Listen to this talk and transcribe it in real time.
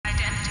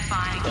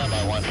Stand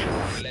by one.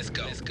 Let's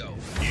go.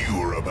 You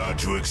are about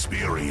to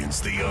experience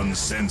the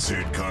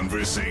uncensored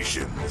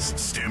conversations,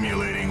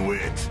 stimulating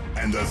wit,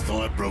 and the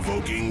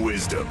thought-provoking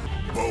wisdom.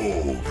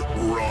 Bold,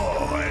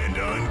 raw, and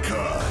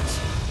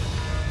uncut.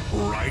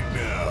 Right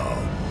now,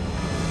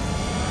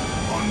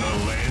 on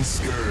the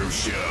LanceScurv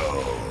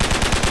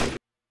Show.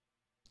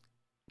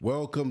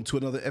 Welcome to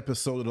another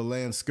episode of the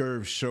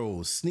LanceScurv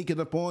Show. Sneaking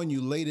up on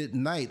you late at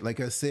night, like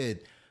I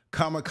said,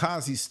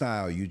 kamikaze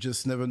style. You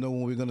just never know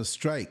when we're going to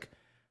strike.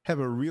 Have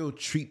a real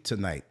treat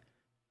tonight.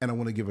 And I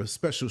want to give a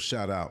special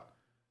shout out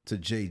to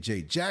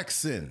JJ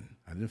Jackson.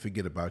 I didn't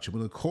forget about you. I'm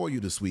going to call you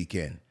this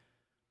weekend.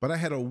 But I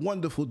had a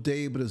wonderful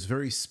day, but it's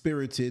very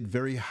spirited,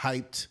 very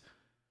hyped.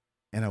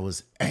 And I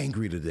was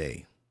angry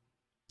today.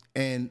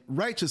 And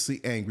righteously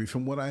angry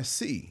from what I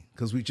see,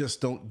 because we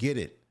just don't get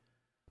it.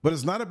 But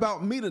it's not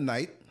about me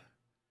tonight.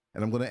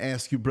 And I'm going to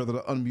ask you, brother, to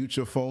unmute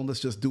your phone. Let's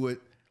just do it.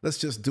 Let's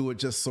just do it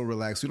just so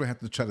relaxed. We don't have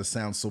to try to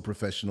sound so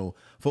professional.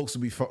 Folks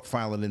will be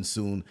filing in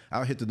soon.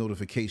 I'll hit the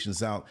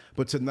notifications out.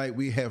 But tonight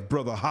we have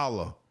Brother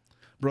HALLAH.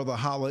 Brother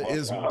HALLAH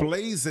is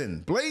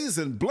blazing.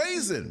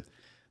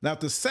 Now,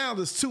 if the sound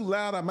is too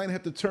loud, I might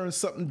have to turn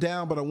something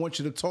down, but I want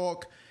you to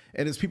talk.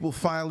 And as people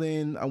file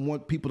in, I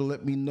want people to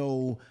let me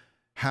know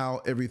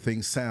how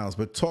everything sounds.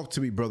 But talk to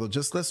me, brother.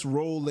 Just let's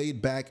roll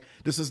laid back.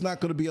 This is not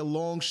going to be a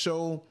long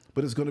show,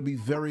 but it's going to be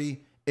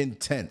very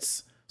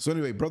intense. So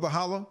anyway, Brother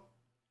HALLAH,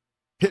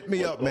 hit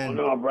me up, man. What's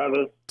going on,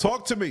 brother?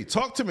 Talk to me.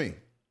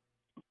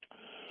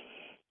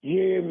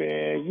 Yeah,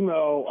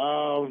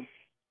 man.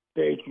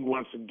 Thank you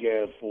once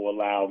again for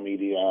allowing me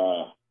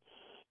to,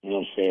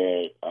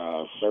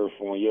 surf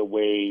on your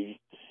wave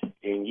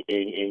in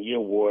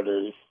your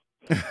waters.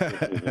 This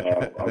is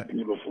a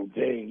beautiful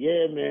day.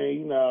 Yeah, man.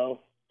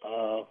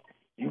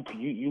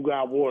 You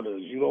got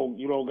waters. You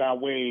don't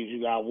got waves.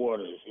 You got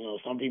waters.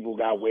 Some people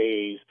got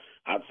waves.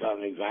 I tell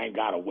niggas I ain't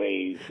got a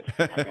wave.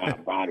 I got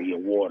a body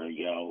of water,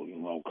 yo.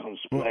 Come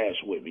splash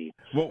with me.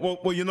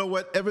 Well, you know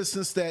what? Ever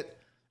since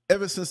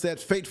that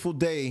fateful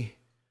day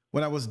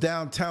when I was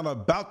downtown,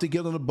 about to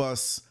get on the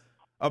bus,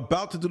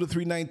 about to do the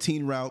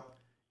 319 route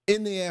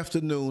in the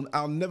afternoon,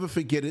 I'll never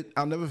forget it.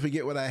 I'll never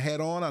forget what I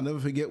had on. I'll never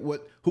forget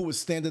who was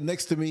standing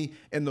next to me,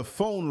 and the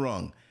phone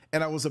rung.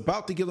 And I was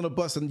about to get on the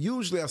bus, and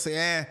usually I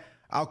say,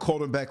 I'll call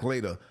them back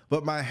later.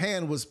 But my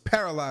hand was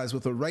paralyzed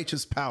with a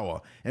righteous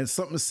power, and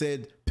something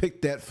said,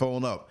 pick that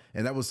phone up.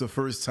 And that was the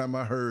first time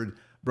I heard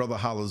Brother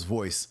HALLAH's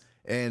voice.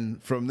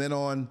 And from then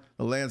on,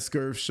 the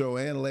LanceScurv Show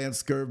and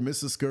LanceScurv,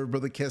 Mrs. Scurv,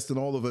 Brother Keston,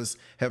 all of us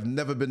have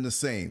never been the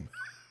same.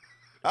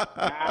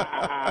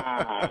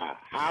 Hallelujah.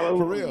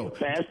 For real.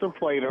 Pass the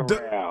plate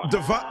around.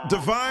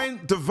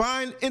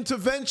 Divine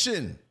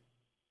intervention.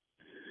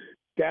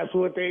 That's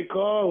what they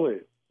call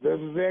it. That's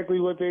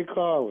exactly what they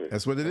call it.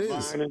 That's what it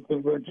is. Divine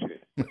intervention.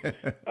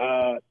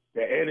 The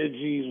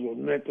energies were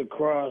meant to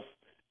cross.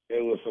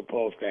 It was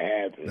supposed to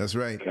happen. That's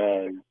right.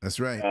 That's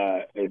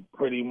right. It's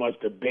pretty much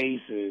the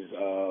basis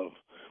of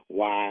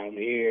why I'm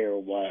here,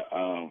 what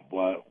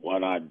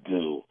I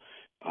do.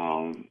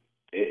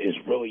 It's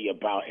really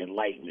about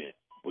enlightenment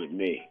with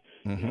me.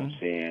 Mm-hmm. You know what I'm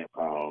saying?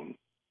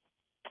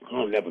 I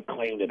don't never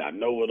claim that I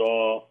know it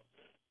all.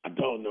 I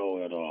don't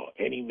know it all.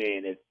 Any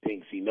man that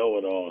thinks he know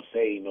it all,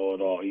 say he know it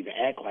all, even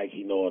act like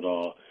he know it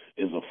all,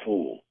 is a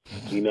fool.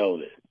 You know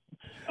that.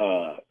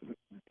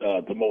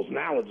 The most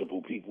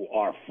knowledgeable people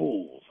are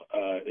fools.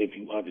 If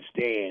you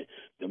understand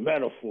the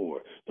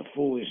metaphor, the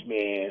foolish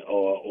man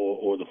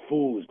or the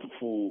fool is the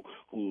fool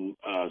who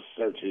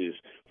searches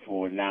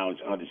for knowledge,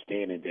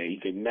 understanding that he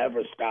can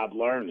never stop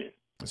learning.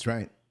 That's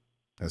right.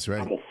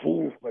 I'm a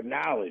fool for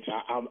knowledge.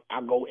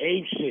 I go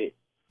ape shit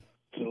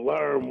to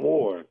learn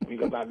more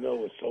because I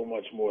know it's so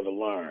much more to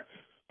learn.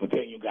 But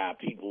then you got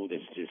people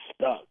that's just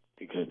stuck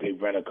because they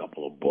read a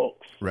couple of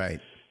books.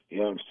 Right. You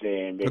know what I'm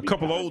saying? Maybe a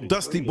couple old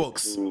dusty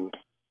books.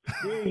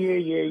 Yeah.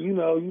 You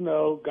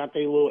know, got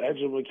their little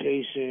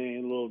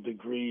education, little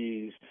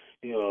degrees,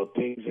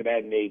 things of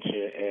that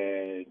nature,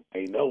 and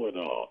they know it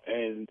all.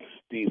 And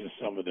these are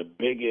some of the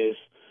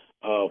biggest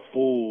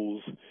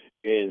fools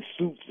in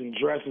suits and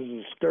dresses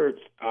and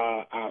skirts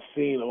I've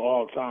seen of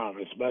all time,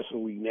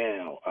 especially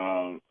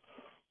now.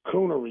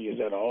 Coonery is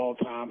at an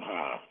all-time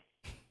high.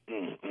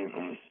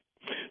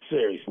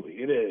 Seriously,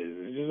 it is.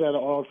 It's just at an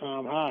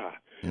all-time high.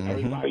 Mm-hmm.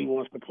 Everybody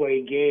wants to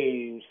play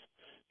games,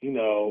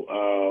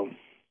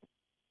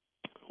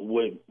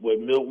 with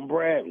Milton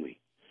Bradley.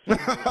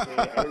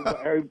 Haven't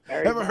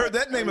heard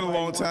that name in a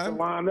long time.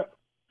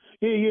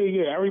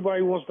 Yeah.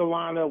 Everybody wants to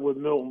line up with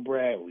Milton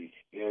Bradley.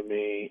 You know what I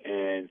mean?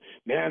 And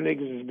now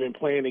niggas has been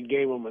playing the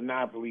game of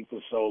Monopoly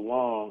for so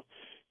long,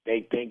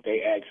 they think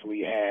they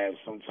actually have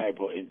some type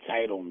of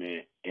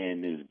entitlement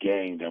in this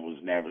game that was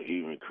never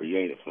even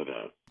created for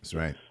them. That's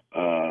right.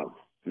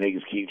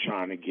 Niggas keep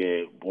trying to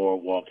get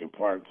Boardwalk and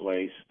Park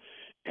Place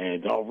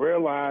and don't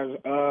realize,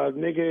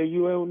 nigga,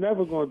 you ain't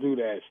never going to do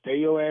that. Stay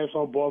your ass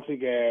on Baltic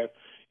Ave,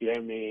 you know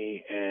what I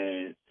mean,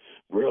 and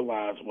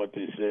realize what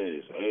this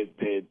is.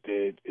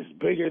 It's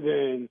bigger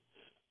than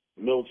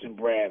Milton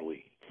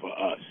Bradley for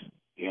us,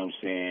 you know what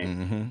I'm saying?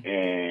 Mm-hmm.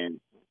 And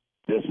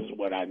this is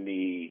what what I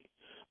need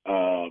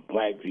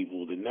black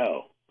people to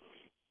know.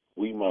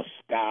 We must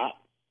stop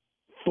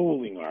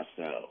fooling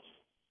ourselves.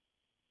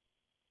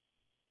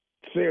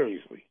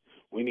 Seriously,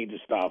 we need to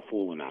stop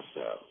fooling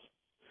ourselves.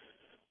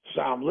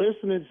 So I'm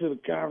listening to the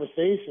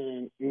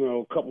conversation,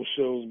 a couple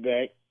shows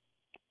back,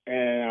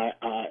 and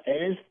and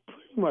it's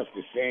pretty much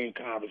the same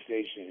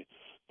conversation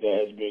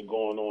that has been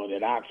going on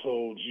that I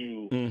told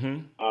you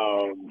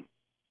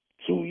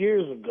 2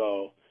 years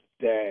ago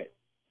that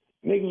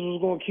niggas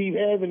was going to keep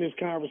having this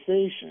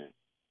conversation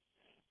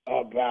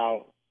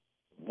about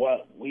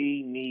what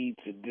we need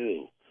to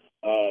do,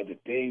 the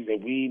things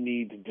that we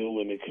need to do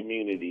in the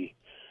community.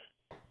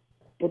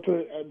 But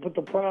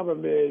the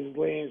problem is,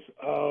 Lance,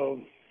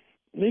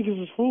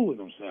 niggas is fooling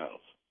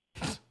themselves.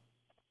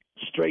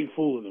 Straight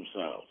fooling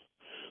themselves.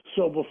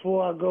 So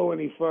before I go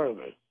any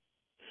further,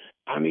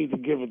 I need to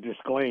give a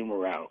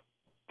disclaimer out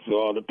to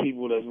all the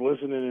people that's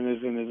listening and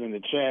is in the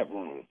chat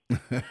room.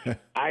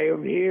 I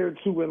am here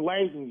to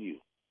enlighten you.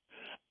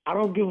 I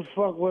don't give a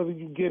fuck whether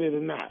you get it or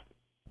not.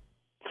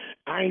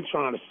 I ain't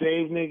trying to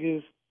save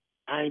niggas.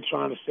 I ain't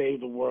trying to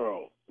save the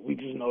world. We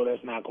just know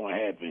that's not going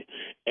to happen.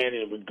 And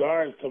in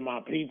regards to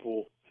my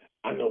people,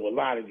 I know a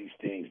lot of these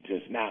things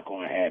just not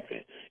going to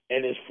happen.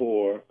 And it's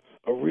for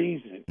a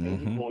reason.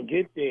 And we're going to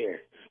get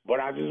there. But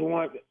I'm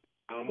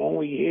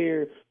only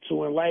here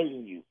to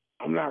enlighten you.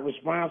 I'm not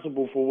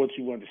responsible for what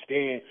you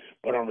understand,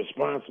 but I'm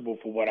responsible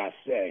for what I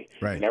say.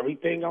 Right. And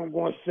everything I'm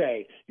going to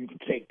say, you can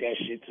take that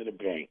shit to the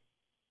bank.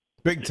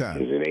 Big time.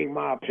 Because it ain't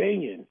my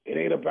opinion. It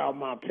ain't about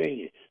my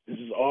opinion. This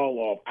is all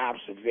off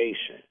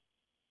observation.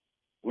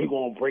 We're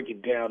going to break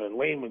it down in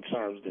layman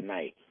terms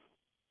tonight.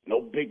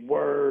 No big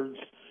words,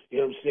 you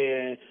know what I'm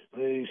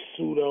saying?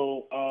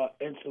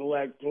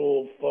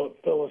 Pseudo-intellectual,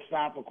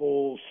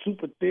 philosophical,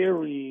 super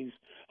theories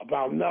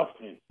about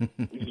nothing.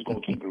 We're just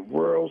going to keep it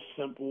real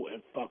simple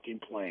and fucking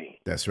plain.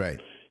 That's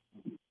right.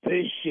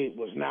 This shit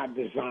was not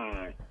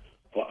designed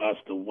for us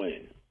to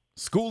win.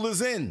 School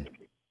is in.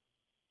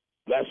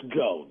 Let's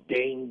go.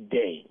 Ding,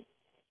 ding.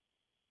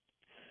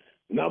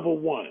 Number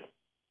one.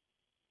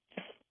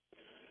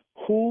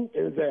 Who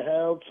in the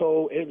hell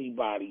told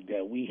anybody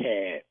that we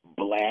had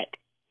black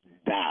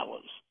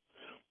dollars?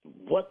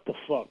 What the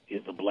fuck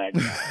is a black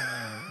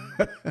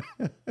dollar?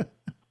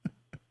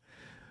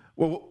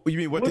 Well, you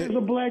mean what is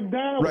a black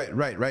dollar?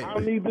 Right. I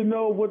need to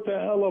know what the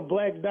hell a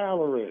black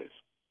dollar is.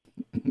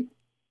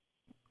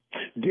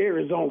 There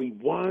is only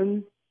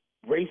one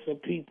race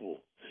of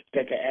people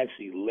that can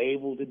actually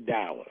label the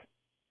dollar,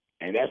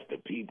 and that's the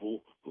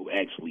people who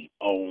actually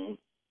own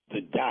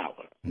the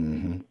dollar.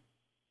 Mm-hmm.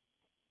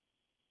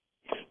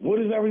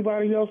 What is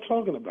everybody else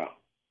talking about?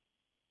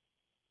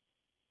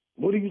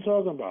 What are you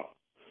talking about?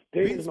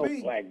 There is no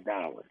black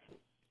dollars.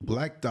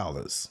 Black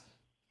dollars.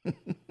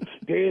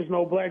 There is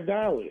no black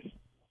dollars.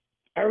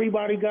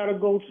 Everybody got to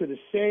go to the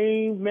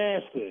same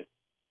master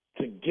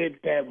to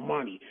get that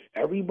money.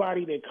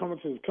 Everybody that comes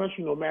into this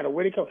country, no matter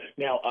where they come.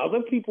 Now,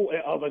 other people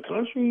in other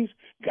countries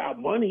got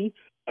money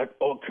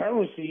or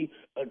currency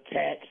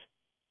attached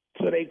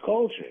to their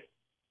culture.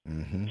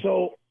 Mm-hmm.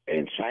 So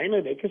in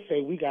China, they could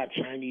say we got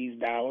Chinese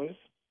dollars,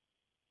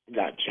 we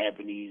got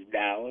Japanese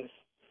dollars.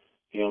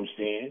 You know what I'm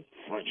saying?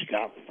 French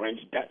got French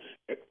dollars.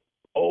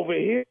 Over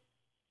here,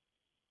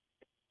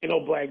 ain't no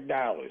black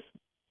dollars.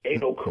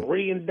 Ain't no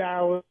Korean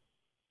dollars.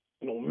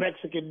 No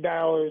Mexican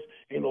dollars,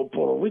 ain't no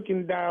Puerto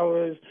Rican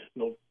dollars,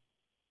 no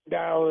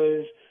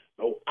dollars,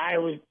 no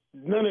Irish,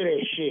 none of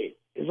that shit.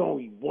 There's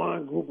only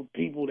one group of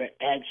people that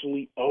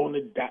actually own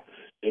the dollar.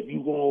 If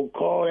you gonna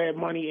call that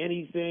money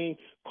anything,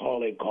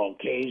 call it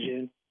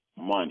Caucasian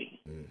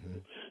money. Mm-hmm.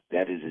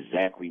 That is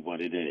exactly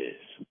what it is.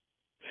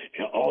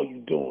 And all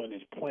you doing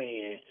is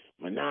playing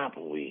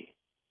Monopoly,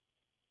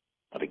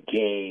 or the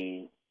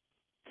game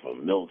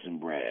from Milton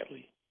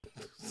Bradley.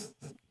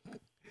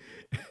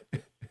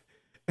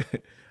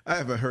 I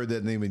haven't heard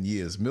that name in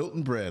years.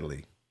 Milton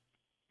Bradley.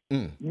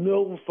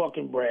 Milton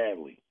fucking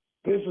Bradley.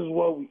 This is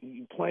what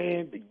we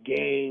playing, the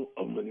game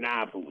of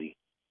Monopoly.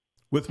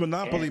 With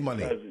Monopoly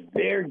money. Because it's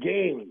their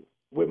game.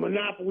 With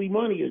Monopoly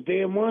money, it's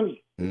their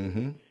money.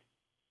 Mm-hmm.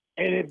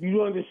 And if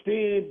you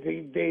understand,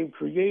 they've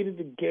created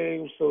the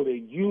game so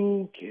that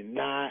you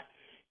cannot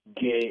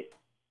get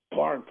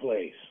Park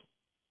Place.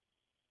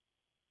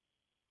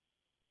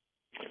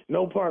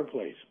 No Park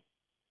Place.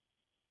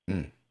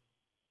 Mm.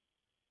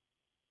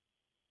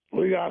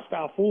 We gotta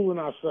stop fooling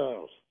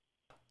ourselves.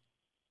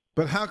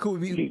 But how could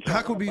we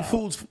be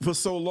fooled for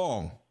so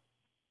long?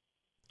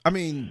 I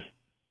mean,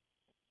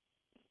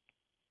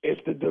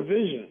 it's the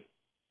division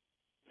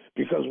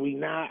because we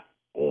not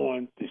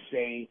on the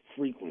same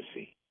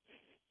frequency.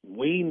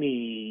 We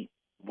need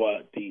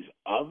what these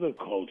other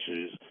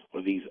cultures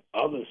or these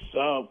other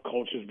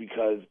subcultures,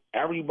 because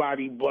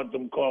everybody but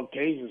them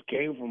Caucasians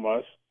came from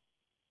us.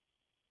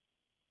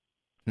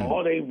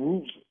 All they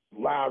roots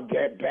lie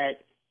back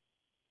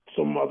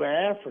to Mother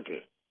Africa.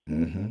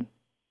 Mm-hmm.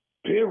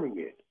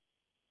 Period.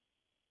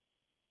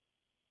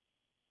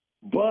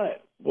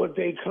 But what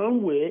they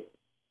come with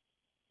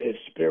is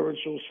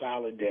spiritual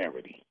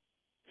solidarity.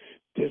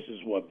 This is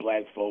what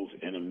black folks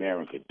in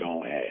America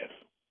don't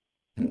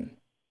have.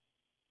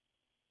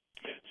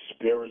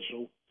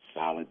 Spiritual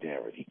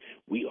solidarity.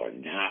 We are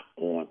not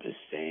on the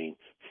same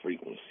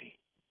frequency.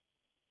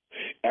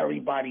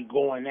 Everybody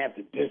going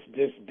after this,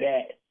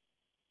 that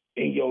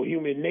in your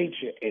human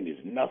nature, and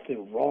there's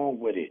nothing wrong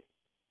with it.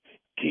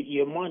 Get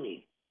your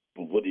money.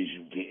 But what is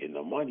you getting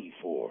the money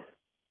for?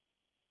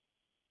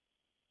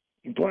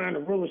 You buying the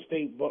real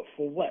estate, but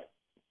for what?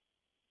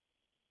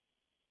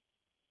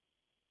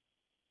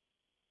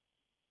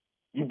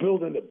 You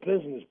building a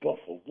business, but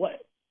for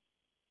what?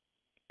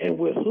 And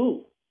with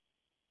who?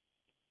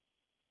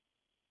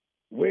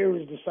 Where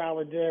is the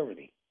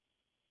solidarity?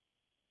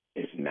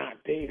 It's not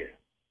there.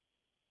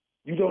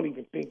 You don't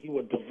even think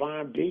you're a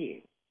divine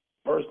being,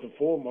 first and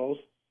foremost.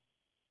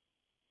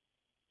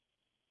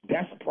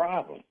 That's a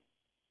problem.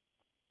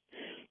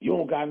 You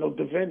don't got no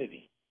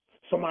divinity.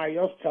 Somebody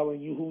else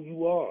telling you who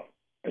you are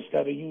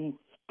instead of you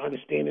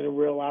understanding and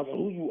realizing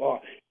who you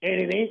are.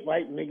 And it ain't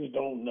like niggas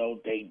don't know,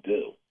 they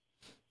do.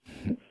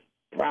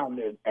 Problem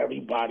is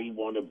everybody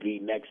want to be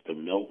next to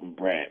Milton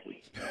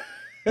Bradley.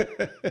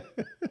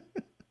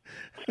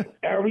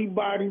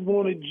 Everybody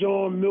want to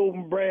join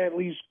Milton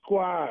Bradley's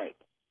squad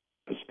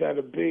instead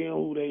of being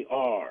who they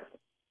are.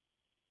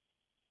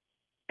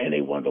 And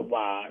they wonder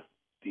why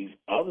these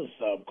other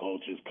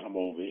subcultures come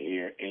over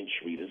here and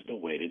treat us the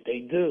way that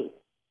they do.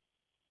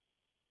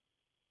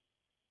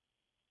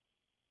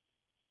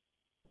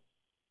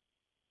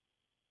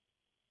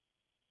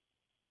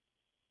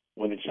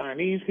 When the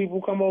Chinese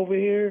people come over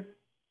here,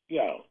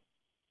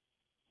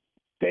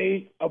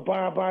 they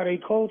abide by their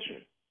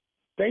culture.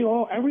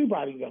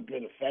 Everybody got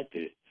been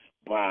affected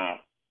by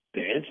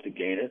the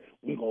instigator.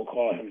 We're going to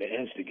call him the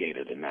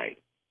instigator tonight.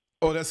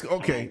 Oh, that's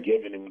okay. I ain't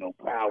giving him no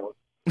power.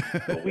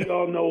 But we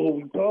all know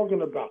who we're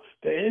talking about.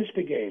 The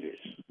instigators.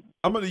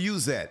 I'm going to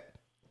use that.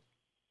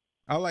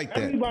 I like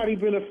that. Everybody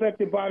been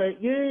affected by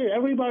that. Yeah,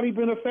 everybody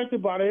been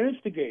affected by the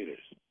instigators.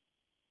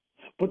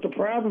 But the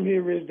problem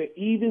here is that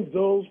even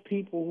those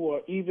people who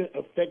are even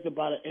affected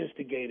by the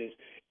instigators,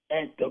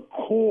 at the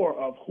core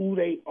of who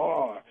they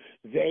are,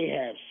 they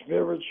have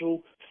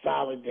spiritual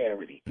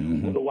solidarity.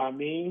 Mm-hmm. What do I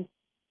mean?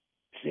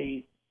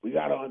 See, we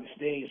got to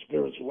understand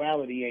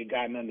spirituality ain't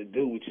got nothing to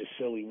do with your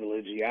silly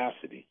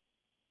religiosity.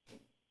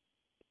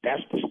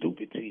 That's the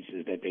stupid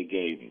teachings that they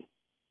gave you.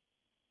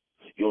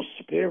 Your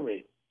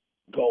spirit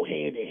go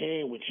hand in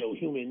hand with your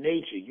human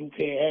nature. You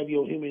can't have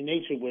your human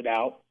nature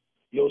without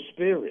your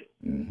spirit.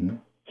 Mm-hmm.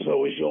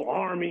 So it's your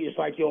army. It's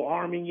like your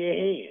arm in your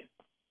hand.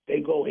 They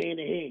go hand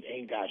in hand.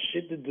 Ain't got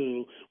shit to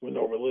do with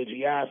no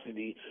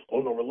religiosity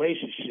or no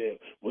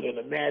relationship with an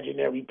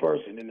imaginary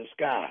person in the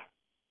sky.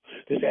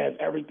 This has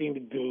everything to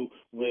do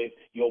with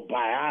your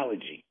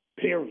biology,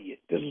 period.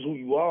 This is who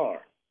you are.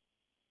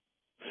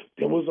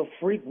 There was a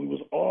freak. We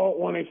was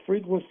all on a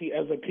frequency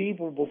as a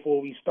people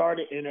before we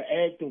started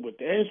interacting with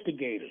the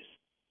instigators.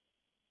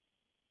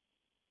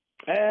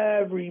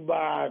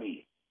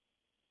 Everybody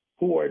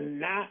who are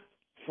not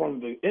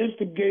from the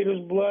instigator's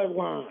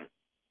bloodline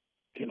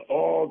can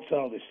all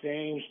tell the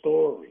same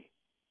story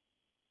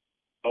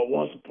of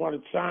once upon a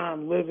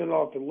time living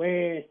off the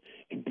land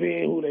and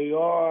being who they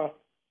are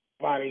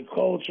by their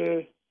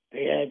culture.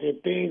 They had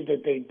their things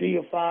that they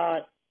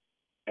deified,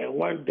 and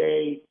one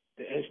day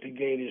the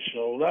instigators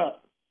showed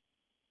up.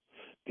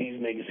 These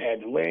niggas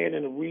had the land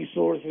and the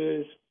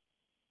resources,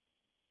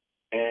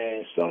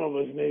 and some of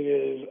us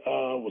niggas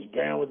was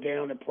bowing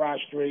down and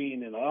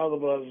prostrating, and the other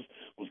of us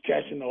was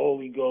catching the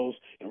Holy Ghost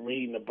and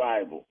reading the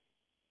Bible.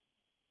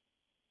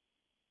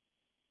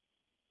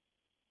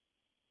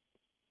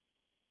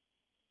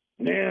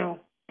 Now,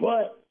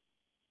 but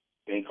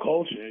their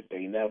culture,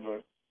 they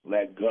never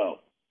let go.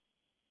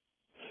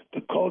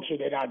 The culture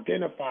that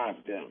identifies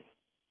them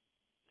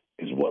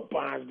is what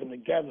binds them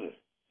together,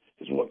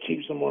 is what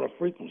keeps them on a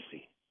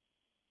frequency.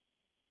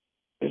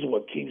 This is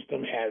what keeps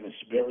them having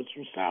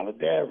spiritual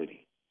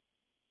solidarity.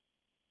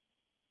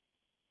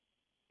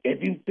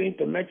 If you think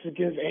the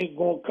Mexicans ain't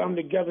going to come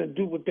together and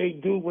do what they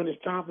do when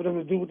it's time for them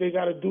to do what they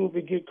got to do if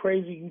it get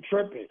crazy, you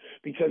tripping,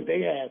 because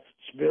they have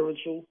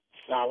spiritual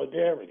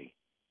solidarity.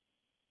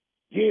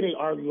 Yeah, they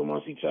argue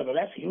amongst each other.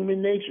 That's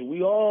human nature.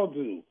 We all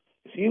do.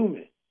 It's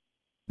human.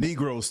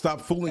 Negroes,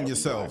 stop fooling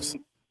yourselves.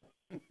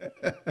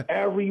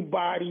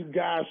 Everybody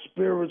got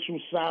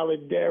spiritual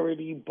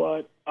solidarity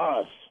but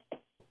us.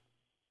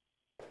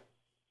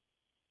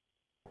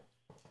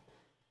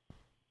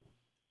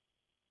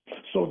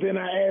 So then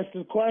I asked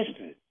the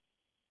question,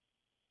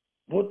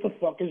 what the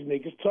fuck is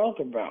niggas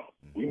talking about?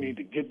 We need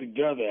to get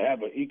together,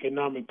 have an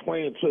economic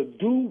plan to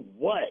do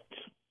what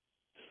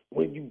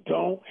when you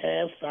don't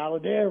have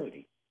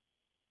solidarity?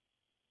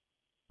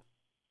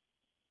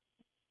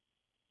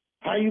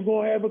 How you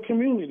gonna have a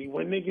community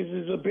when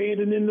niggas is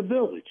abandoning the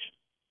village?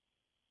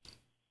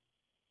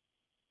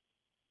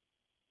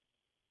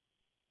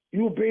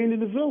 You abandon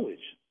the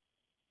village.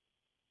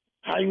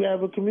 How you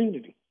have a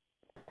community?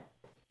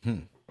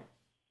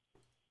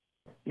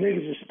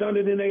 Niggas is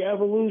stunted in their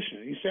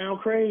evolution. You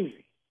sound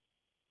crazy.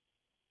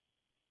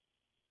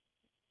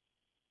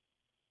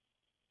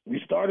 We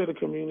started a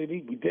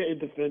community. We didn't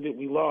defend it.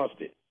 We lost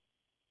it.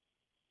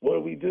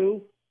 What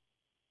do?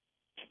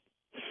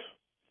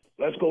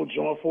 Let's go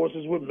join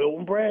forces with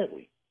Milton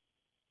Bradley.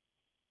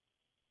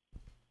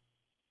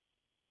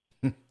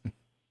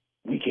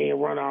 We can't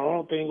run our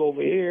own thing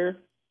over here.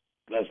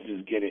 Let's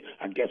just get it.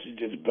 I guess it's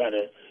just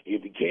better.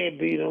 If we can't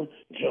beat them,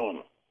 join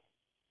them.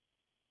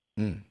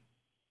 Mm.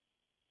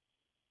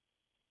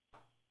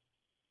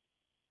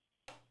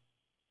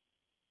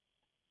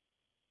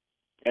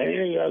 And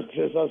it ain't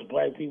just us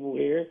black people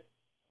here.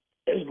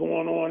 It's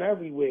going on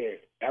everywhere.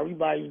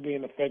 Everybody's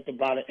being affected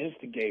by the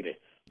instigator.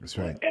 That's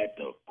right. But at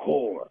the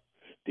core,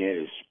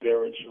 there is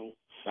spiritual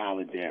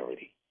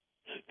solidarity.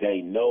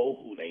 They know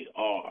who they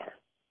are.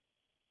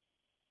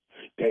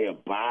 They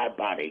abide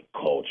by their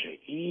culture,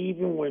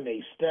 even when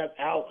they step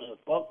out and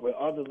fuck with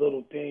other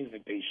little things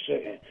that they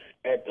shouldn't.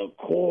 At the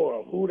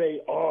core of who they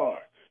are,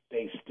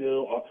 they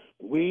still are.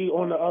 We,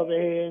 on the other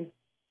hand,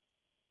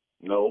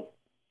 no.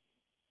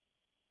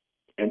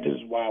 And this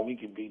is why we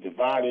can be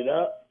divided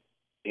up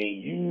and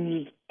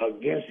used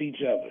against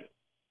each other.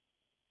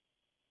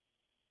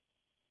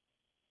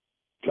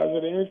 Because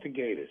of the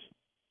instigators.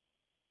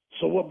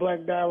 So what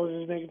black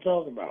dollars is this nigga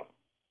talking about?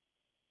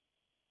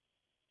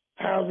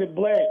 How's it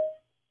black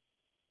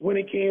when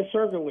it can't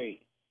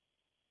circulate?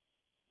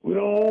 We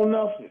don't own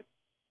nothing.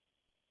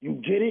 You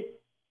get it?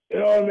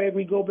 It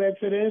automatically go back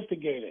to the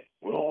instigator.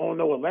 We don't own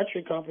no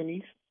electric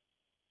companies.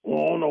 We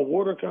don't own no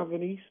water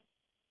companies.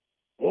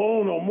 We don't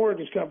own no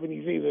mortgage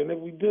companies either. And if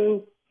we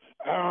do,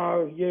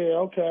 yeah,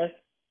 okay.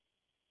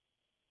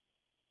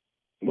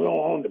 We don't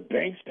own the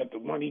banks that the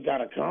money got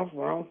to come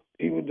from,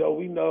 even though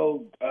we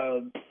know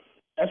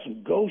that's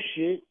some ghost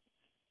shit.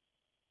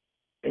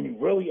 And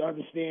we really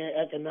understand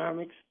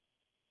economics,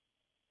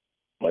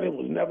 but it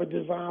was never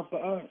designed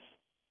for us.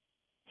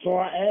 So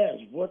I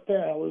asked, what the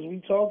hell is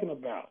we talking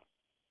about?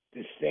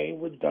 The same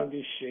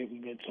redundant shit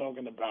we've been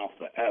talking about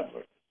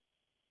forever.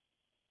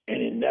 And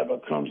it never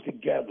comes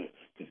together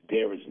because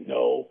there is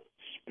no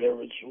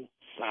spiritual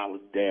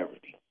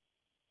solidarity.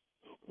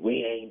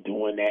 We ain't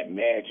doing that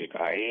magic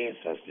our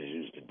ancestors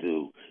used to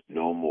do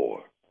no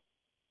more.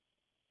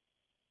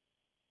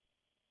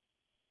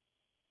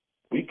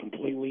 We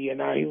completely in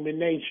our human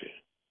nature.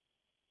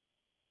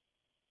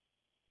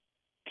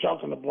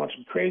 Talking a bunch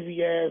of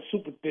crazy ass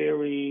super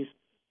theories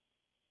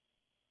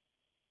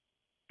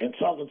and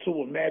talking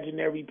to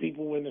imaginary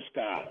people in the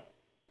sky.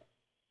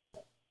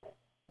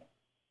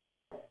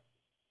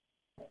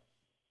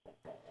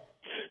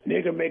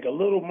 Nigga make a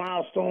little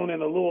milestone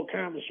and a little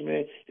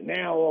accomplishment, and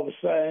now all of a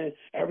sudden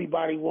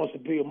everybody wants to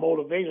be a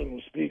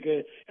motivational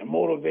speaker and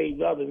motivate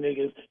other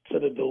niggas to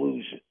the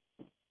delusion.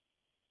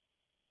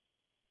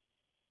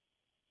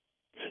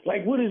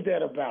 Like, what is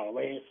that about,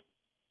 Lance?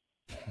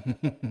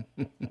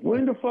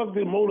 When the fuck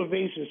did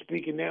motivation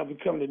speaking now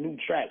become the new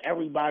track?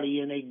 Everybody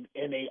and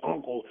they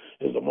uncle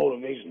is a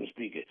motivational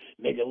speaker.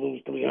 Nigga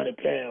lose 300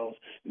 pounds.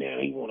 Now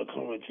he want to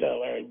come and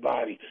tell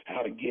everybody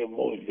how to get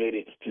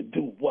motivated to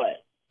do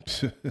what?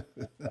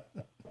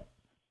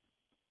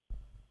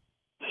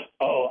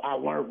 Oh, I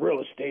learned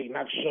real estate and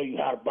I can show you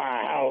how to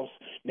buy a house.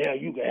 Now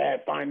you can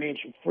have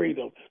financial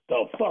freedom.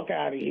 The fuck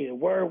out of here.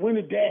 Word, when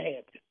did that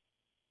happen?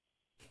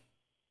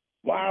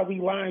 Why are we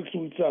lying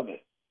to each other?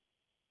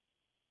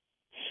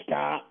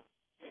 Stop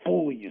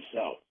fooling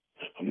yourself.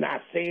 I'm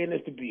not saying this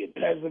to be a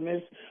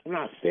pessimist. I'm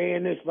not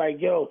saying this like,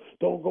 yo,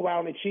 don't go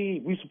out and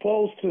achieve. We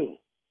supposed to.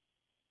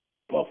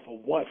 But for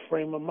what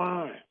frame of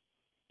mind?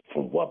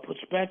 From what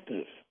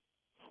perspective?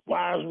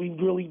 Why is we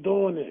really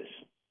doing this?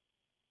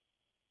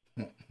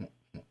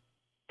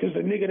 Because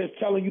the nigga that's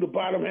telling you to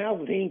buy them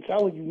houses, he ain't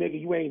telling you,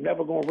 nigga, you ain't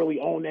never going to really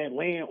own that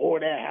land or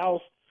that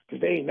house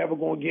because they ain't never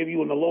going to give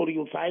you an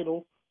allodial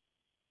title.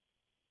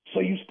 So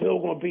you still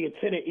going to be a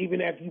tenant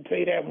even after you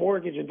pay that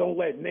mortgage, and don't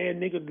let that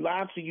nigga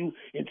lie to you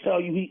and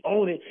tell you he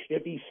own it.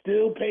 If he's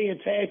still paying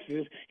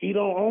taxes, he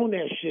don't own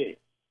that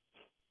shit.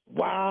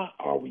 Why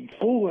are we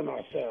fooling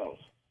ourselves?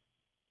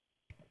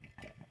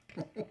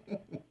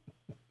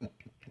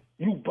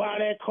 You buy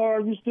that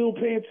car, you still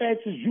paying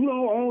taxes, you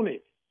don't own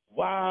it.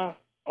 Why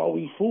are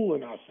we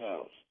fooling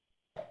ourselves?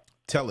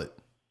 Tell it.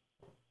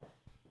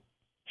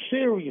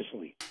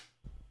 Seriously.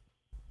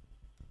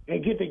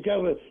 And get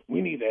together,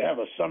 we need to have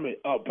a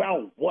summit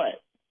about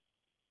what?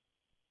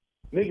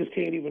 Niggas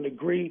can't even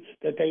agree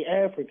that they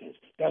Africans.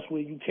 That's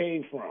where you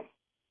came from.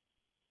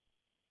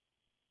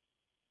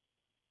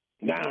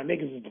 Nah,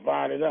 niggas is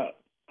divided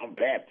up. I'm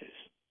Baptist.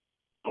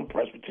 I'm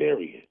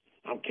Presbyterian.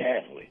 I'm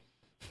Catholic.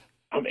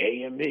 I'm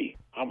AME.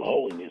 I'm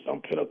Holiness.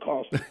 I'm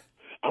Pentecostal.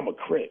 I'm a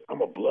Crip.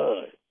 I'm a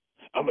Blood.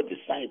 I'm a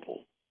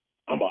Disciple.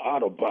 I'm an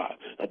Autobot,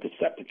 a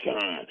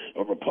Decepticon,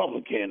 a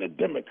Republican, a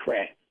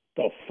Democrat.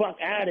 The fuck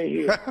out of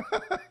here.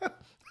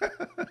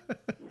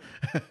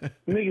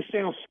 Niggas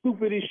sound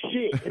stupid as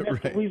shit. And that's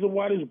right. The reason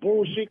why this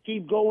bullshit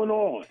keep going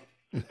on.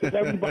 Because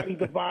everybody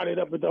divided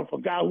up and done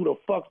forgot who the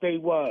fuck they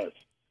was.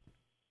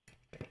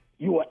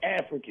 You are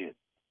African.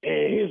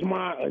 And his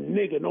mind, a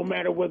nigga, no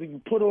matter whether you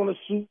put on a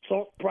suit,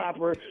 talk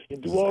proper,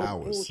 and do all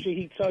the bullshit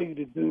he tell you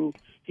to do,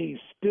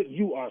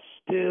 you are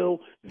still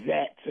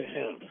that to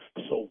him.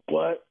 So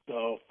what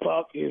the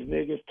fuck is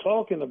niggas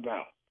talking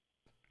about?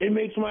 It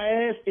makes my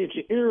ass itch.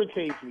 It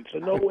irritates me to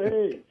no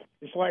end.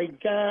 It's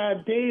like,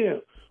 god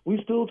damn,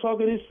 we still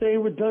talking this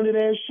same redundant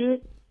ass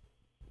shit?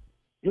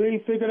 You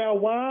ain't figured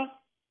out why?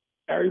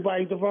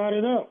 Everybody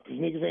divided up because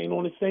niggas ain't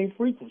on the same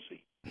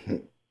frequency.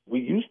 We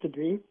used to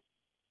be.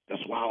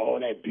 That's why all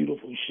that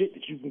beautiful shit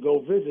that you can go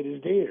visit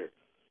is there.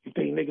 You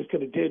think niggas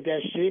could have did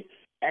that shit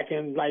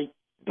acting like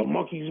the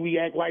monkeys we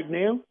act like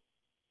now?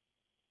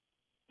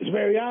 It's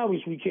very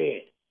obvious we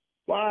can't.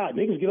 Why?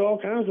 Niggas get all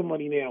kinds of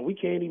money now. We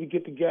can't even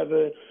get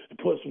together and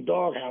put some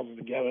dog houses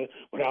together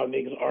without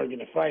niggas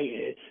arguing and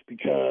fighting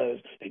because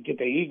they get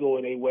their ego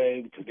in their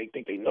way because they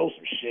think they know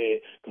some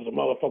shit because the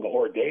motherfucker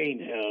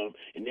ordained him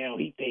and now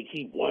he think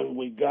he one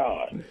with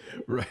God.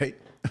 Right.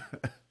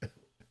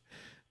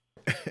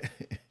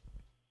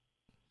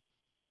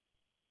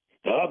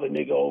 The other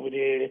nigga over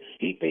there,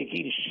 he think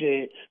he the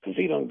shit because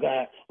he done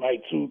got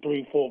like 2,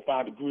 3, 4,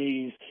 5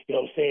 degrees, you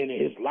know what I'm saying, in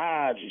his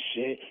lodge and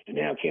shit, and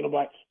now can't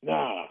nobody,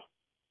 nah.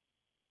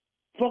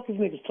 Fuck is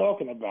niggas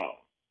talking about?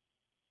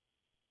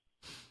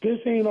 This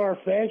ain't our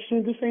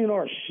faction. This ain't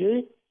our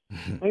shit.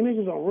 Like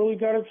niggas don't really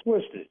got it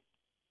twisted.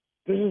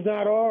 This is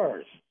not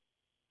ours.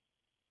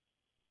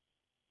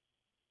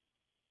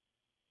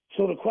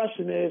 So the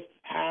question is,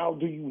 how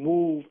do you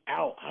move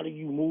out? How do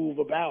you move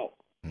about?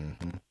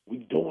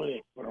 We doing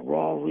it for the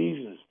wrong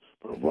reasons,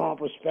 for the wrong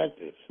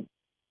perspectives.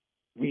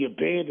 We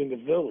abandon the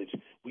village.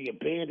 We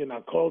abandon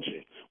our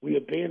culture. We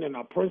abandon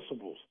our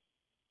principles.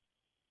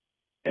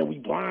 And we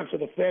blind to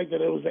the fact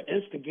that it was an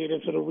instigator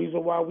to the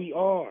reason why we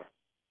are.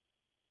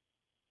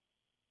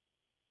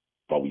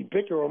 But we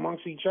bicker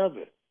amongst each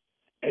other.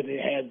 And then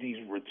have these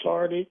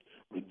retarded,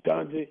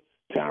 redundant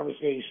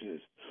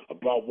conversations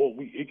about what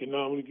we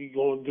economically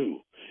going to do.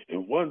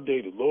 And one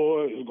day the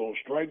Lord is going to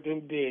strike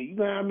them dead. You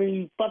know how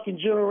many fucking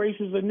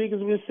generations of niggas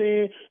been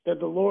saying that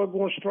the Lord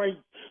going to strike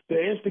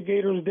the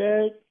instigators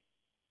dead?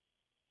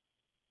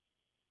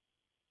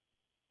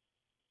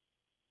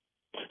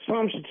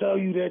 Some should tell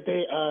you that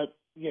they,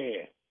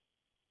 yeah.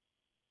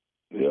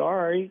 All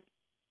right.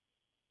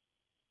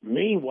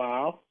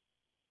 Meanwhile,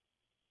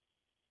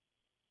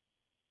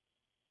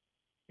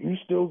 you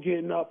still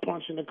getting up,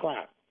 punching the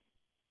clock.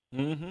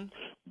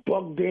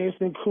 Buck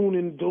dancing,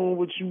 cooning, doing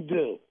what you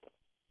do.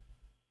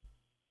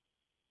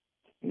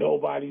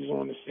 Nobody's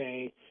on the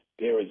same.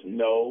 There is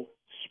no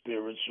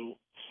spiritual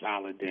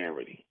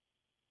solidarity.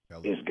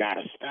 It's got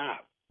to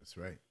stop. That's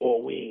right.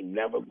 Or we ain't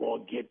never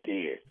going to get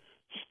there.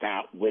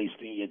 Stop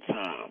wasting your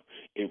time.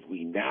 If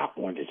we not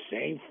on the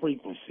same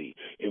frequency,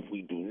 if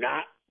we do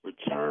not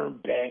return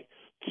back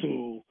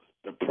to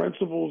the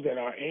principles that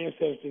our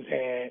ancestors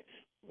had,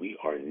 we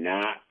are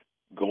not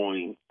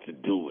going to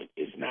do it.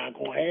 It's not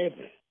going to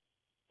happen.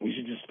 We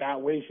should just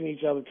stop wasting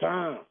each other's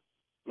time.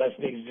 Let's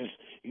niggas just,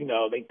 you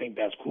know, they think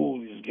that's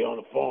cool. You just get on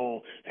the phone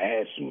and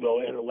have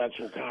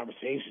pseudo-intellectual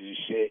conversations and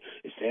shit.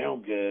 It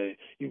sound good.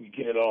 You can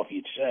get it off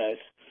your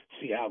chest,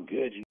 see how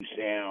good you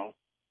sound.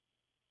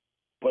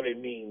 But it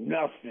means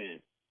nothing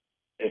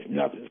if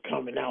nothing's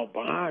coming out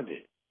behind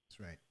it.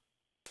 That's right.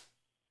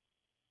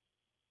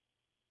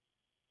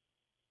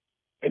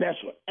 And that's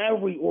for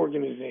every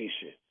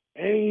organization.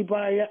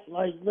 Anybody,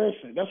 like,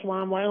 listen, that's why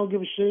I'm like, I don't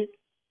give a shit.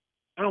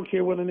 I don't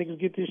care whether niggas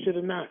get this shit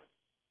or not.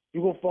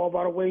 You're going to fall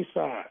by the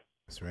wayside.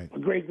 That's right. My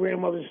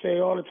great-grandmother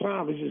say all the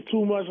time, it's just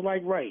too much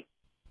like right.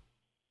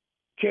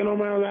 Can't no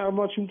matter how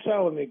much you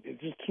tell a nigga,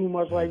 it's just too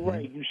much like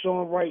right. You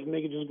show him right,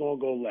 nigga just going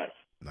to go left.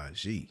 Not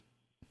she.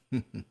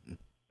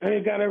 And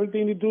it got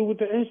everything to do with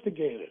the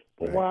instigator.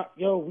 But right. why,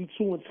 yo, we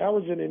too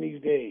intelligent in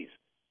these days.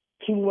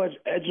 Too much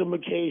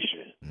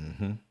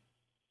edumacation.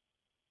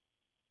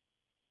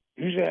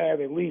 You should have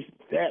at least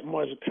that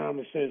much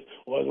common sense,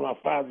 or as my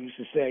father used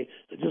to say,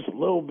 just a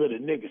little bit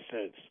of nigga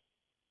sense.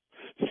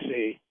 To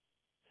see,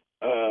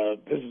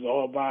 this is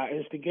all by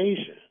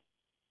instigation.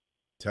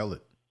 Tell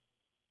it.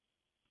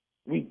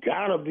 We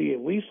gotta be at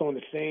least on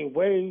the same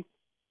wave.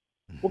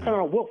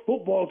 What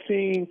football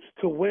team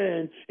could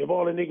win if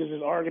all the niggas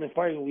is arguing and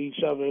fighting with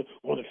each other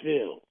on the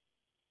field?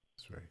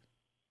 That's right.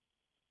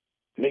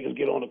 Niggas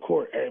get on the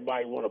court,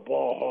 everybody want a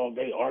ball hog,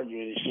 they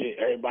arguing and shit.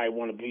 Everybody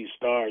want to be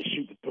stars,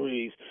 shoot the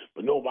threes,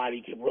 but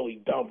nobody can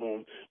really dump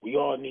them. We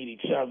all need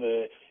each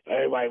other.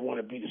 Everybody want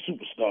to be the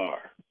superstar.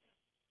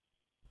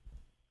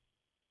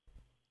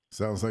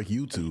 Sounds like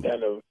YouTube.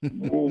 Instead of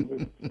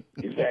moving,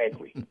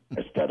 exactly.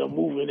 Instead of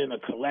moving in a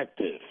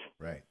collective.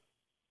 Right.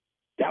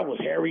 That was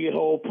Harriet's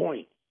whole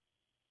point.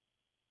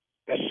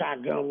 That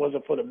shotgun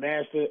wasn't for the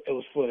master, it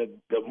was for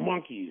the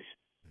monkeys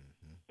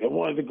that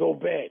wanted to go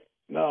back.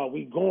 No,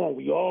 we going.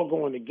 We all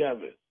going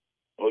together.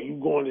 Or you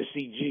going to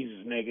see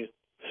Jesus, nigga.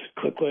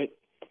 Click, click.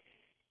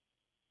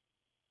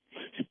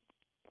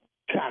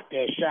 Cock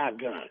that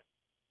shotgun.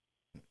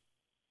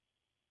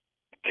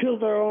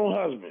 Killed her own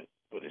husband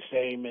for the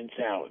same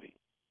mentality.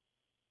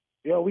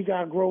 Yo, we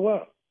got to grow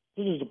up.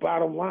 This is the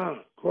bottom line.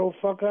 Grow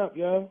fuck up,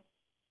 yo.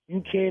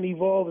 You can't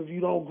evolve if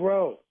you don't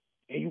grow.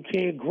 And you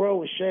can't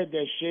grow and shed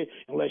that shit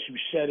unless you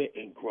shed it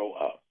and grow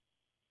up.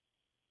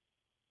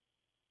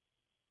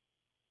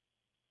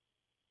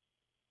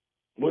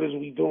 What is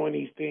we doing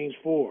these things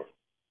for?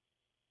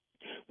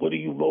 What are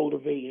you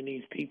motivating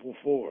these people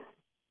for?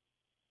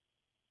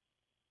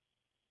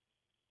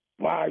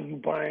 Why are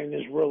you buying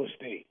this real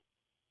estate?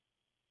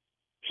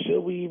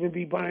 Should we even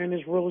be buying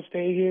this real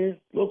estate here?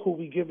 Look who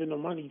we giving the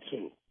money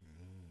to.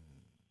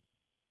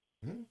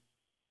 Mm-hmm.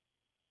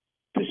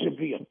 This should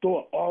be a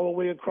thought all the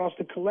way across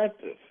the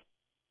collective.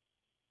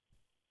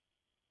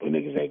 But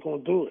niggas ain't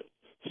gonna do it.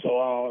 So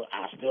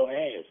I still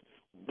ask,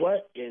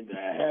 what in the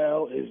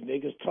hell is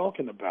niggas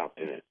talking about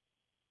then?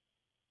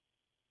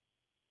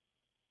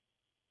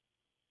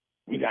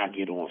 We gotta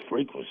get on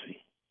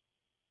frequency.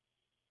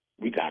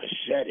 We gotta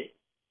shed it.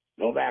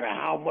 No matter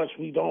how much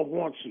we don't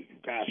want to, you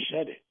gotta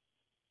shed it.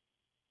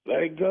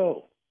 Let it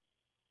go.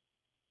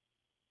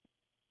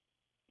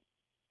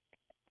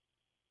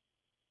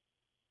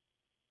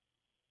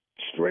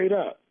 Straight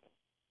up.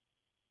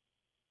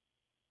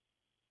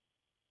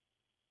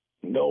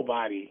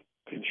 Nobody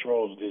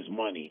controls this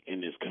money in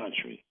this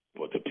country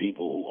but the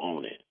people who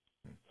own it.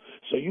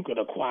 So you can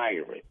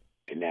acquire it,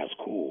 and that's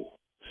cool.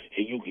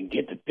 And you can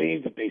get the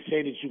things that they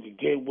say that you can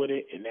get with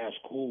it, and that's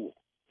cool.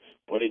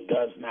 But it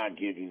does not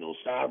give you no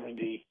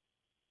sovereignty.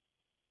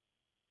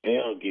 It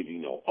don't give you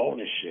no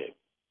ownership.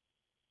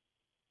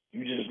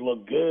 You just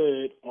look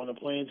good on a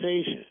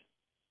plantation.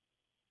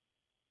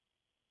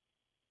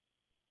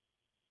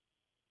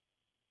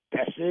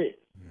 That's it.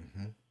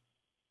 Mm-hmm.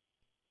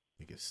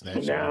 You can So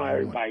snatch now it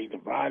everybody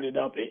divided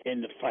up and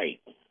in the fight.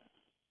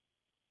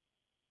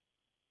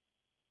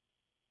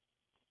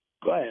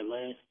 Go ahead,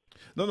 Lance.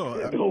 No.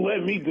 Don't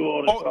let me do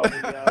all the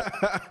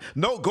talking, y'all.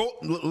 No, go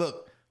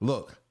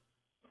look.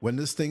 When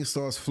this thing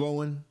starts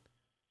flowing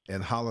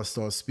and HALLAH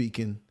starts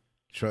speaking,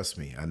 trust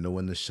me, I know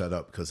when to shut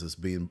up because it's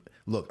being.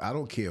 Look, I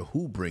don't care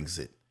who brings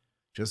it,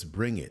 just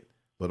bring it.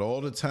 But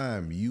all the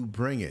time, you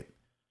bring it,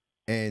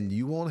 and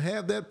you won't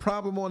have that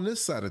problem on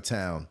this side of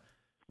town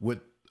with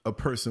a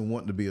person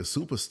wanting to be a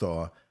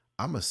superstar.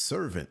 I'm a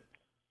servant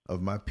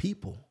of my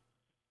people,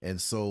 and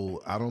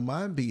so I don't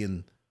mind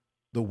being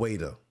the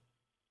waiter.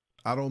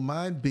 I don't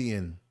mind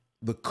being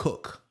the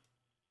cook.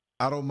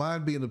 I don't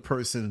mind being the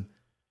person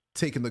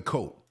taking the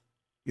coat.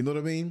 You know what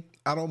I mean?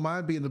 I don't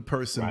mind being the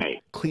person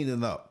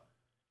cleaning up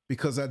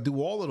because I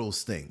do all of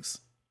those things.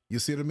 You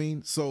see what I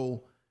mean?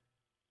 So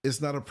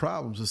it's not a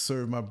problem to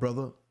serve my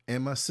brother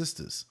and my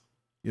sisters,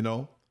 you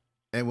know?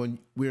 And when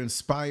we're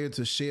inspired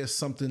to share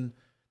something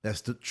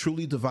that's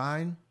truly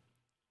divine,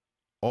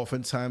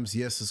 oftentimes,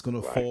 yes, it's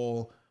going to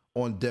fall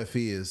on deaf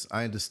ears.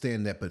 I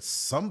understand that, but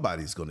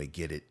somebody's going to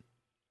get it.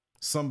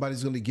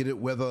 Somebody's going to get it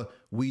whether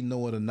we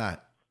know it or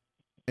not.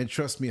 And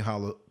trust me,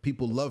 HALLAH,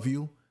 people love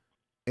you.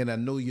 And I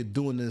know you're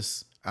doing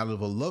this out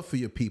of a love for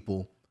your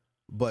people,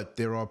 but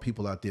there are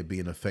people out there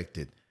being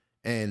affected.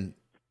 And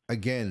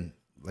again,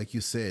 like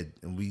you said,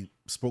 and we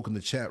spoke in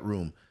the chat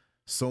room,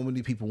 so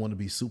many people want to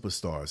be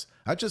superstars.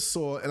 I just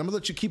saw, and I'm going to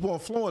let you keep on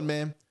flowing,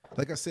 man.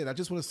 Like I said, I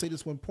just want to say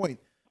this one point.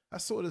 I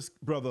saw this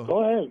brother.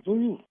 Go ahead, do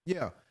you?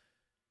 Yeah.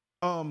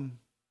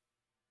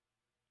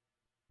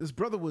 This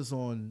brother was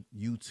on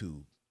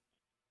YouTube.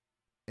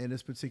 And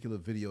this particular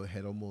video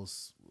had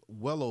almost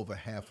well over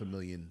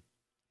 500,000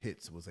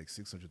 hits. It was like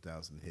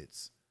 600,000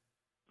 hits.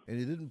 And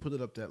he didn't put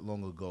it up that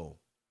long ago.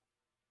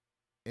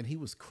 And he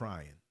was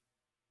crying.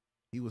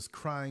 He was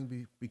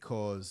crying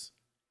because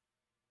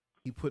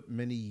he put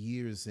many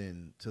years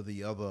into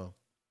the other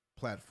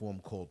platform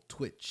called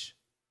Twitch.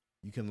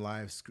 You can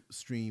live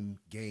stream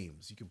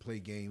games. You can play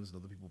games and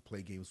other people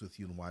play games with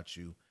you and watch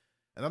you.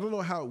 And I don't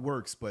know how it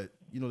works, but,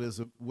 you know,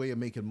 there's a way of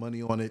making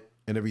money on it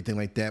and everything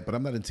like that. But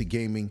I'm not into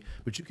gaming,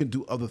 but you can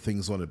do other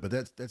things on it. But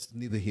that's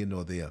neither here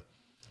nor there.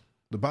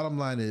 The bottom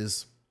line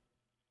is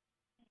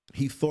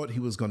he thought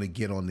he was going to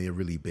get on there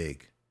really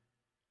big.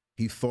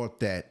 He thought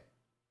that,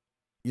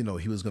 you know,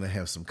 he was going to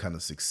have some kind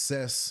of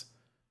success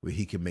where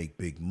he could make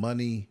big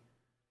money.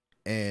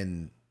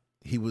 And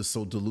he was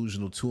so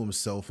delusional to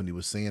himself. And he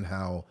was saying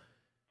how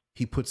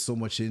he put so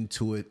much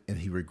into it and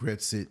he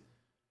regrets it.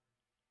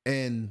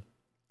 And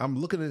I'm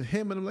looking at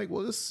him and I'm like,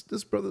 well,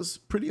 this brother's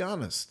pretty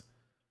honest.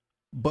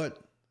 But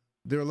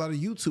there are a lot of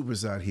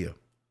YouTubers out here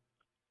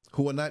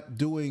who are not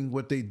doing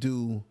what they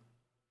do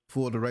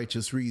for the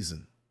righteous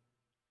reason,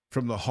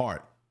 from the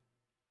heart,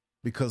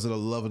 because of the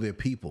love of their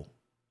people.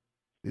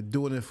 They're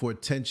doing it for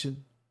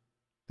attention.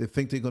 They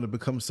think they're going to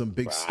become some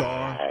big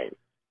star,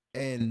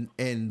 and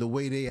the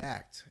way they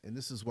act. And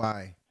this is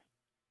why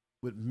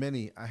with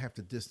many, I have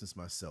to distance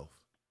myself.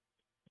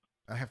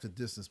 I have to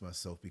distance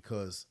myself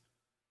because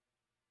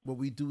what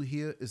we do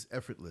here is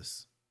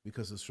effortless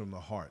because it's from the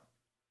heart.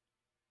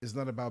 It's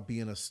not about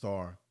being a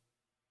star.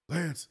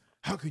 Lance,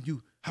 how could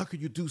you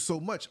do so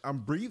much? I'm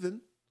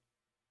breathing.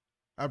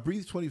 I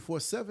breathe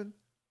 24/7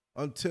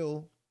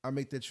 until I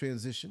make that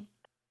transition.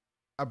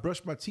 I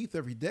brush my teeth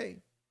every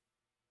day.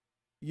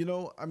 You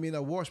know, I mean, I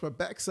wash my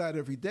backside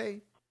every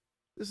day.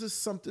 This is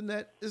something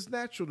that is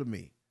natural to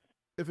me.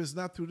 If it's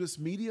not through this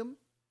medium,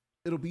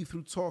 it'll be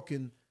through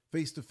talking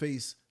face to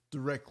face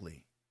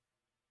directly.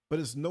 But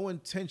it's no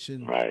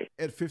intention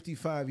at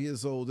 55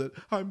 years old that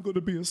I'm going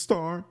to be a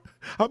star.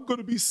 I'm going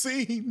to be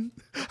seen.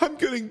 I'm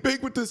getting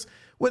big with this.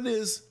 When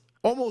there's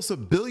almost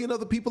 1 billion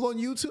other people on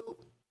YouTube.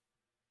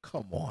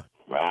 Come on.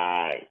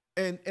 Right.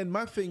 And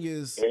my thing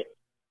is,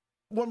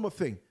 one more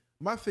thing.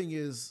 My thing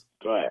is,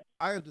 go ahead.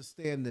 I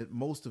understand that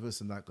most of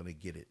us are not going to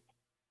get it.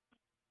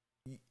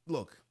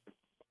 Look,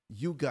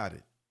 you got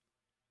it.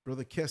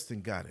 Brother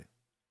Keston got it.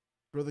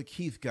 Brother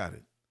Keith got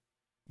it.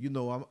 You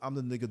know, I'm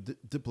the nigga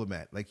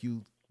diplomat, like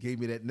you gave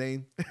me that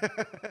name.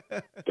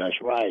 That's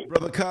right.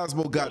 Brother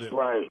Cosmo got it.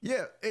 Right.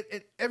 Yeah,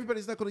 and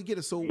everybody's not going to get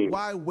it. So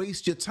why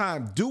waste your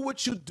time? Do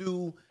what you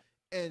do.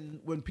 And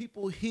when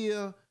people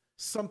hear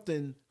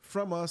something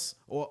from us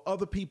or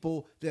other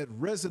people that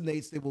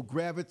resonates, they will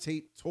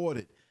gravitate toward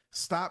it.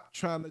 Stop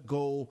trying to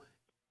go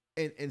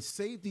and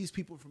save these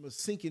people from a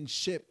sinking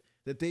ship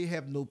that they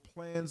have no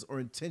plans or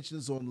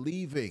intentions on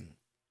leaving.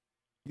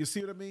 You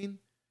see what I mean?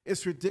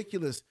 It's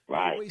ridiculous.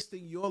 Right. You're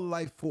wasting your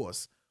life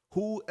force.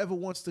 Whoever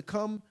wants to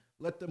come,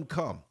 let them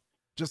come.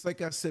 Just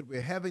like I said,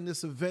 we're having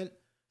this event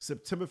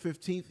September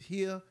 15th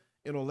here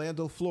in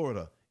Orlando,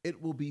 Florida.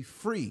 It will be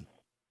free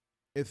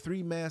at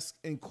 3 Masks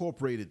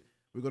Incorporated.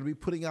 We're going to be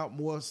putting out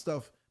more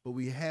stuff, but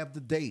we have the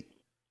date.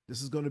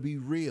 This is going to be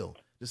real.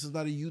 This is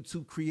not a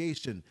YouTube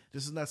creation.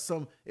 This is not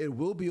it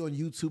will be on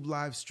YouTube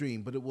live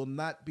stream, but it will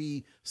not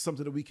be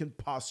something that we can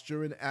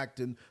posture and act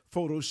and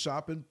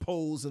Photoshop and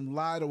pose and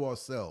lie to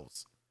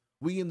ourselves.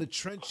 We in the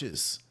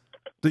trenches.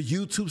 The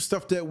YouTube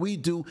stuff that we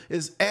do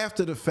is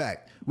after the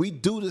fact. We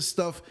do this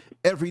stuff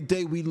every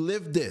day. We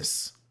live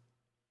this.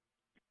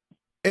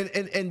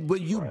 And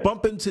when you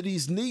bump into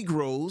these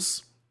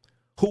Negroes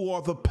who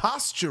are the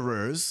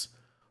posturers,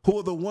 who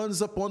are the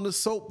ones up on the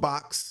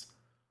soapbox,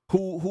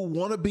 who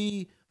want to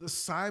be the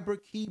cyber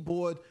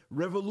keyboard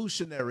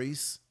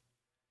revolutionaries,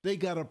 they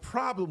got a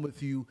problem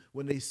with you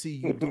when they see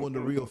you doing the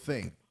real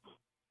thing.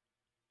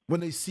 When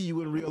they see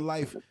you in real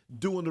life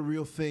doing the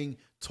real thing,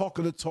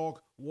 talking the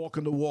talk,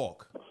 walking the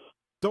walk.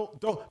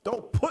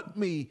 Don't put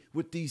me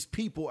with these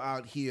people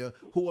out here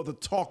who are the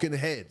talking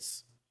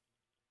heads.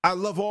 I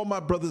love all my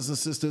brothers and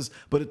sisters,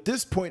 but at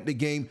this point in the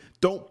game,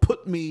 don't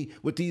put me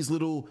with these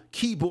little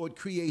keyboard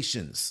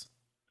creations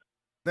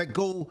that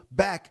go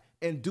back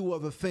and do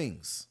other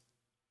things.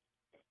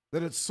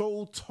 That it's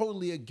so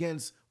totally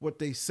against what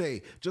they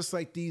say. Just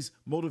like these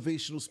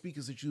motivational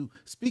speakers that you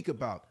speak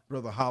about,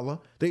 Brother HALLAH.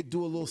 They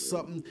do a little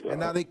something, and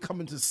now they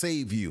coming to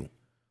save you.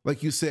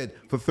 Like you said,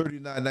 for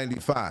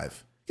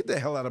 $39.95. Get the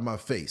hell out of my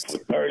face.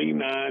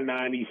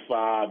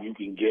 $39.95, you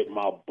can get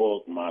my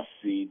book, my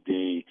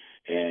CD,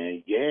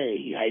 and yeah,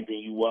 he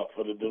hyping you up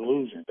for the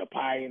delusion, the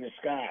pie in the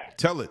sky.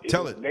 Tell it.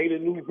 They the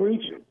new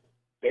preachers.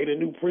 They the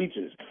new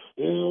preachers.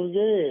 Yeah,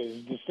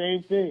 it's the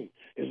same thing.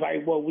 It's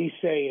like what we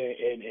say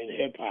in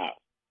hip-hop.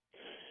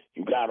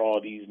 You got all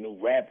these new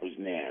rappers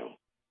now.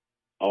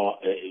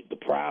 The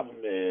problem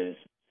is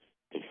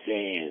the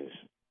fans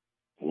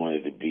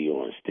wanted to be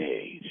on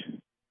stage.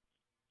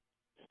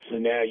 So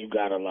now you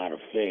got a lot of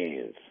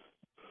fans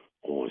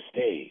on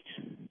stage.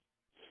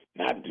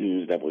 Not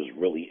dudes that was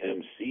really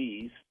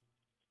MCs.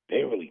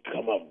 They really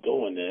come up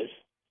doing this.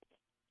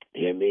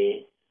 You know what I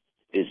mean?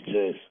 It's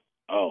just,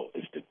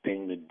 it's the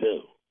thing to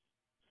do.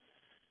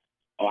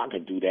 Oh, I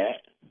could do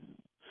that.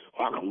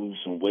 Or I could lose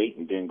some weight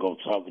and then go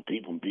talk to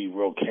people and be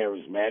real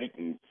charismatic.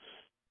 And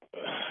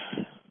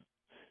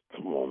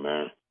come on,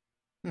 man.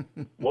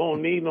 We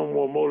don't need no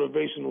more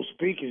motivational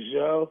speakers,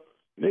 yo.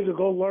 Nigga,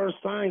 go learn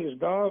science,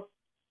 dog.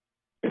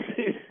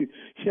 You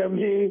know what I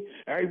mean?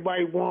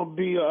 Everybody want to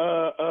be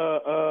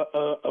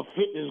a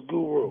fitness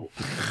guru.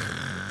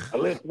 I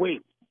lift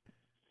weights.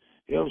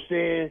 You know what I'm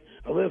saying?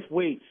 I lift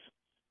weights.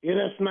 Yeah,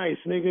 that's nice,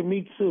 nigga.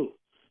 Me too.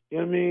 You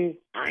know what I mean?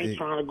 I ain't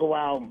trying to go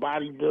out and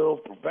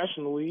bodybuild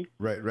professionally.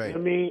 Right. You know what I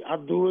mean? I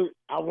do it.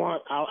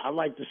 I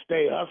like to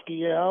stay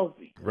husky and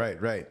healthy. Right.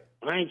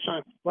 I ain't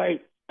trying,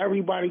 like,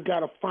 everybody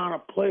got to find a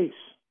place.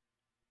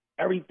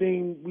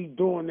 Everything we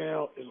doing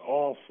now is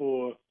all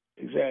for,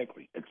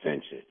 exactly,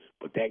 attention.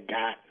 But that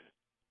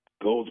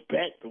goes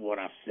back to what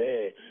I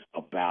said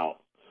about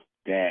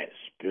that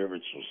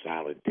spiritual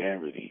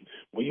solidarity.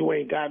 When you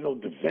ain't got no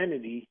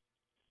divinity,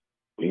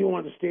 when you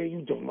understand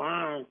you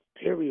divine,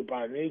 period,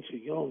 by nature,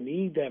 you don't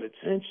need that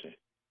attention.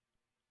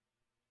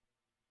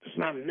 It's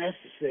not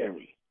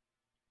necessary.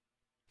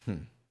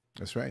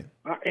 That's right.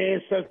 Our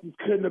ancestors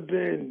couldn't have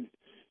been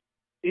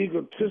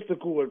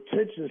egotistical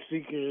attention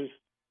seekers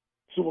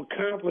to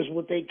accomplish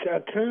what they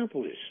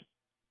accomplished.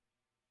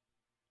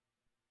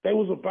 They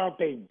was about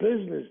their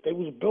business. They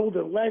was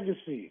building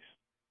legacies.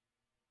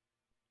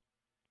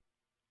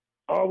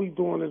 All we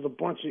doing is a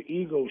bunch of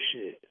ego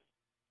shit.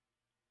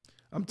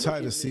 I'm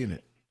tired of seeing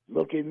it.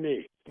 Look at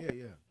me.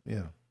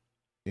 Yeah.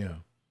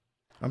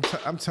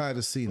 I'm tired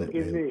of seeing it,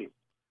 man.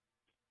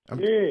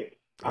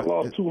 I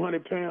lost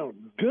 200 pounds.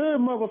 Good,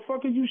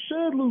 motherfucker. You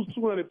should lose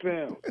 200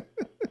 pounds.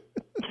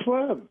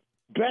 Fun.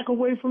 Back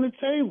away from the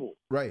table.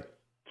 Right.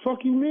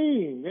 Fuck you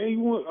mean? Now you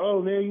want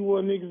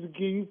niggas to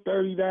give you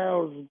 $30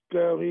 to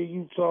come here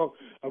you talk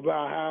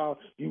about how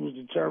you was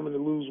determined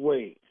to lose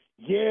weight.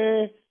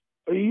 Yeah,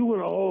 you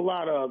and a whole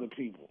lot of other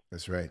people.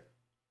 That's right.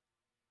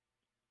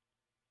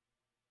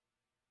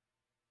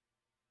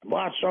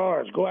 My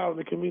charge, go out in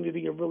the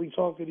community and really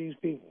talk to these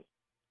people.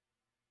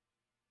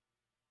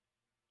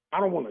 I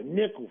don't want a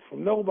nickel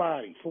from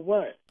nobody. For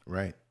what?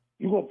 Right.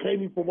 You gonna pay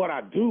me for what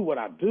I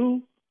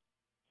do?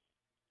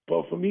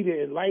 But for me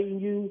to enlighten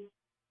you,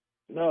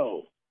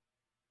 no.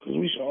 Because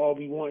we should all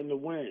be wanting to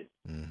win.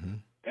 Mm-hmm.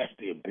 That's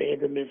the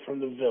abandonment from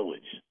the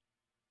village.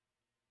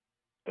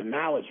 The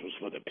knowledge was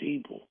for the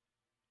people.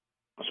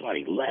 That's why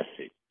they left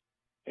it.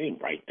 They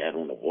didn't write that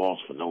on the walls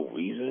for no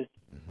reason.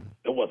 Mm-hmm.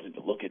 It wasn't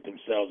to look at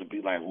themselves and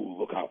be like, ooh,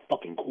 look how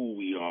fucking cool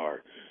we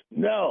are.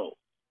 No.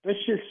 That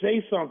shit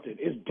say something.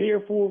 It's there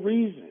for a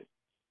reason.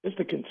 It's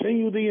to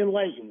continue the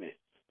enlightenment,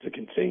 to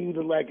continue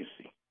the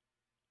legacy.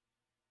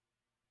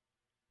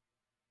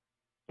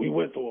 We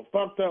went through a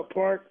fucked up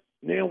part.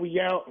 Now we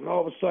out, and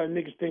all of a sudden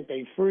niggas think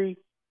they free.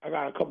 I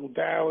got a couple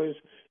dollars.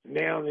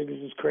 Now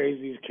niggas is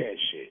crazy as cat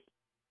shit.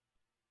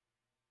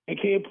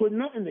 And can't put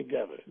nothing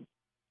together.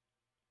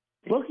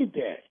 Look at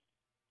that.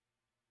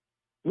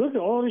 Look at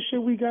all the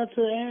shit we got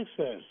to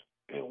access,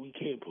 and we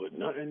can't put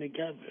nothing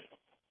together.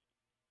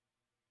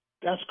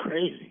 That's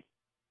crazy.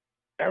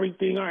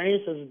 Everything our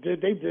ancestors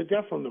did, they did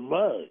that from the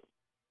mud.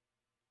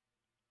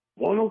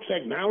 Wasn't no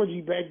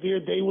technology back there.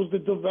 They was the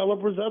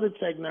developers of the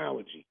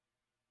technology.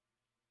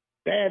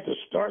 They had to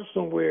start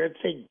somewhere and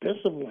take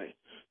discipline,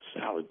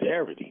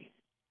 solidarity.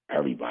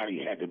 Everybody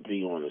had to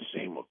be on the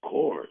same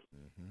accord.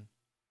 Mm-hmm.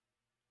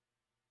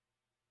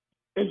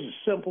 It's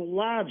a simple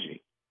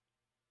logic.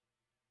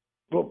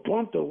 But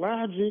bump the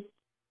logic,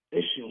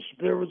 it's your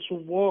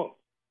spiritual walk.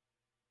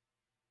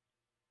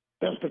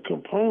 That's the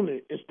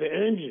component. It's the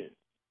engine.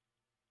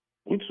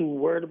 We too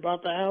worried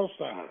about the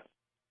outside.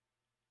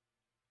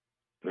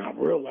 Now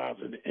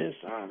realizing the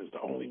inside is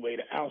the only way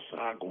the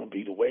outside going to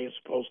be the way it's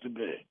supposed to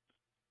be.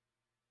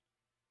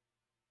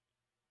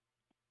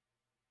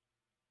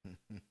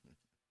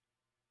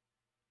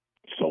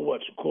 So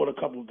what? You caught a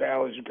couple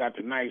dollars, you got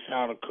the nice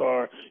house, the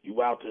car,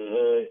 you out the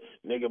hood,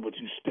 nigga, but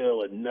you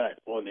still a nut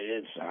on the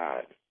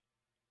inside.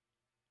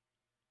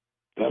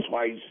 That's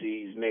why you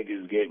see these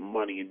niggas getting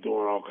money and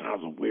doing all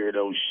kinds of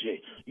weirdo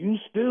shit. You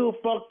still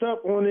fucked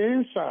up on the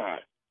inside.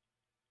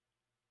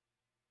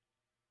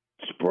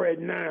 Spread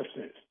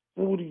nonsense.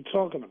 What are you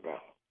talking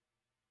about?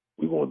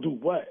 We gonna do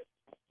what?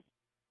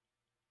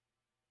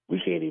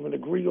 We can't even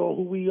agree on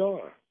who we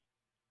are.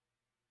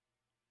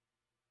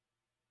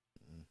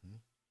 Mm-hmm.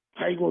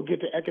 How you gonna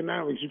get to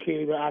economics? You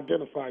can't even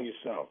identify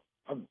yourself.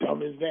 How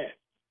dumb is that?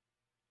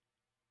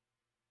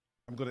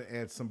 I'm gonna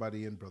add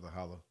somebody in, Brother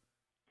Holla.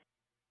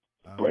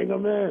 Bring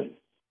them in.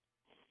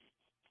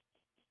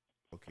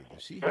 Okay,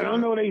 does she? And I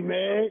know they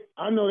mad.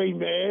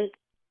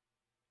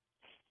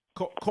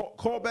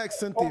 Call back,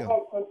 Cynthia.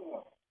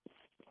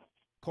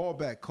 Call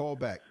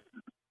back.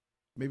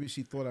 Maybe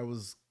she thought I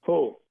was.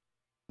 Who?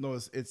 No,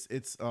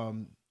 it's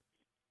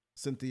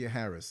Cynthia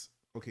Harris.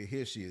 Okay,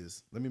 here she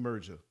is. Let me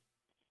merge her.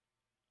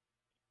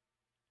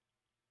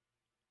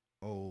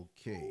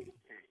 Okay.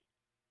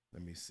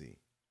 Let me see.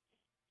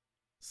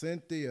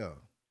 Cynthia,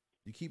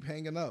 you keep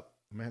hanging up.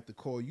 I'm gonna have to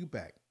call you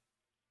back.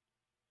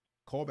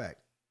 Call back.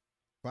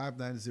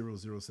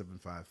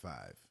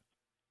 590-0755.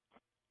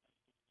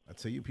 I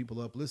tell you,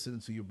 people up listening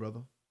to you, brother.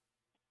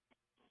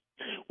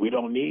 We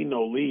don't need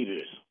no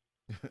leaders.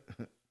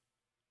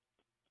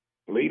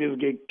 Leaders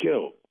get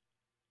killed.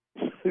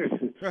 We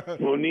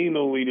don't need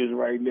no leaders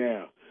right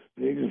now.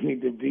 Niggas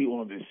need to be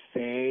on the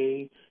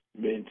same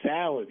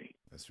mentality.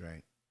 That's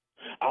right.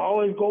 I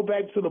always go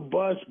back to the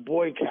bus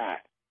boycott.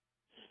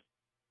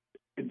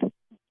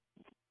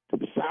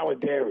 The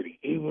solidarity,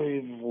 even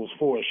if it was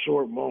for a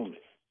short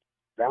moment.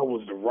 That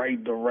was the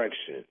right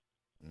direction.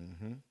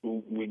 Mm-hmm.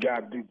 We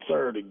got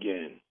deterred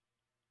again,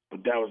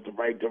 but that was the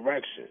right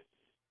direction.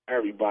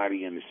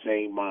 Everybody in the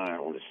same mind,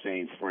 on the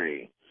same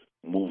frame,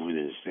 moving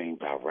in the same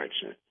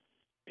direction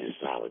in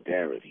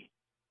solidarity.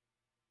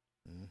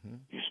 Mm-hmm.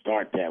 You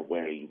start that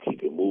way, you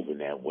keep it moving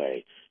that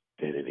way,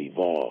 then it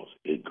evolves,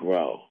 it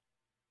grows.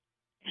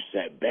 You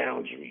set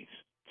boundaries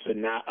to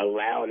not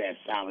allow that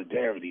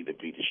solidarity to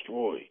be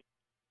destroyed.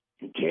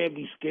 You can't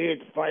be scared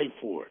to fight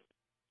for it.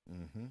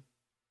 Mm-hmm.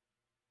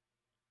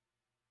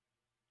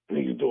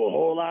 Niggas do a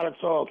whole lot of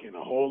talking,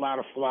 a whole lot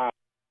of fly.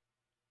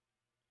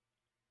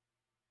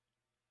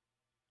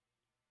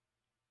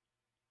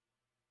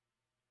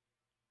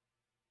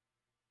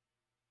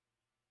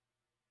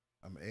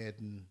 I'm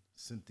adding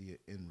Cynthia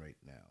in right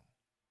now.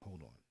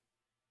 Hold on.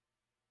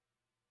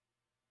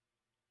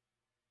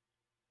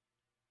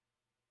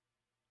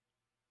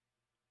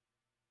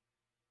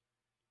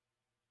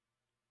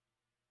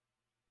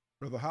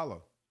 Brother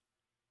Holla,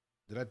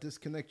 did I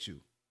disconnect you?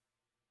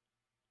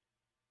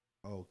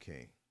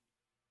 Okay.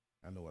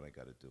 I know what I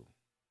got to do.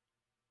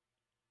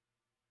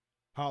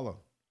 Holla,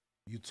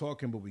 you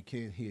talking, but we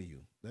can't hear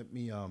you. Let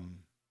me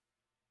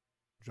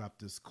drop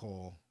this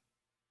call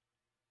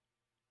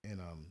and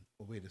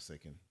Oh, wait a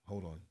second.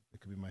 Hold on.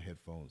 It could be my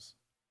headphones.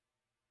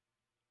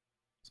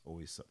 There's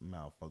always something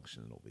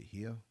malfunctioning over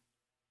here.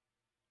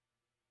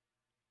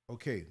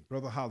 Okay,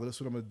 Brother Holla,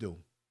 that's what I'm going to do.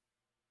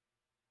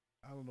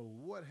 I don't know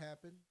what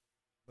happened,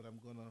 but I'm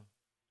going to... Let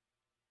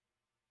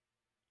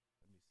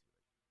me see.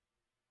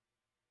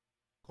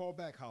 Call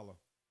back, Holla,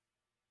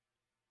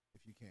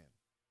 if you can.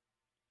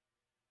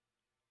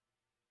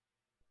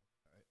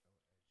 All right, I'll add you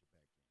back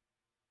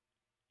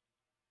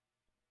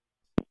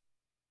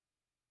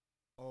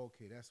in.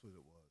 Okay, that's what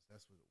it was.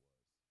 That's what it was.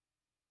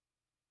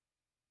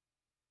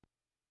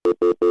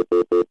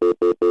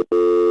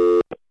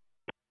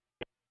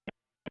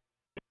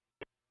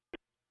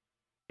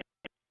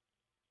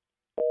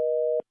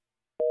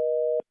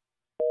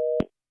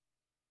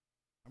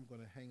 I'm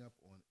going to hang up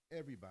on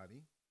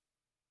everybody.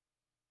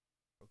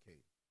 Okay,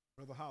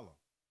 Brother Holla.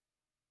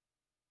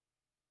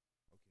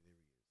 Okay, there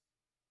he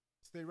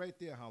is. Stay right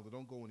there, Holla.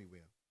 Don't go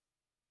anywhere.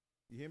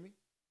 You hear me?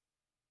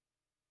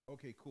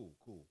 Okay, cool.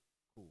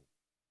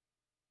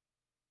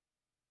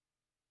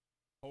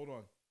 Hold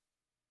on.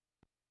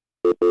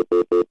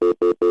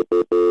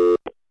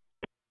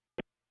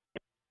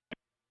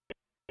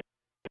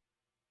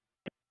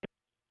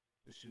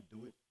 This should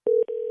do it.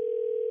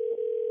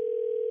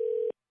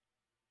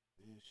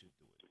 This should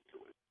do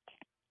it.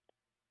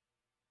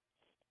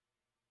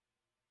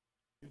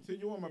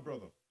 Continue on, my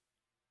brother.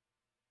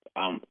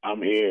 I'm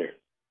here.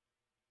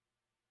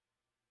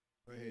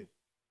 Go ahead.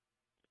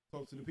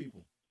 Talk to the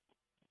people.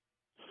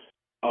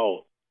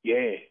 Oh,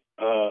 yeah.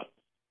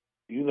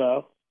 You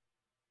know,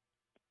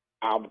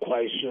 I'm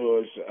quite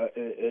sure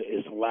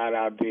it's a lot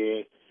out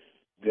there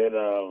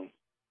that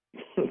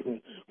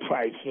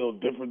probably feel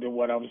different than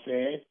what I'm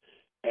saying,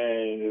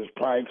 and it's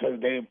probably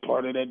because they're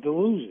part of that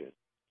delusion.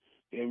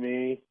 You know what I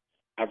mean?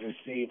 I can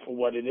see it for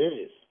what it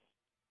is.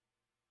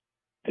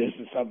 This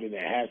is something that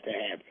has to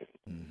happen.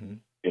 Mm-hmm.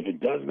 If it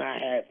does not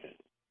happen,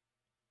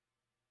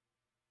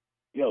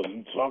 yo,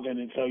 you talking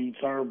until you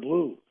turn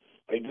blue.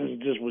 Like, this is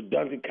just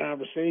redundant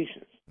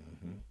conversations.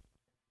 Mm-hmm.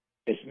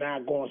 It's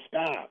not going to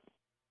stop.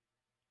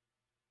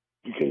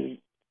 Because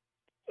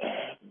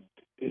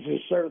there's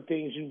just certain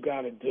things you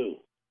got to do.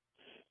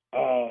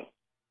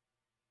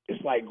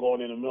 It's like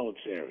going in the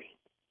military.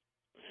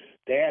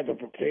 They have to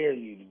prepare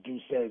you to do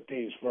certain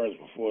things first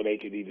before they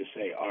can either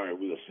say, all right,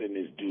 we'll send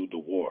this dude to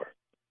war.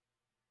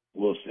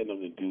 We'll send him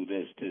to do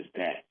this,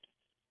 that.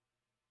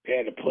 They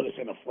had to put us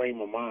in a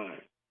frame of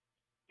mind.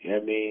 You know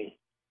what I mean?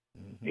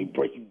 Mm-hmm. They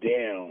break you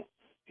down.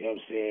 You know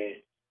what I'm saying?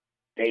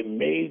 They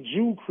made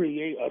you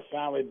create a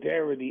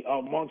solidarity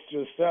amongst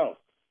yourself.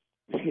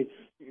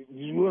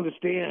 You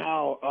understand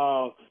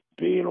how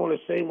being on the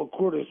same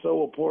accord is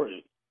so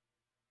important.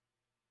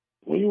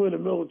 When you're in the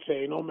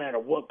military, no matter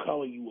what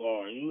color you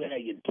are, you have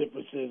your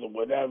differences or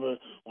whatever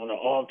on the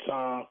off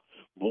time,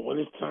 but when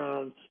it's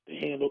time to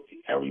handle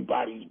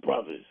everybody's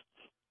brothers,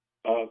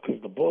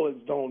 because the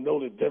bullets don't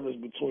know the difference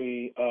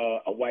between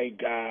a white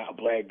guy, a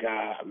black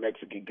guy, a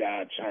Mexican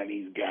guy, a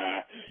Chinese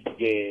guy.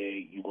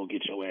 Yeah, you're going to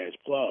get your ass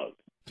plugged.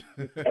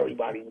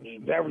 Everybody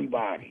needs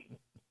everybody.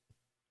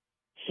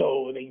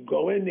 So when you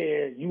go in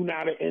there, you're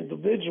not an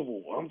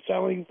individual. I'm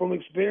telling you from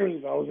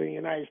experience. I was in the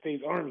United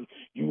States Army.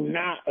 You're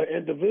not an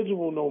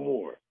individual no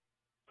more.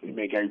 You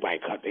make everybody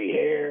cut their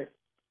hair.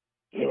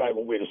 Everybody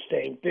gonna wear the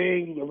same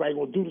thing. Everybody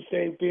gonna do the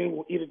same thing.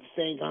 We'll eat at the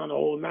same time, the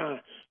whole nine.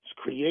 It's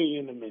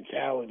creating the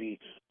mentality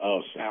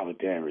of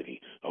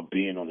solidarity, of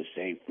being on the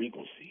same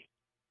frequency.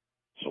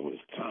 So when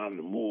it's time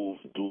to move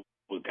and do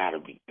what got to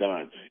be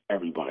done,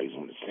 everybody's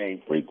on the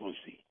same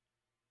frequency.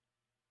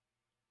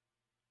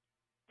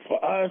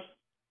 For us,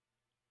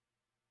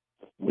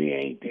 we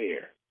ain't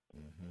there.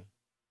 Mm-hmm.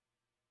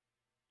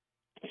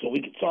 So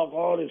we can talk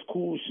all this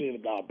cool shit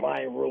about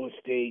buying real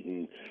estate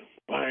and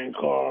buying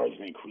cars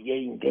and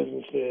creating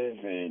businesses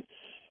and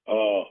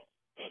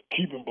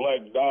keeping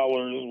black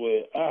dollars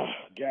with,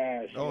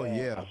 guys. Oh,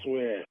 yeah. I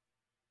swear.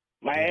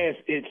 My ass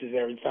itches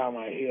every time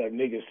I hear a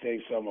nigga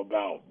say something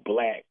about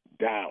black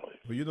dollars.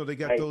 Well, you know, they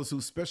got those who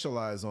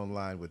specialize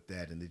online with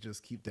that, and they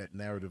just keep that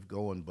narrative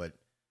going, but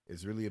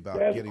it's really about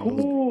getting cool.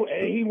 those.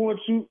 And he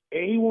wants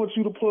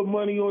you to put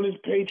money on his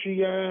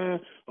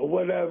Patreon or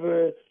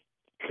whatever,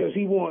 because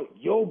he want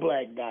your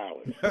black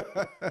dollars.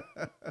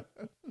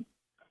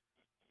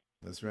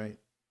 That's right.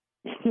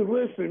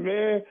 Listen,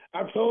 man,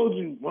 I told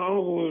you, my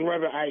uncle was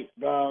Reverend Ike,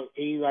 dog.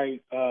 He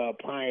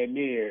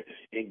pioneer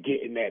in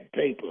getting that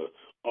paper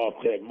off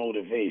that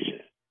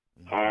motivation.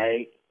 Mm-hmm. All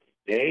right?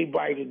 And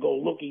anybody can go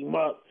look him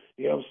up.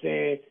 You know what I'm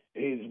saying?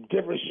 There's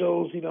different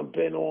shows he done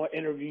been on,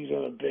 interviews he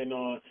done been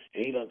on,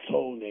 and he done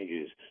told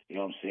niggas, you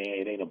know what I'm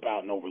saying, it ain't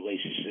about no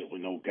relationship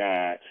with no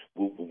guy.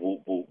 Whoop, whoop,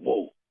 whoop, whoop,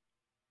 whoop.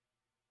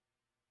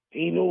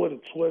 He knew what a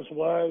twist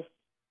was.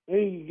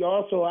 He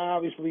also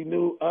obviously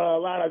knew a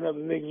lot of other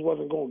niggas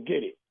wasn't going to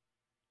get it.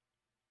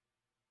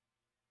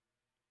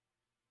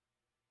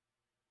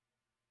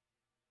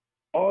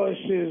 All this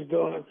shit is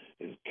done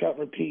is kept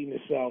repeating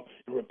itself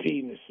and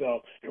repeating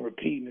itself and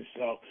repeating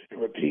itself and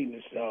repeating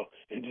itself,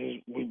 and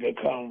just we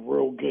become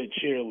real good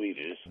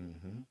cheerleaders.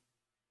 Mm-hmm.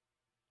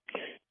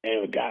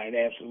 and it got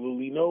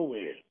absolutely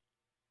nowhere.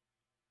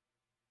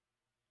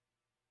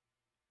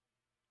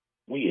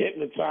 We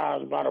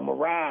hypnotized by the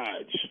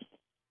mirage.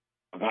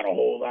 I got a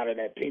whole lot of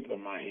that paper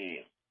in my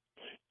hand.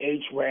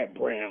 H. Rat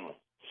Brown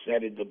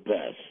said it the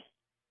best.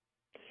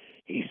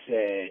 He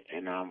said,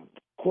 and I'm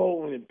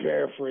quoting and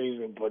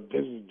paraphrasing, but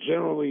this is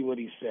generally what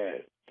he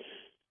said.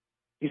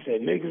 He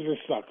said, niggas are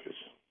suckers.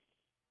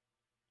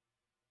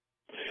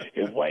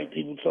 If white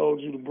people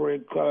told you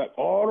to collect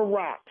all the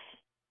rocks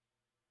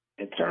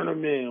and turn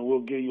them in,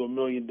 we'll give you $1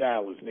 million,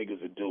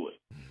 niggas will do it.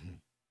 Mm-hmm.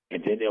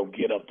 And then they'll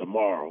get up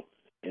tomorrow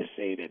and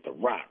say that the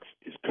rocks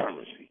is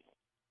currency.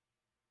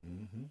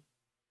 Mm-hmm.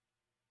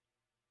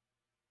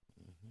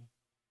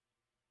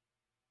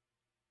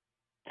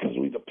 Because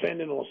we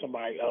depended on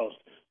somebody else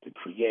to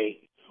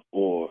create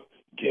or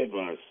give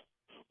us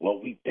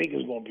what we think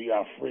is going to be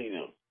our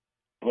freedom.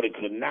 But it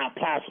could not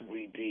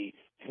possibly be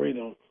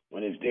freedom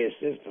when it's their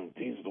system.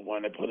 These are the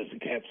one that put us in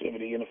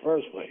captivity in the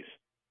first place.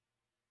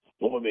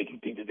 What would make you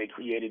think that they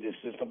created this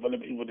system for the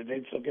people that they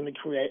took into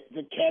create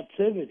the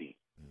captivity?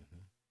 Mm-hmm.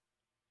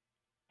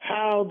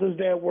 How does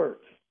that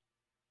work?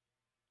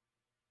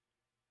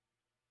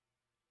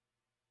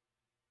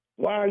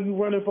 Why are you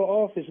running for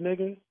office,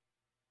 nigga?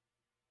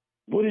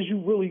 What is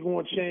you really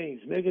going to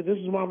change, nigga? This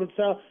is my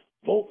mentality.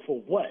 Vote for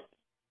what?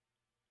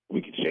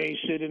 We can change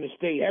shit in the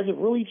state. Has it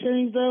really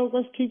changed, though?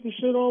 Let's keep the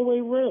shit all the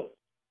way real.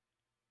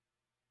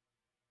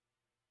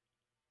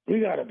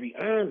 We got to be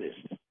honest.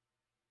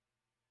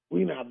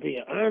 We not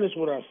being honest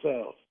with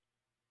ourselves.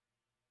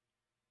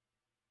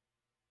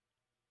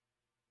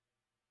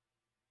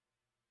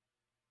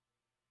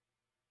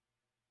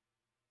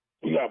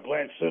 We got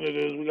black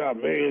senators. We got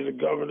mayors and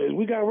governors.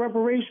 We got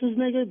reparations,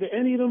 nigga. Did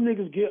any of them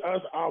niggas get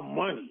us our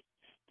money?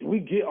 Did we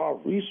get our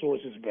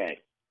resources back?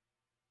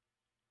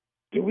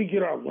 Did we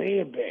get our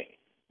land back?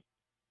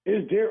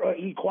 Is there an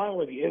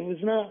equality? If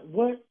it's not,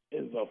 what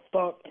in the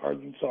fuck are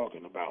you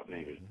talking about,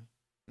 nigga?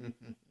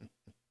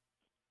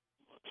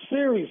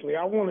 Seriously,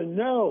 I want to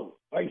know.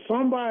 Like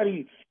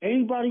somebody,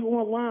 anybody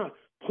online,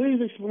 please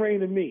explain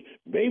to me.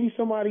 Maybe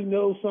somebody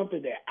knows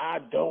something that I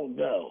don't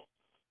know.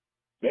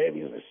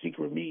 Maybe it's a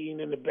secret meeting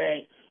in the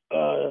back.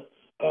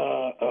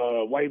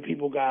 White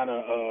people got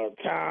a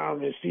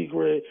time in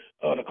secret.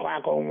 The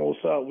clock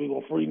almost up. We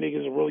gonna free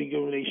niggas and really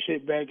give them their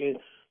shit back. And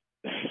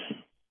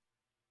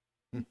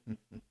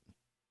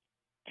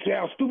see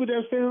how stupid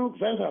that sounds?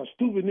 That's how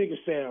stupid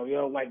niggas sound,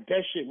 yo. Like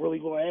that shit really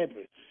gonna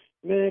happen.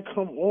 Man,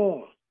 come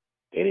on.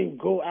 They didn't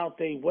go out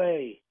their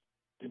way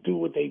to do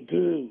what they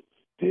did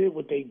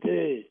what they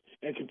did,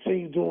 and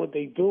continue doing what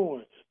they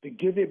doing to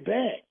give it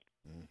back.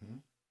 Mm-hmm.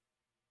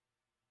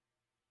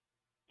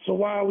 So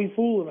why are we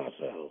fooling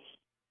ourselves?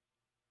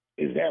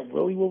 Is that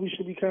really what we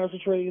should be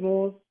concentrating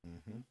on?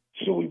 Mm-hmm.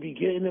 Should we be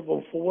getting it?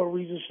 But for what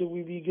reason should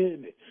we be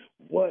getting it?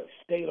 What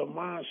state of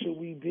mind should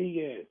we be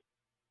in?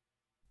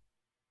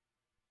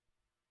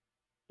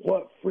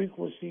 What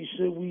frequency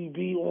should we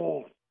be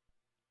on?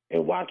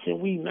 And why can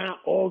we not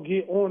all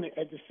get on it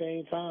at the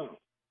same time?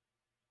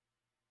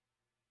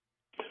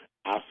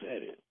 I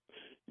said it.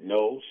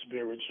 No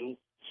spiritual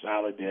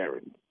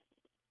solidarity.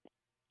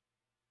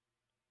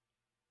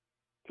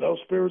 No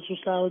spiritual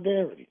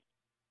solidarity.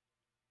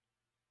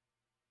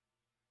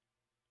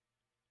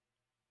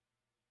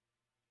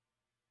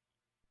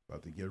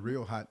 About to get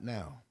real hot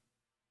now.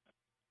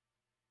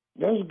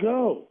 Let's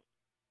go.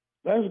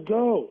 Let's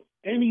go.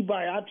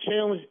 Anybody, I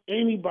challenge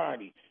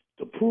anybody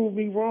to prove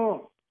me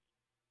wrong.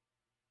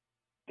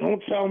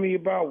 Don't tell me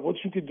about what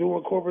you could do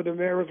in corporate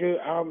America.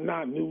 I'm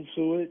not new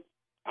to it.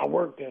 I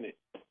worked in it.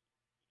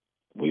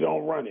 We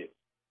don't run it.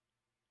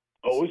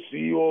 Oh, it's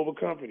CEO of a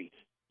company.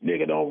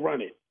 Nigga don't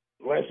run it.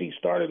 Unless he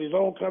started his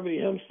own company,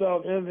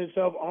 himself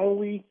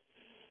only,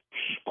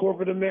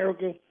 corporate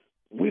America,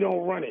 we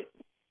don't run it.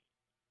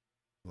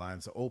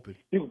 Lines are open.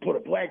 You can put a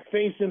black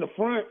face in the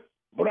front,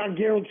 but I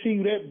guarantee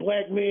you that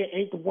black man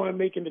ain't the one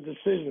making the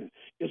decision.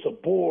 It's a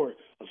board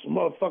of some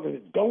motherfuckers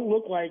that don't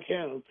look like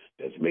him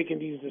that's making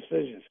these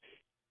decisions.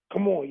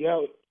 Come on,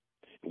 yo.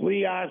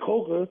 Lee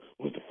Iacocca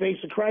was the face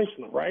of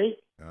Chrysler, right?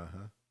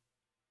 Uh-huh.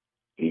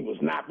 He was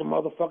not the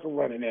motherfucker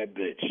running that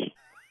bitch.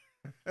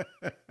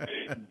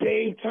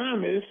 Dave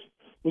Thomas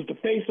was the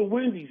face of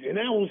Wendy's, and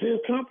that was his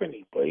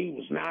company, but he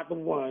was not the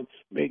one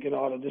making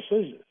all the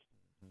decisions.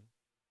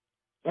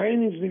 I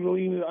didn't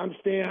really even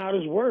understand how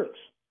this works.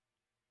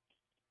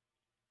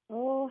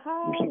 Oh,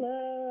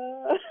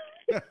 holla.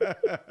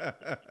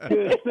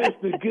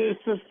 Good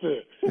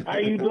sister. How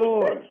you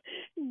doing?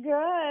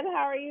 Good.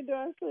 How are you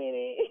doing,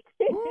 sweetie?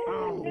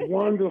 I'm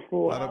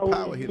wonderful. A lot of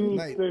power here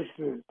tonight.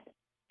 Sister?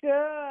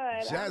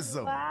 Good. Jazzum.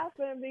 I'm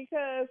laughing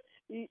because,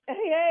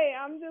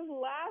 I'm just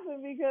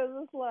laughing because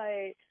it's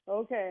like,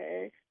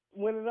 okay,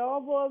 when it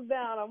all boils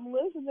down, I'm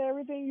listening to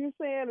everything you're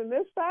saying, and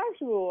it's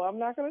factual. I'm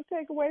not going to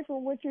take away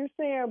from what you're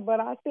saying, but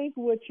I think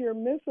what you're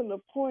missing the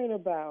point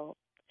about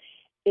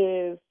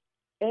is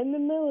in the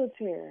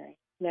military.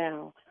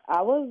 Now,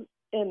 I was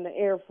in the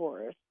Air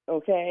Force,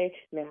 okay?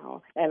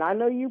 Now, and I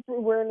know you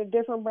were in a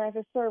different branch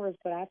of service,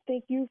 but I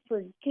think you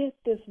forget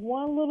this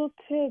one little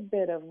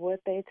tidbit of what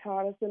they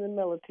taught us in the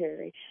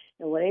military.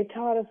 And what they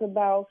taught us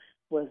about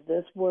was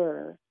this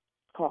word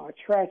called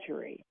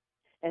treachery.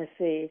 And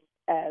see,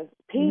 as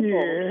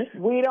people,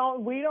 we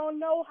don't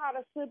know how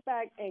to sit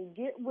back and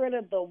get rid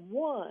of the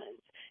ones.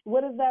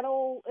 What is that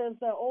old, as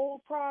the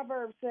old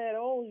proverb said,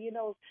 oh, you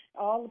know,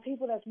 all the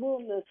people that's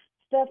willing to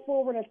step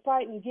forward and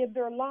fight and give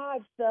their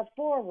lives step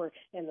forward.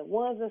 And the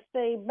ones that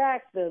stayed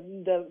back,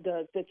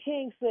 the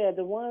king said,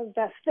 the ones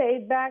that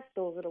stayed back,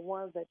 those are the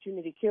ones that you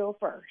need to kill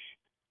first.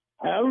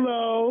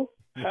 Hello.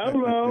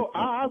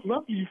 I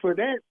love you for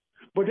that.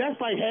 But that's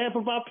like half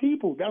of our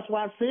people. That's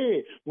why I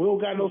said we don't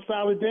got no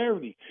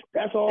solidarity.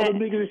 That's all the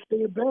niggas that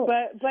stay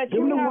back. But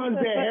them the ones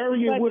that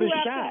Harriet would have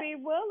shot. To be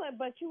willing,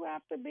 but you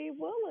have to be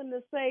willing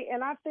to say.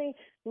 And I think,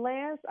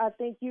 Lance, I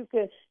think you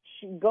could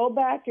go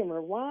back and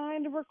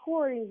rewind the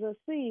recordings and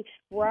see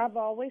where I've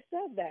always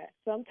said that.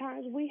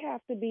 Sometimes we have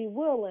to be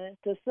willing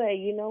to say,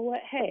 you know what?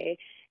 Hey,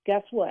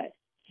 guess what?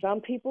 Some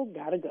people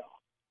gotta go.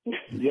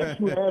 Yes,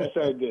 you have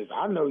said this.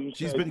 I know you.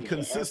 She's been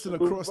consistent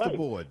across the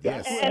board.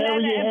 Yes, that's what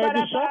Harriet had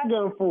the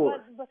shotgun for.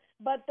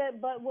 But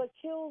what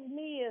kills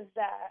me is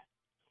that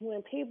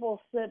when people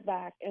sit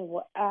back and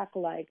will act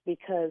like,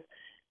 because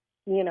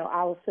you know,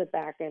 I will sit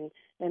back and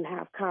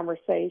have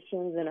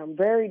conversations, and I'm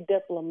very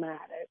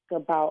diplomatic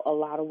about a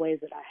lot of ways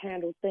that I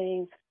handle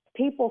things.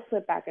 People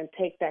sit back and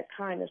take that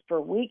kindness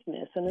for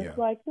weakness, and it's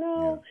like,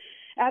 no.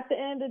 Yeah. At the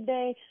end of the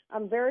day,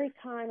 I'm very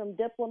kind, I'm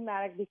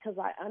diplomatic, because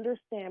I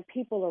understand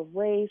people are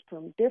raised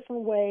from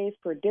different ways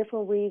for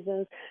different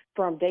reasons,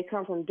 they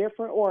come from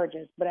different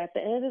origins. But at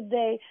the end of the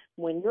day,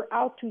 when you're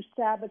out to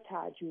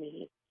sabotage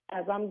me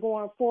as I'm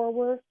going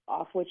forward,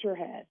 off with your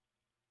head.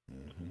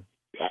 Mm-hmm.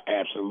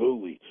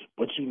 Absolutely.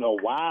 But you know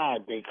why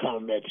they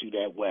come at you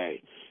that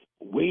way?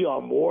 We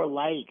are more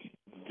like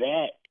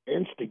that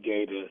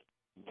instigator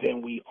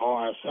than we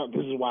are.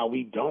 This is why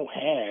we don't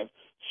have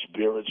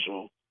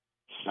spiritual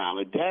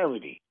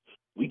solidarity.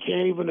 We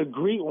can't even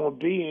agree on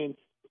being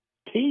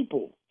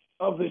people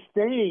of the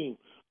same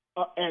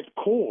at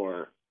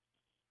core.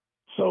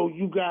 So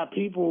you got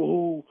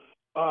people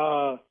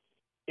who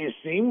it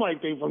seems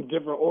like they from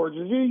different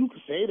origins. Yeah, you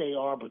can say they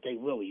are, but they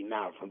really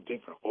not from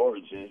different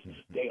origins.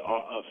 They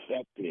are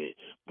affected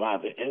by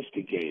the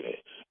instigator.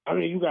 I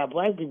mean, you got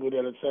black people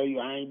that'll tell you,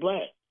 I ain't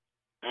black.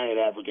 I ain't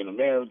African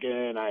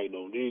American. I ain't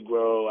no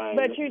Negro.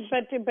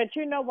 But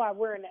you know why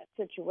we're in that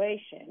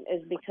situation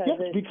is because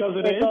because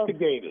of the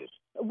instigators.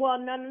 Well,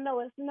 no,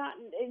 it's not.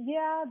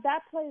 Yeah,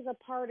 that plays a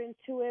part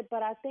into it,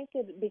 but I think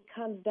it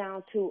becomes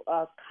down to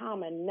a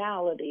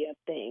commonality of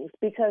things,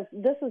 because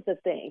this is the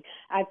thing.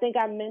 I think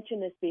I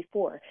mentioned this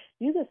before.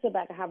 You can sit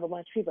back and have a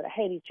bunch of people that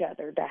hate each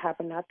other, that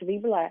happen not to be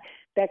black,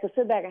 that can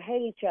sit back and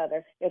hate each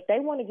other. If they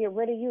want to get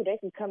rid of you, they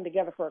can come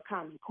together for a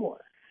common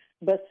core.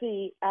 But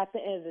see, at the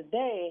end of the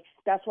day,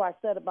 that's why I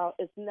said about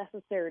it's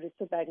necessary to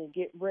sit back and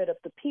get rid of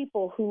the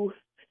people who,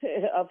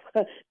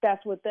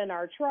 that's within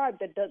our tribe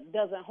that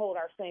doesn't hold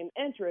our same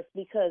interests.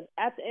 Because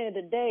at the end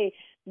of the day,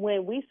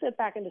 when we sit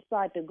back and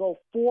decide to go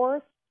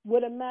forth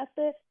with a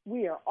method,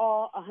 we are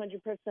all 100%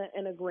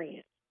 in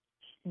agreement.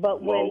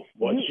 But when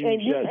you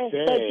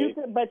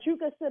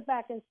can sit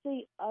back and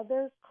see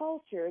other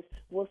cultures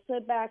will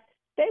sit back,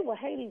 they will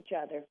hate each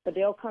other, but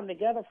they'll come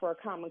together for a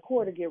common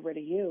core to get rid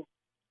of you.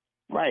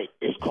 Right.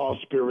 It's called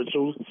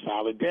spiritual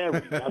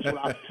solidarity. That's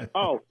what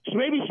so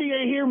maybe she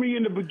ain't hear me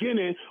in the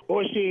beginning,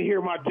 or she ain't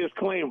hear my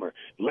disclaimer.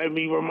 Let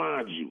me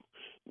remind you.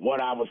 What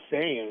I was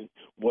saying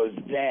was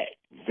that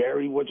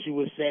what you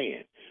were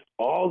saying.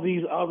 All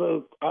these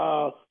other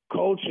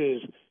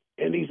cultures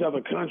in these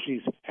other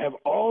countries have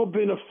all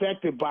been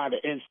affected by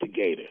the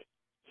instigator.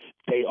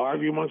 They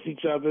argue amongst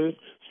each other.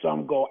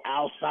 Some go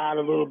outside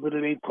a little bit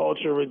of their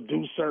culture and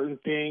do certain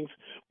things.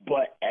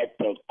 But at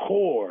the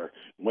core,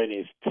 when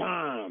it's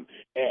time,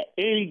 at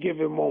any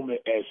given moment,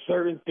 at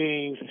certain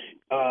things,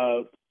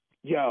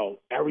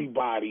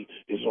 everybody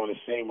is on the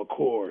same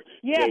accord.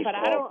 Yeah, but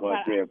I don't.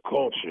 Their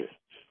culture.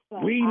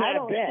 We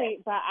not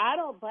that. I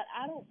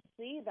don't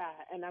see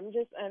that, and I'm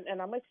just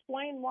and I'm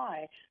explaining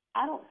why.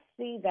 I don't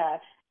see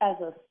that as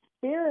a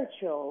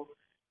spiritual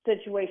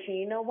situation.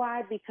 You know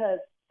why? Because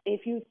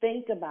if you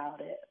think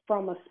about it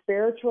from a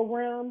spiritual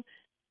realm,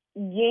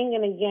 yin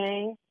and a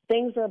yang,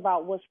 things are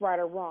about what's right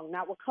or wrong,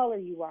 not what color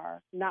you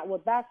are, not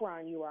what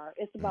background you are.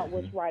 It's about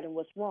what's right and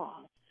what's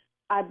wrong.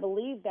 I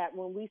believe that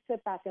when we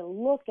sit back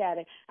and look at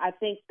it, I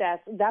think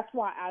that's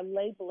why I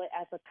label it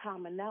as a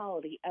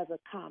commonality, as a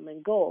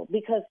common goal,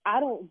 because I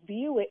don't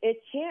view it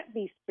can't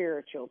be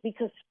spiritual,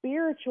 because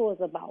spiritual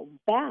is about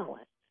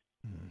balance.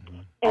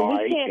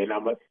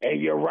 And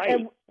you're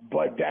right,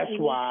 but that's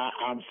why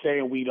I'm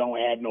saying we don't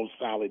have no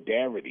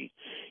solidarity.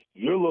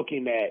 You're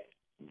looking at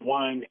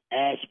one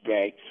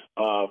aspect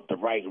of the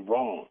right and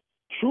wrong.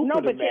 No,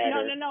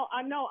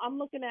 I know. I'm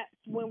looking at,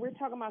 when we're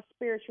talking about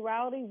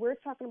spirituality, we're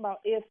talking about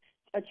if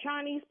a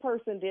Chinese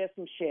person did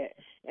some shit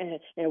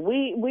and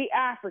we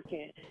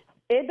African,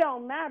 It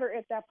don't matter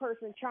if that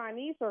person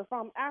Chinese or if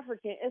I'm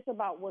African. It's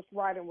about what's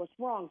right and what's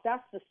wrong.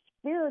 That's the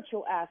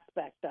spiritual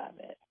aspect of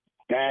it.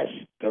 That's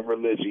the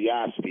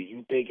religiosity.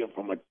 You thinking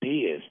from a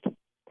theist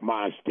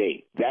mind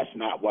state. That's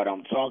not what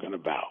I'm talking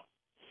about.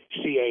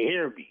 She ain't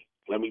hear me.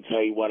 Let me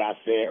tell you what I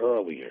said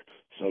earlier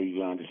so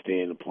you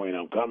understand the point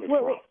I'm coming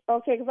from.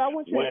 Okay, because I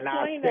want you to when explain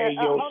I say that.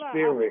 Your spirit.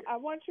 spirit. I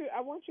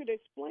want you to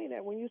explain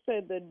that when you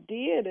said the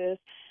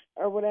deist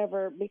or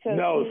whatever. Because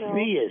no, you know,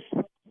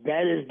 theist.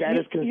 That is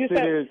considered. You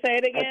said, say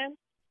it again.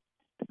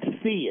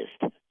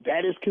 Theist.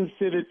 That is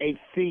considered a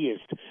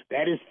theist.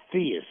 That is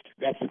theist.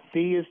 That's a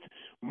theist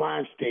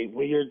mind state.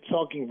 When you're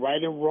talking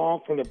right and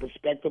wrong from the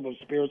perspective of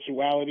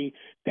spirituality,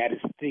 that is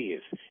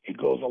theist. It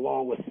goes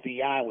along with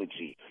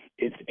theology.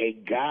 It's a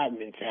God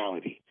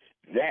mentality.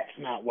 That's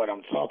not what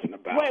I'm talking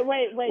about.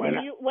 Wait.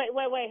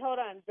 Hold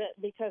on.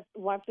 Because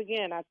once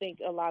again, I think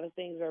a lot of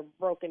things are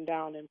broken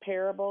down in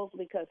parables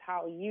because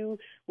how you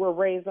were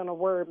raised on a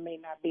word may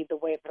not be the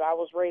way that I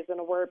was raised on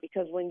a word.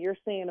 Because when you're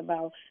saying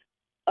about,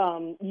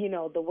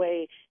 the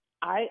way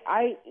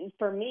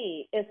for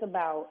me, it's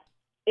about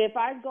if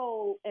I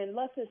go and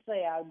let's just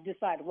say I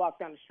decide to walk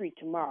down the street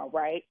tomorrow,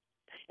 right?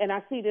 And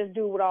I see this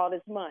dude with all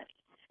this money,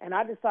 and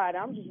I decide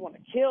I'm just want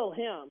to kill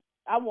him.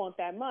 I want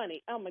that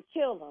money. I'm going to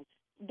kill him.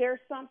 There's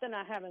something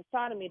I have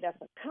inside of me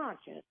that's a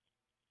conscience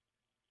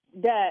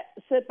that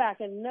sit back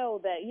and know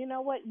that, you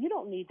know what, you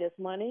don't need this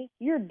money.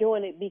 You're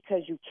doing it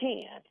because you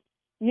can.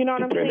 You know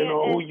what I'm saying? Depending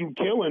on who you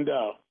killing,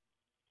 though.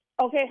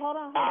 Okay, hold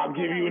on. I'll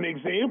give you an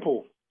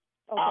example.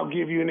 Okay. I'll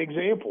give you an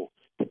example,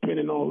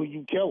 depending on who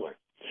you killing.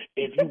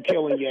 If you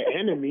killing your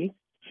enemy,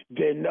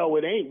 then no,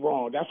 it ain't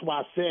wrong. That's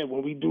why I said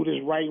when we do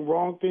this right and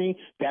wrong thing,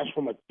 that's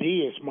from a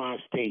theist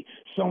mind state.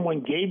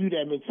 Someone gave you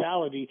that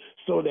mentality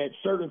so that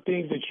certain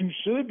things that you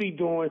should be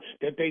doing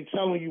that they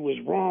telling you is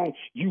wrong,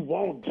 you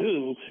won't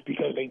do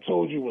because they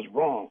told you was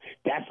wrong.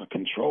 That's a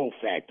control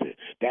factor.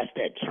 That's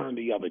that turn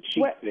the other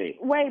cheek thing.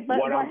 But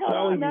what I'm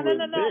telling you is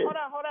this.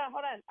 Hold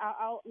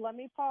on. Let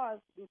me pause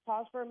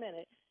for a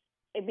minute.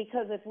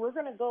 Because if we're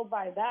going to go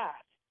by that,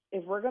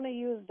 if we're going to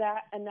use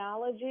that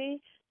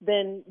analogy,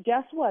 then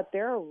guess what?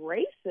 They're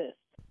racist.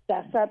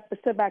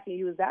 Sit back and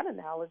use that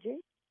analogy.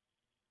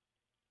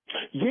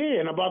 Yeah,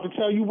 and I'm about to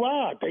tell you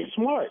why. They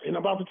smart, and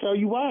I'm about to tell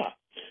you why.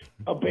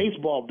 A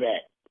baseball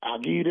bat. I'll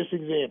give you this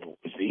example.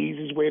 It's the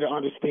easiest way to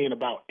understand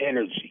about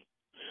energy.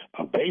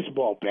 A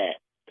baseball bat.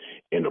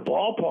 In the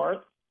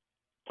ballpark,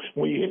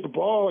 when you hit the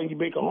ball and you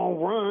make a home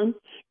run,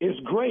 it's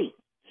great.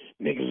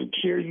 Niggas will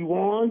cheer you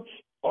on,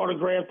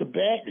 autograph the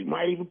bat. They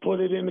might even put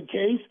it in the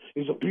case.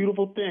 It's a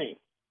beautiful thing.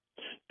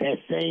 That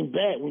same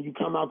bat, when you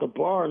come out the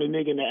bar and the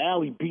nigga in the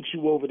alley beats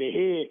you over the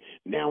head,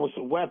 now it's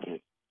a weapon.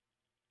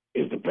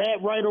 Is the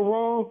bat right or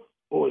wrong,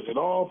 or is it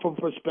all from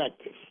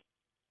perspective?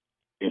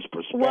 It's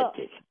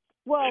perspective.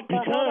 Well,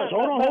 because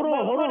hold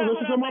on.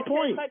 Listen to my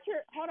point.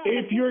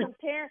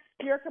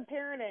 You're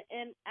comparing an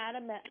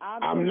inanimate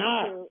object. I'm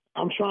not.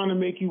 I'm trying to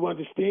make you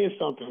understand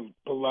something,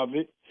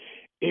 beloved.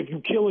 If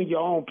you killing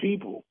your own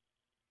people,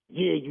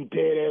 yeah, you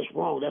dead ass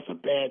wrong. That's a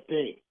bad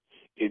thing.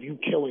 If you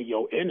killing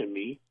your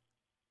enemy,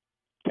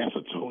 that's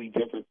a totally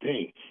different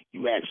thing.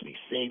 You actually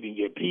saving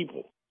your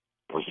people.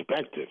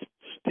 Perspective.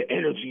 The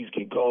energies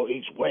can go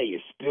each way.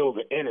 It's still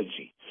the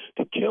energy.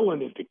 The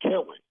killing is the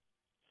killing.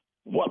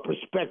 What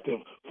perspective?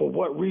 For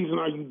what reason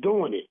are you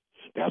doing it?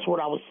 That's what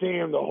I was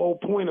saying. The whole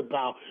point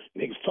about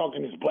niggas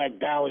talking this black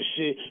dollar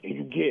shit and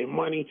you getting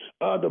money.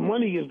 The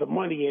money is the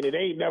money, and it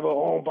ain't never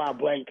owned by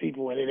black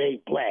people, and it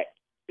ain't black.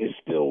 It's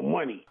still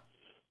money.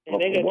 And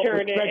they can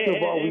turn it. First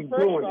of all,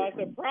 it's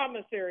a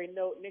promissory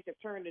note. And they can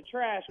turn to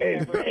trash.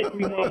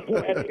 Exactly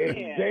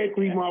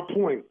my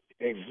point.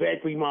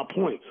 Exactly my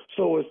point.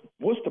 So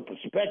what's the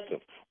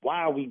perspective?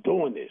 Why are we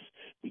doing this?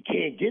 We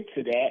can't get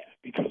to that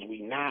because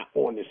we're not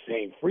on the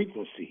same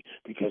frequency.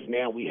 Because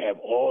now we have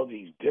all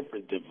these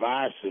different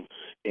divisive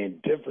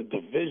and different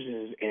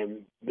divisions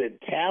and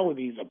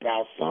mentalities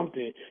about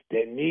something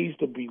that needs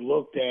to be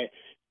looked at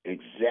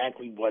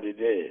exactly what it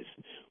is.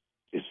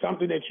 It's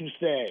something that you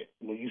said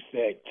when you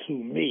said to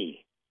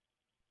me.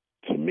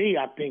 To me,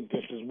 I think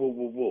this is woo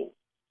woo woo,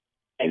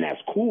 and that's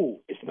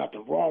cool. It's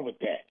nothing wrong with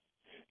that.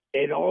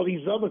 And all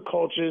these other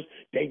cultures,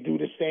 they do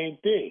the same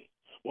thing.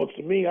 Well,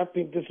 to me, I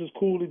think this is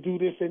cool to do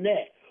this and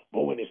that.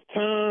 But when it's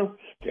time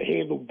to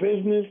handle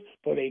business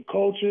for their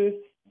culture,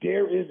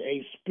 there is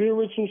a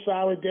spiritual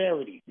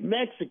solidarity.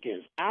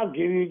 Mexicans, I'll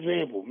give you an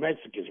example.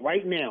 Mexicans,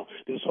 right now,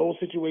 this whole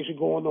situation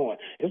going on.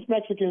 It's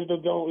Mexicans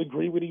that don't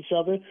agree with each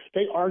other.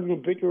 They argue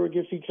and bicker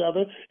against each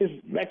other. It's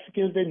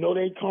Mexicans that know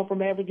they come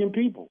from African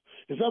people.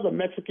 There's other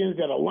Mexicans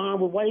that align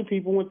with white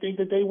people and think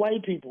that they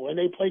white people, and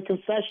they play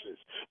concessions.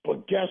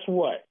 But guess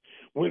what?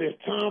 When it's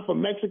time for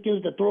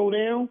Mexicans to throw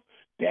down,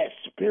 that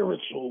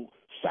spiritual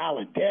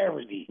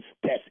solidarity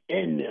that's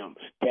in them,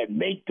 that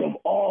make them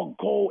all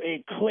go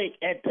and click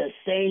at the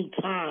same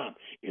time,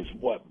 is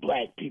what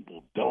black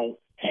people don't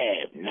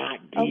have. Not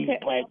these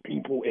black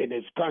people in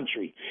this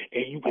country.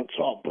 And you can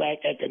talk black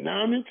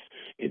economics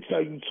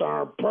until you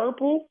turn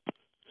purple.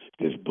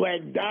 This black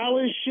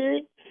dollar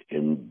shit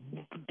and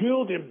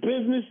building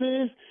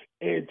businesses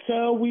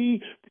until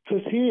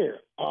because here,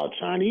 a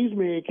Chinese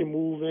man can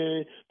move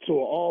in to an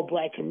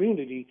all-black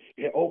community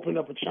and open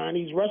up a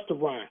Chinese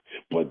restaurant.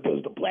 But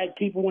does the black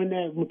people in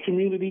that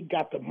community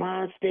got the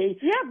mind state?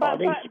 Yeah, Are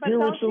they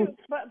spiritual?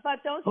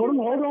 Hold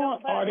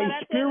on. Are they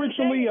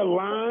spiritually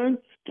aligned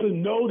to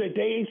know that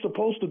they ain't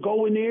supposed to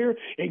go in there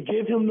and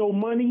give him no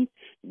money?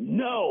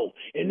 No.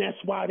 And that's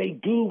why they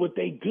do what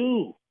they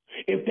do.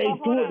 If they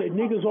do it, the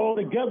niggas all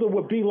together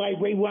would be like,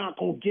 we're not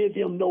going to give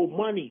him no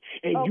money,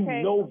 and you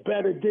know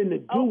better than to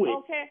do it.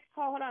 Okay,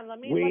 hold on. Let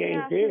me ain't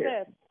ask there. you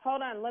this.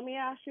 Hold on, let me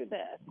ask you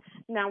this.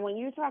 Now, when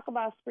you talk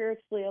about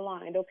spiritually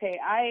aligned,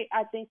 okay, I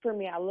think for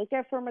me, I look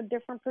at it from a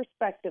different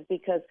perspective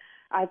because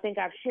I think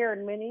I've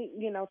shared many,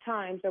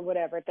 times or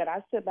whatever that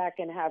I sit back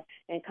and have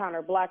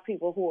encountered black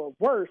people who are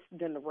worse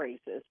than the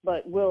racists.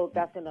 But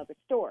that's another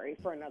story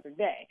for another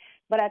day.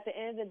 But at the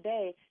end of the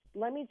day,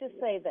 let me just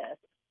say this.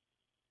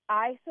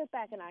 I sit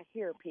back and I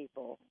hear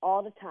people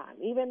all the time,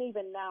 even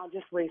now,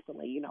 just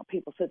recently,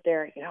 people sit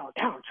there and,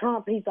 Donald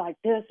Trump, he's like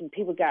this, and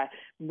people got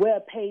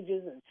web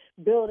pages and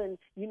building,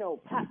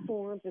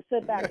 platforms and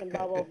sit back and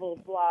blah, blah, blah,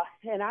 blah.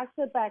 And I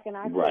sit back and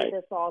I say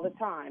this all the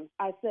time.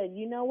 I said,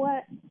 you know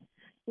what?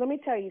 Let me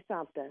tell you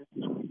something.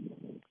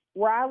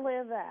 Where I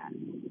live at,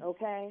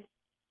 okay,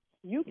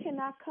 you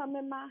cannot come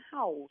in my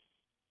house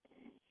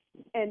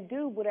and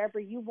do whatever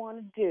you want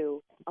to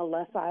do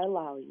unless I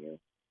allow you.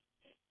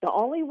 The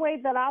only way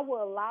that I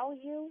will allow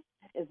you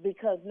is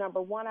because,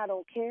 number one, I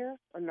don't care,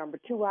 or number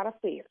two, out of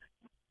fear.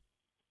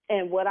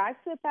 And what I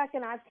sit back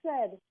and I've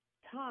said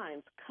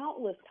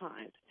countless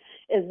times,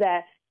 is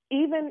that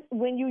even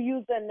when you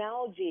use the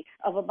analogy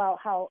of about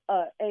how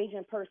an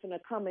Asian person are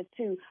coming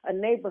to a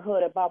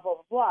neighborhood about blah,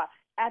 blah, blah,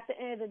 at the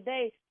end of the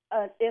day,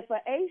 if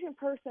an Asian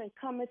person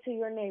coming to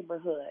your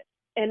neighborhood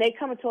and they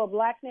come into a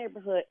black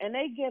neighborhood and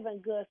they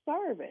giving good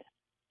service,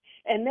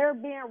 and they're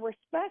being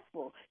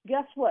respectful,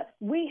 guess what?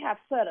 We have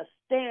set a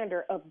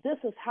standard of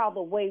this is how the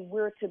way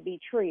we're to be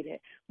treated.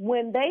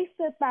 When they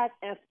sit back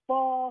and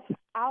fall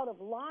out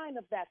of line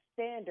of that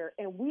standard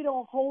and we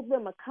don't hold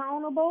them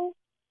accountable,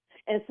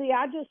 and see,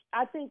 I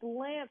think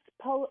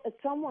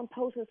someone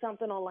posted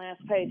something on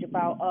Lance's page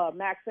about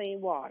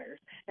Maxine Waters,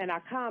 and I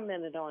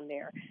commented on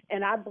there,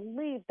 and I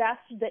believe that's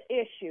the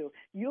issue.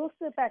 You'll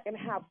sit back and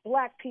have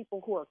black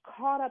people who are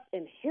caught up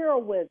in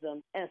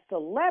heroism and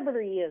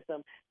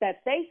celebrityism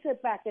that they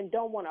sit back and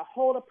don't want to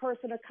hold a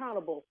person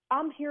accountable.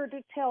 I'm here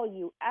to tell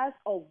you, as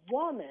a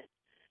woman,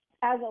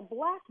 as a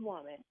black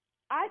woman,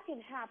 I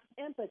can have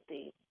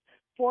empathy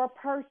for a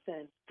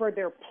person, for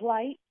their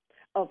plight,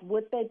 of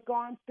what they've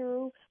gone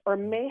through or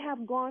may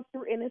have gone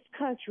through in this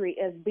country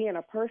as being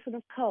a person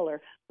of color,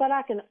 but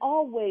I can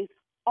always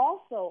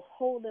also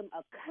hold them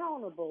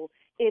accountable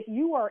if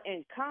you are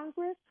in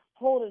Congress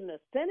holding a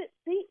Senate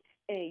seat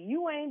and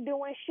you ain't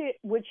doing shit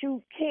what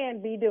you can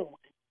be doing.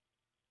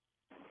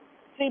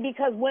 See,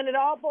 because when it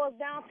all boils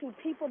down to,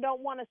 people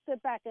don't want to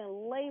sit back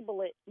and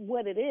label it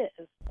what it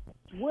is.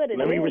 What it is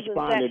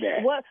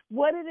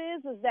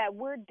that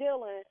we're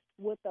dealing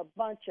with a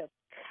bunch of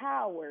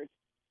cowards.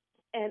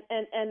 And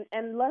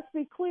let's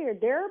be clear,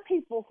 there are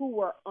people who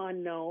are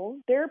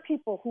unknown. There are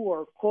people who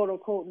are, quote,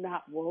 unquote,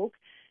 not woke.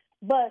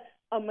 But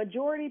a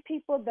majority of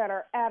people that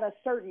are at a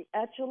certain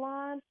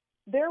echelon,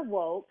 they're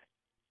woke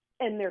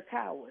and they're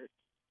cowards.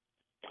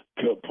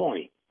 Good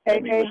point. Hey,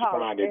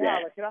 Holla,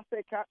 can I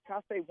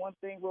say one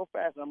thing real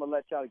fast, and I'm gonna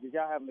let y'all, because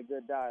y'all having a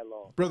good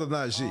dialogue. Brother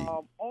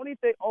Najee. Only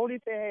thing.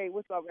 Hey,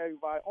 what's up,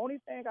 everybody? Only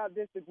thing I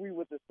disagree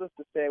with the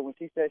sister said when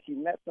she said she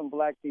met some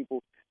black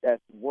people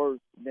that's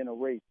worse than a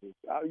racist.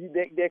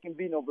 There can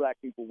be no black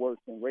people worse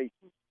than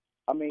racist.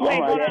 I mean, hold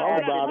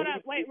on.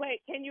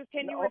 Wait. Can you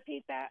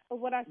repeat that?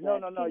 What I said?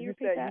 No. You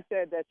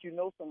said that you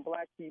know some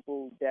black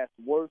people that's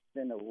worse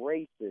than a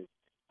racist.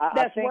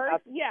 That's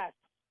worse. Yes.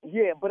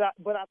 Yeah, but I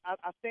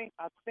think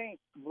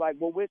like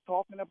what we're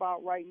talking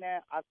about right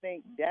now, I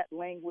think that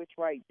language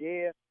right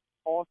there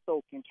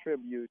also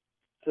contributes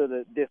to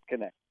the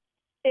disconnect.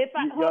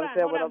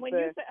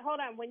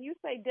 When you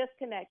say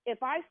disconnect,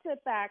 if I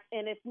sit back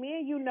and if me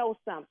and you know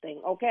something,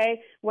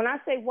 okay, when I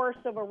say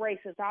worst of a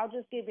racist, I'll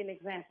just give you an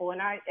example,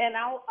 and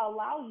I'll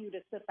allow you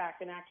to sit back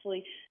and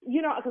actually,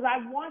 because I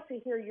want to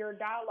hear your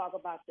dialogue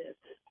about this.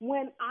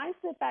 When I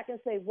sit back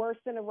and say worse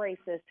than a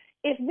racist,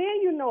 if me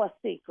and you know a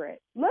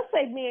secret, let's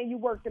say me and you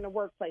worked in a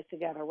workplace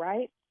together,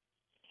 right?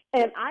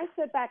 And I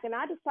sit back and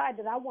I decide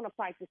that I want to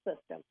fight the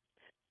system.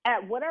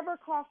 At whatever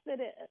cost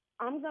it is,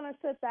 I'm going to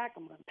sit back,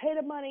 I'm going to pay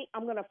the money,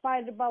 I'm going to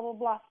fight it, blah, blah,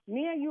 blah.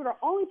 Me and you are the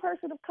only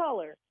person of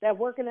color that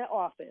work in that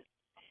office.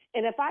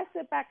 And if I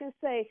sit back and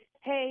say,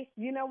 hey,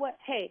 you know what?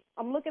 Hey,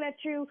 I'm looking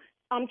at you.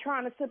 I'm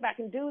trying to sit back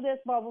and do this,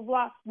 blah, blah,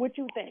 blah. What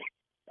you think?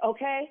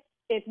 Okay?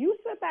 If you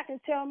sit back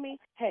and tell me,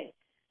 hey,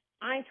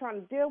 I ain't trying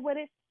to deal with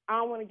it, I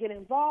don't want to get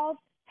involved,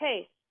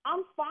 hey,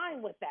 I'm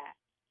fine with that.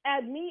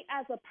 As me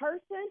as a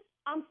person,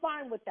 I'm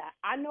fine with that.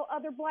 I know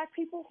other black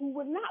people who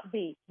would not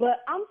be,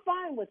 but I'm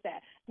fine with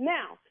that.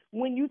 Now,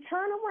 when you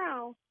turn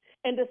around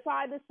and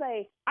decide to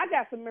say, I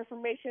got some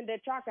information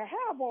that y'all can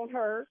have on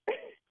her,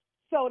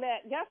 so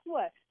that, guess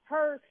what?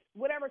 her,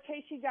 whatever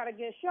case she got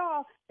against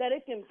y'all, that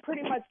it can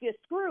pretty much get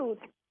screwed.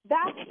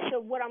 That's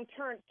what I'm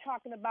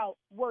talking about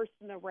worse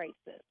than the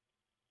racist.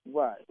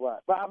 Right.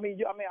 But I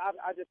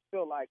just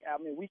feel like,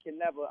 we can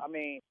never,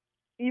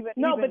 even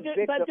No, even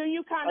but do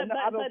you kind of,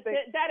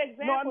 that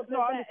example,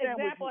 that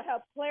example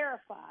helps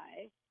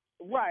clarify.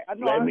 Right.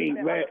 Let me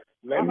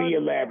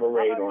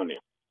elaborate on it.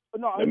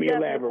 No, let me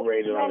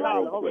elaborate on it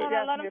real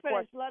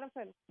quick. Let him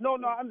finish. No,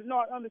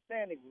 I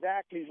understand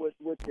exactly what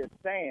you're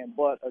saying,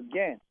 but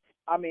again,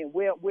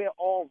 we're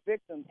all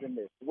victims in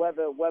this.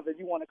 Whether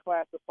you want to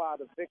classify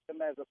the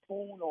victim as a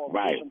coon or a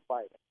freedom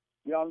fighter,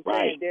 you know what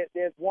I'm saying?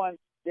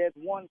 There's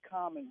one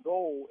common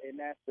goal, and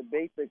that's to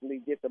basically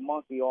get the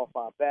monkey off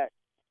our back.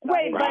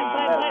 Wait, but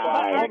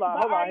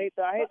hold on. I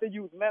hate to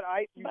use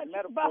metaphor.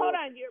 But hold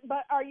on.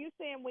 But are you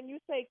saying when you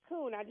say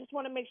coon? I just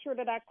want to make sure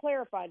that I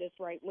clarify this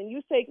right. When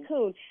you say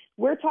coon,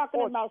 we're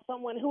talking about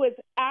someone who is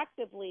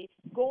actively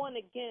going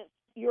against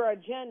your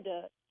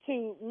agenda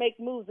to make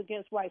moves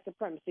against white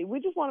supremacy.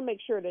 We just want to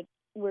make sure that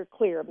we're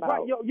clear about.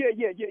 Right.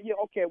 Yeah.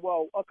 Okay.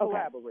 Well, a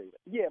collaborator.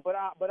 Okay. Yeah, but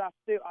I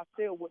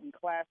still wouldn't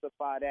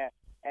classify that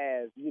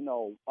as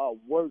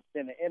worse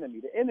than the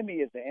enemy. The enemy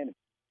is the enemy.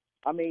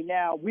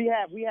 Now we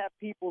have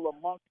people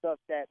amongst us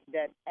that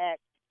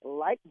act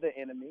like the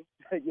enemy.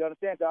 You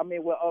understand?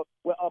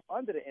 We're up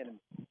under the enemy.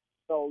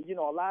 So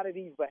a lot of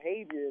these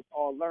behaviors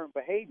are learned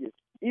behaviors.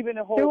 Even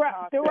the whole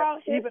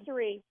throughout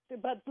history.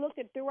 But look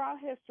at throughout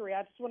history.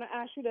 I just want to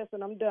ask you this,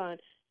 and I'm done.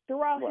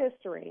 Throughout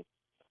history,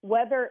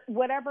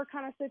 whatever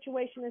kind of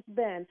situation it's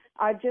been,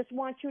 I just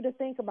want you to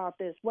think about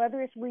this.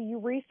 Whether it's you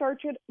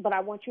research it, but I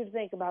want you to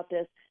think about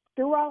this.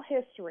 Throughout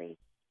history,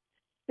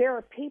 there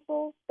are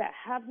people that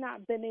have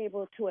not been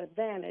able to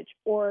advantage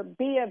or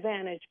be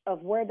advantage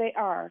of where they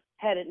are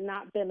had it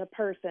not been a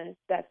person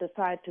that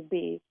decided to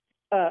be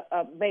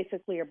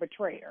basically a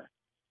betrayer.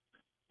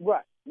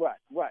 Right. But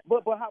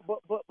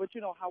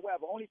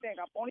however, only thing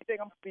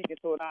I'm speaking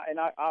to, and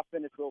I'll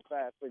finish real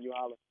fast for you,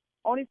 Holla.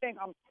 Only thing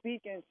I'm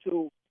speaking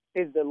to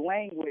is the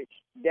language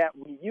that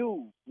we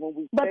use when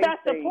we. But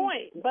that's the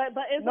point. But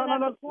isn't that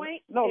the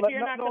point? No, if you're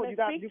not going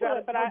to speak to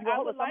it, but I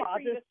would like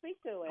for you to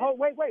speak to it. Oh,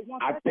 wait, 1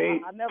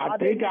 second. I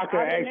think I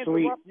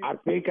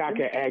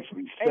can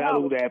actually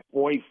settle that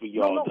point for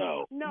y'all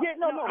though.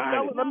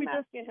 Let me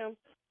just get him.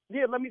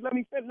 Yeah, let me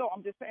finish. No,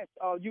 I'm just saying.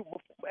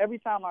 Every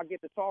time I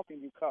get to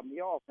talking, you cut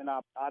me off, and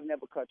I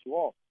never cut you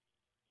off.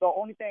 So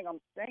only thing I'm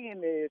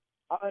saying is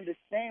I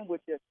understand what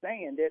you're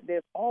saying.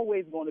 There's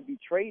always going to be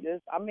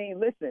traitors.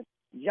 Listen.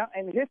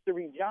 In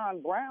history,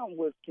 John Brown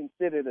was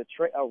considered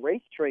a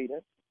race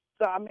traitor.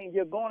 So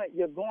you're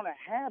gonna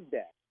have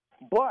that.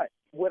 But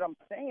what I'm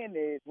saying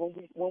is when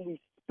we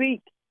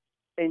speak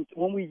and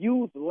when we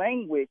use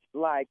language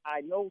like I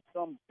know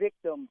some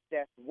victims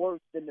that's worse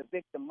than the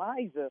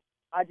victimizer,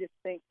 I just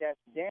think that's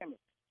damage.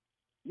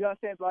 You know what I'm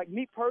saying? Like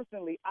me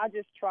personally, I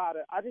just try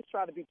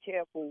to be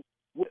careful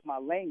with my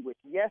language.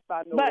 Yes,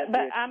 I know. But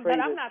I'm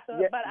not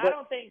the. But I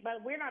don't think.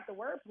 But we're not the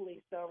word police,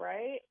 though,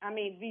 right?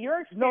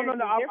 Your experience is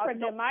different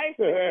than my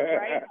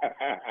experience,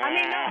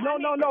 right?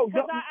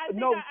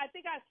 No. I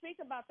think I speak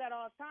about that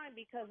all the time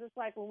because it's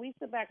like when we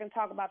sit back and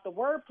talk about the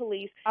word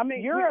police.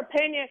 Your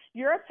opinions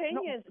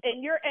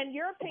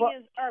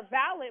are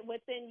valid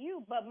within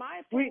you, but my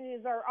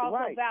opinions are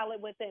also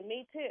valid within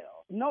me too.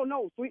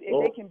 No, sweet.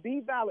 They can be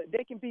valid.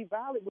 They can be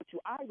valid with you.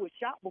 I was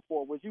shot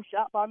before. Was you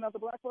shot by another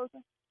black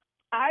person?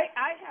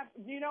 I have,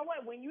 you know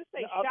what, when you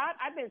say shot,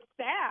 I've been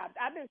stabbed.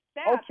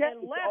 Okay.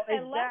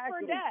 and left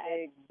for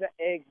dead.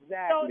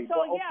 Exactly.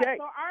 So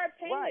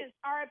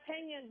our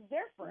opinions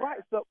different.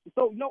 Right. So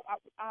no,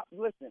 I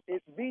listen,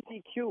 it's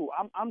VGQ.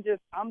 I'm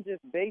just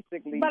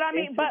basically. But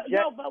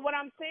but what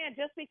I'm saying,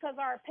 just because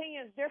our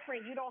opinion's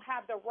different, you don't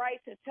have the right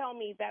to tell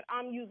me that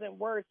I'm using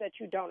words that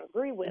you don't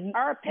agree with.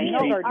 Our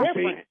opinions are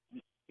different.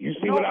 You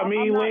see what I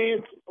mean,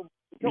 Lance?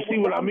 You see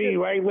what I mean,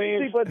 right,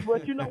 Lance? See,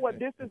 but you know what?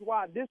 This is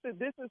why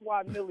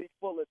Millie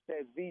Fuller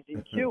says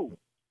VGQ.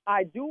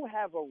 I do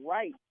have a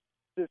right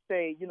to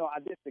say, I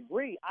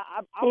disagree.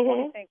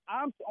 Only thing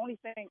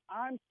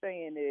I'm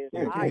saying is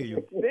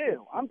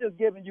I'm just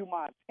giving you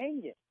my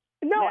opinion.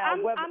 No, now,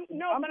 I'm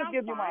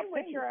fine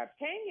with your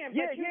opinion,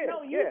 but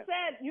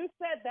you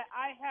said that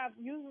I have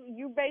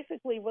you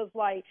basically was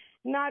like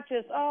not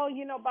just blah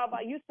blah.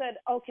 You said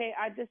okay,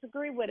 I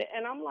disagree with it,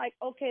 and I'm like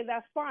okay,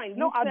 that's fine.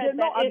 No, I did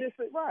not.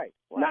 Right.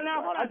 No,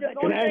 hold on.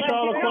 Can I ask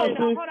y'all a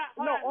question?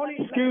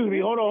 Excuse me.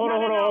 Hold on.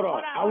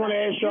 I want to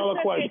ask y'all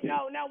a question.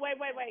 No, wait.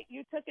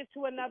 You took it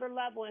to another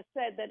level and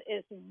said that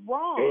it's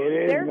wrong.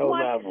 It is no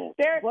level.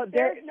 There's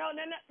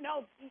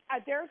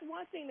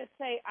one thing to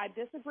say I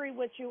disagree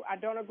with you. I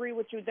don't agree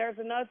with you. There's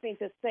another thing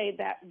to say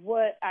that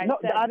what I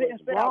said I didn't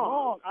say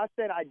wrong. I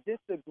said I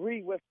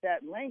disagree with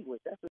that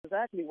language. That's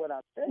exactly what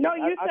I said. No,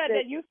 you said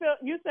you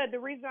said the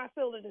reason I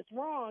feel that it's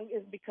wrong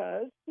is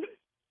because.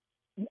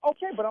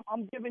 Okay, but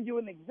I'm giving you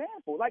an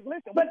example. Like,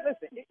 listen,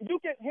 you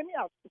can hear me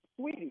out,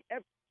 sweetie.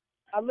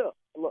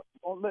 Look.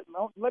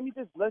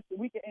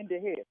 We can end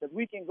it here because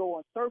we can go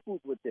in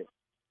circles with this.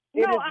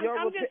 It No, is your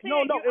I'm just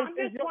opinion. saying. No, I'm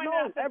just pointing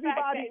out the fact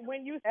that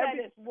when you said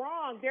it's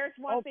wrong, there's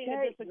one thing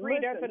to disagree.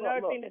 There's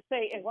another thing to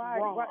say it's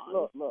wrong. Right.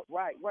 Look.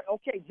 Right.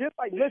 Okay. Just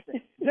like just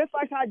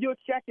like how you're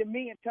checking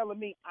me and telling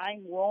me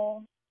I'm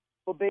wrong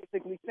for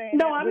basically saying.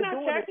 No, that I'm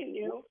not checking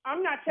you.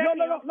 I'm not checking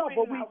you. I'm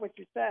pointing out what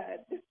you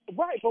said.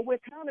 Right, but we're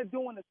kind of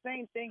doing the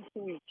same thing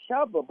to each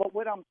other. But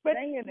what I'm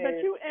saying is,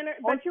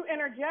 but you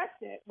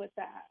interjected with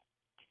that.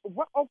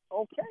 Well,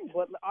 okay,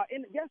 but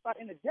yes, I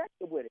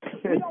interjected with it.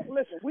 We don't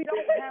listen. We don't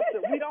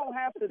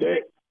have to.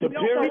 The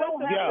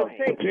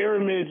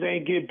pyramids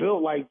ain't get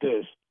built like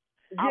this.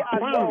 Yeah, I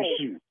promise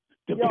you.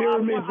 The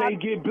pyramids ain't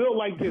get built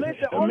like this.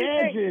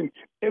 Listen,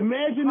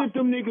 imagine if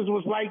them niggas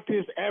was like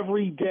this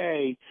every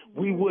day.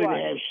 We wouldn't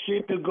have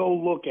shit to go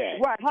look at.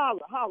 Right,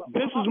 holla.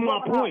 This is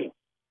my point.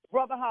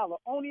 Brother Holla,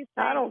 only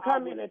thing I don't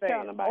come in and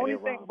tell nobody only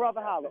thing,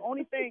 Brother Holla,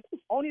 only thing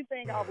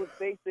I was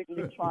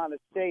basically trying to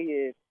say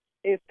is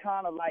it's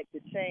kind of like to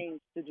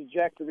change the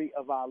trajectory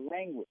of our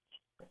language.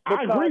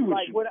 I agree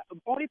with you.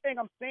 Only thing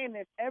I'm saying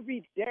is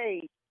every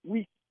day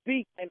we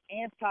speak an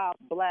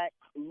anti-black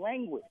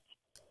language.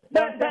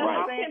 But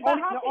how can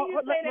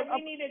you say that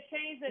we need to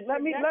change the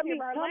trajectory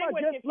of our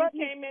language if you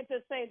came in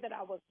to say that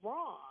I was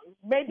wrong?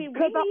 Maybe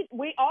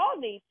we all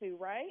need to,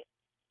 right?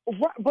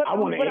 Right, but I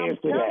want to answer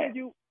that.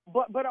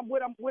 What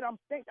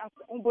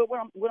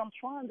I'm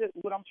trying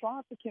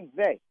to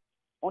convey.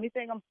 Only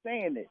thing I'm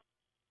saying is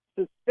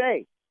to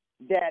say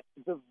that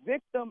the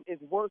victim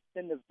is worse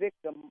than the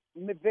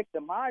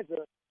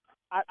victimizer.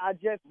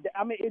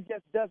 It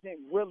just doesn't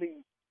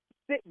really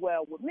sit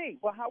well with me.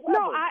 But however,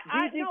 I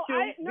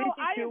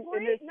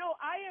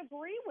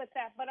agree with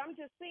that. But I'm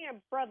just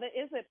saying, brother,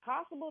 is it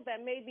possible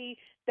that maybe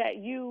that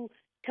you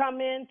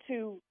come in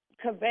to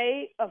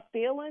convey a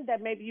feeling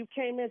that maybe you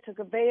came in to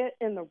convey it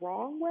in the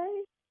wrong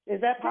way? Is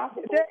that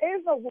possible? There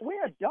is no.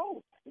 We're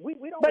adults. We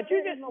don't. But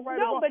you just no right.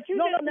 No, but you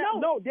no, just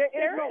no. There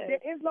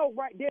is no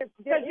right.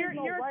 Because you're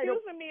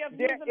accusing me of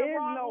using the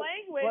wrong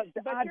language.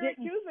 But you're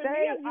accusing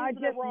me of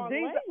using the wrong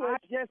language. I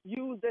just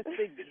used a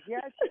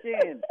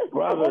suggestion.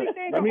 Brother,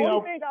 let me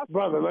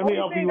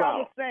help you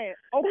out.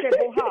 Okay,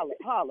 well,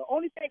 holla.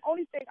 Only thing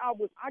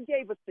I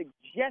gave a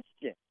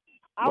suggestion.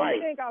 Only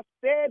thing I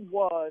said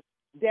was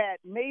that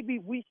maybe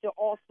we should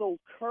also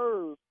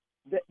curb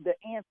the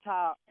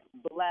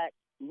anti-black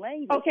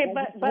language. Okay,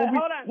 but hold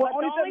on. But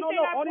the only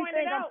thing I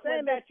pointed out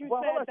was that you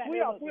said that it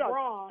was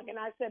wrong, and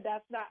I said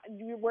that's not.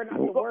 We're not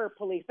the word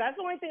police. That's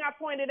the only thing I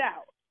pointed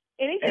out.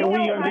 Anything and we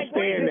else,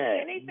 understand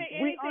that.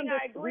 Anything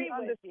I agree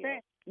with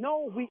you.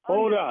 No, we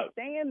Hold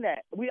understand up.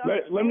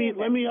 that. Let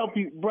me help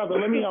you, brother.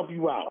 Let me help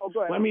you out.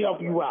 Let me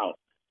help you out.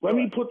 Let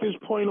me put this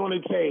point on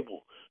the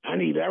table. I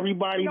need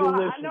everybody to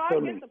listen to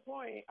me.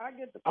 I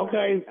get the point.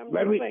 Okay,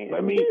 let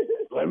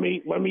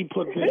me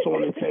put this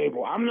on the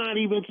table. I'm not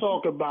even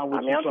talking about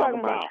what you're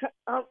talking about.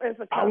 It's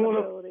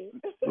accountability.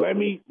 Let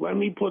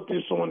me put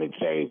this on the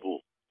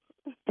table.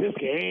 This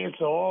can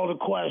answer all the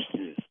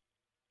questions,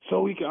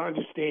 so we can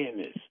understand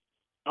this.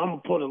 I'm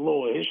gonna put a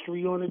little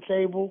history on the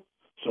table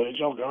so that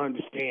y'all can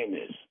understand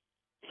this.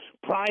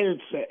 Prior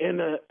to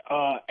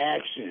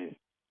interaction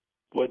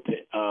with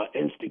the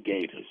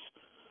instigators.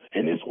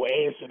 And this will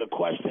answer the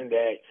question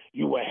that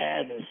you were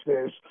having,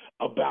 sis,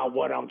 about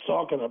what I'm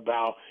talking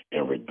about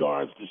in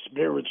regards to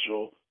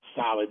spiritual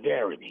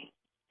solidarity.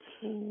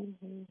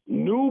 Mm-hmm.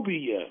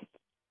 Nubia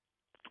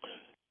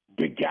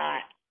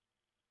begot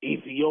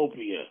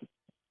Ethiopia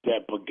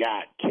that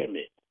begot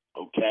Kemet,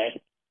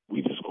 okay?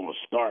 We just going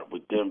to start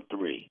with them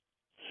three.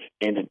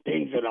 And the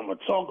things that I'm going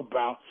to talk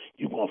about,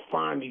 you're going to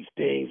find these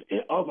things in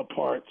other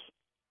parts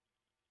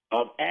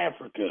of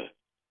Africa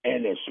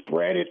and then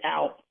spread it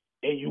out.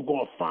 And you're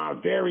going to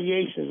find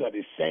variations of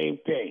the same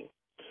thing.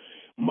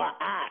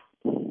 Ma'at,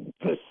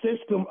 the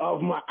system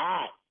of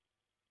Ma'at,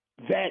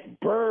 that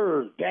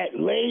bird, that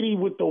lady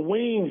with the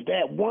wings,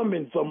 that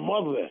woman, the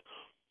mother,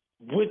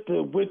 with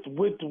the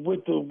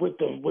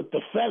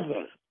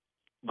feather,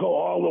 go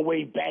all the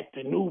way back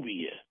to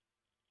Nubia.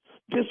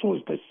 This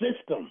was the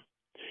system.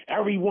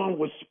 Everyone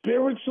was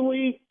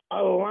spiritually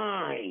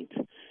aligned.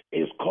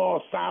 It's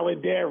called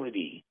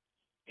solidarity.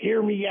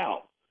 Hear me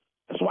out.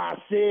 That's why I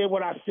said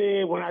what I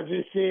said when I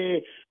just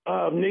said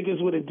niggas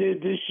would have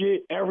did this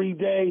shit every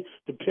day.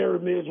 The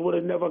pyramids would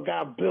have never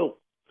got built.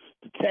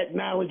 The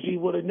technology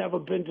would have never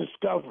been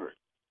discovered.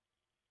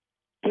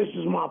 This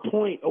is my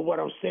point of what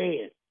I'm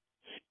saying.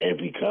 And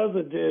because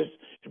of this,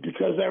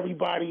 because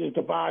everybody is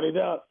divided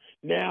up,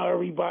 now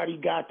everybody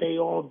got their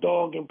own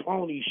dog and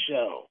pony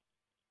show.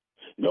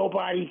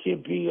 Nobody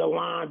can be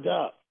aligned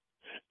up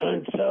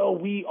until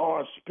we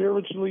are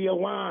spiritually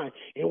aligned.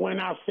 And when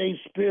I say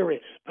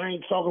spirit, I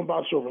ain't talking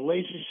about your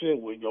relationship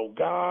with your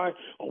God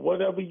or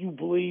whatever you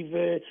believe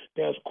in.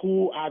 That's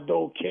cool. I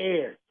don't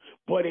care.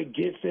 But it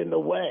gets in the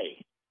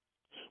way.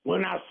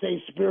 When I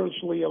say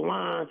spiritually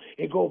aligned,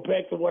 it go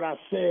back to what I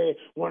said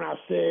when I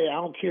said I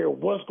don't care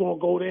what's going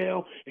to go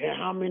down and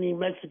how many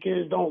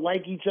Mexicans don't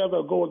like each other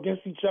or go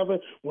against each other.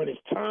 When it's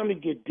time to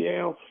get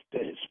down to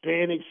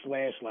Hispanic /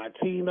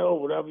 Latino,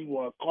 whatever you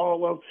want to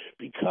call them,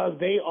 because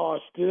they are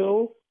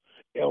still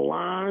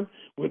align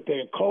with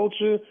their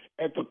culture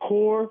at the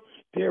core.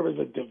 There is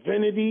a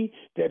divinity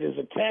that is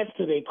attached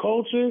to their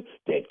culture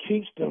that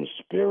keeps them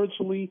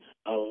spiritually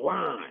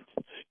aligned.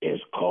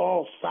 It's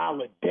called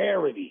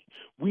solidarity.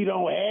 We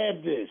don't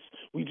have this.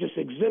 We just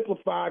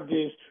exemplified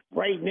this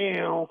right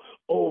now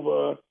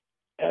over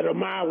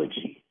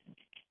etymology.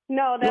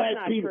 No, that's Black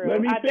not people. true.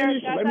 Let me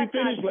finish. Let me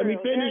finish. There's a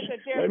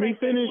difference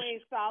between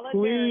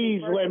solidarity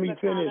versus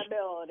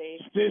accountability.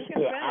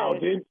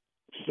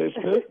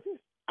 Sister,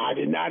 I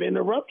did not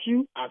interrupt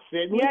you. I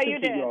said listen yeah, you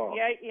to did. y'all.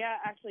 Yeah,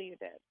 actually you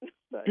did.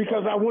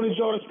 Because I wanted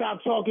y'all to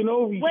stop talking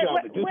over each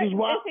other. This is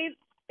why.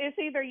 It's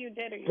either you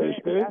did or you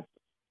Sister, didn't.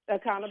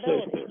 That's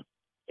accountability. Sister,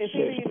 it's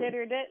either you did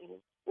or didn't.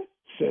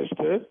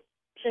 Sister,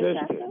 it's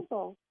that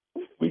simple.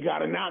 We got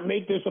to not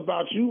make this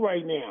about you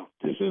right now.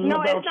 This isn't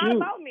no, about you. No, it's not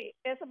about me.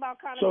 It's about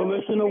accountability. So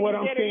listen to what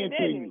I'm saying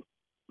to you.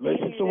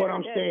 Listen to what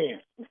I'm saying.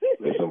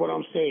 Listen to what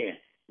I'm saying.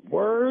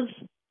 Words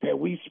that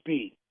we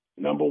speak,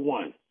 number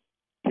one,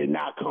 did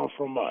not come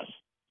from us.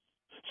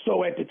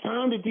 So at the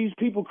time that these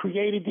people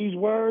created these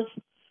words,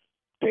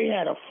 they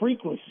had a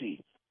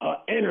frequency, an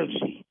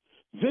energy.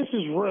 This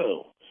is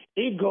real.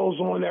 It goes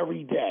on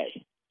every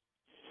day.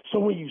 So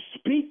when you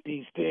speak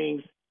these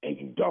things and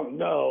you don't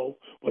know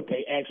what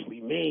they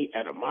actually mean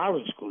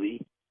etymologically,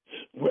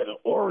 where the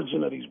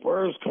origin of these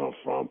words come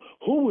from,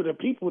 who were the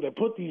people that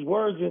put these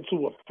words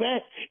into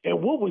effect,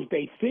 and what was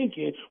they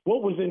thinking,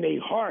 what was in their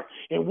heart,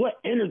 and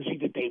what energy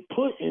did they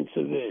put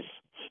into this?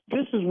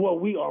 This is what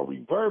we are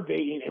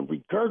reverberating and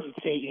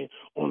regurgitating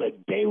on a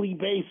daily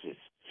basis.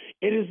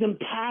 It is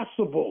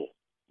impossible.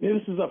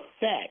 This is a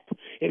fact.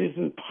 It is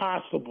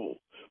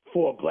impossible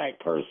for a black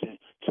person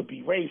to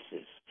be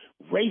racist.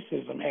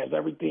 Racism has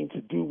everything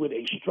to do with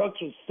a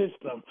structured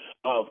system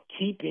of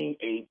keeping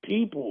a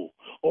people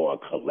or a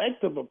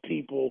collective of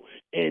people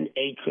in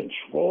a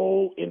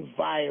controlled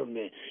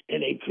environment,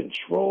 in a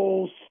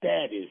controlled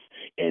status,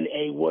 in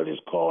a what is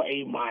called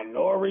a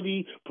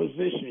minority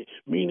position,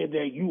 meaning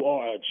that you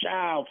are a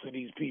child to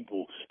these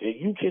people, that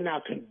you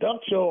cannot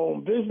conduct your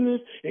own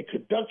business and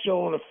conduct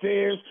your own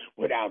affairs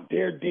without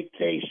their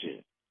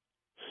dictation.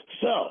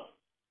 So,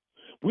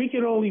 we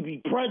can only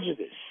be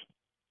prejudiced.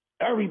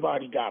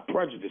 Everybody got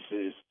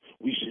prejudices.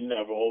 We should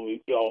never over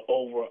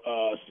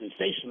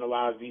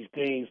sensationalize these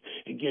things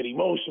and get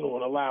emotional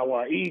and allow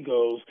our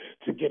egos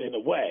to get in the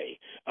way.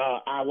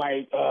 I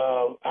like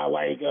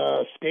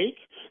steak.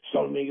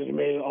 Some niggas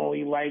may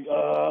only like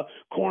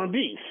corned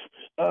beef.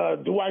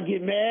 Do I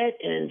get mad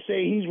and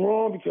say he's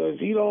wrong because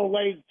he don't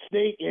like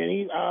steak and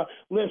he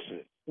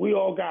listen? We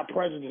all got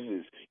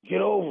prejudices.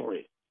 Get over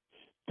it.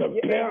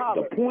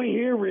 The point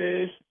here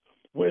is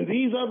when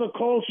these other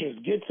cultures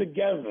get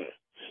together,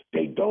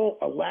 they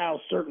don't allow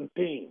certain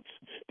things.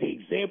 The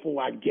example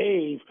I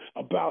gave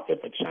about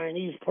if a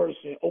Chinese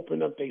person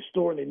opened up their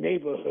store in the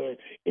neighborhood,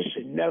 it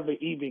should never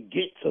even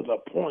get to the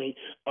point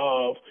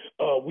of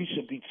we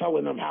should be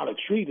telling them how to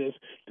treat us.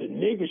 The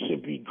niggas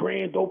should be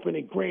grand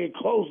opening, grand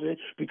closing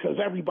because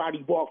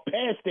everybody walked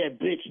past that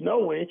bitch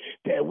knowing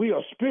that we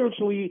are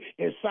spiritually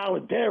in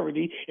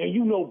solidarity and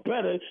you know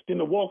better than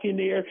to walk in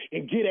there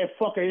and get that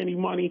fucker any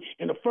money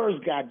in the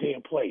first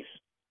goddamn place.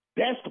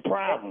 That's the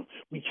problem.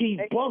 We keep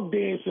bug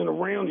dancing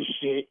around this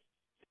shit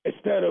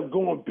instead of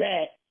going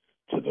back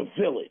to the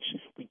village.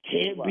 We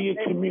can't be a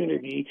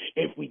community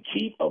if we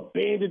keep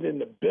abandoning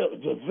the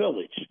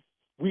village.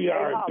 We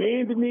are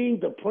abandoning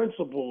the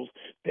principles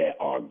that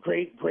our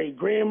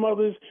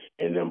great-great-grandmothers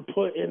and them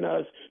put in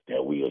us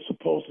that we are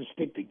supposed to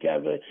stick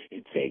together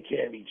and take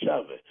care of each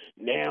other.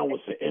 Now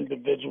it's an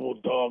individual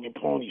dog and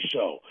pony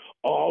show.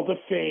 All the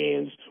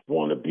fans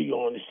want to be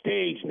on the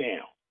stage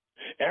now.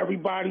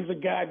 Everybody's a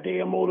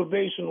goddamn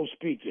motivational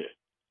speaker.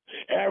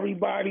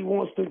 Everybody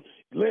wants to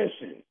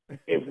listen.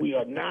 If we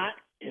are not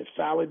in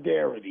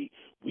solidarity,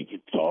 we can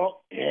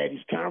talk and have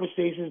these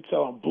conversations and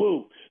tell them,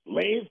 Blue,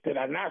 Lance, did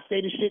I not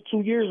say this shit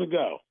 2 years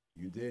ago?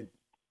 You did.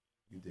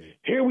 You did.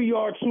 Here we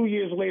are 2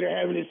 years later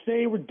having the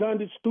same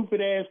redundant,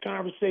 stupid-ass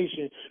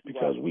conversation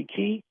because we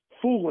keep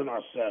fooling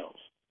ourselves.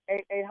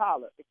 Hey,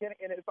 Holla, and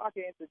if I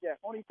can interject,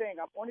 only thing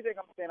I'm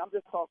saying, I'm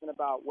just talking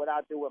about what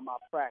I do with my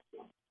practice.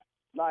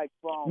 Like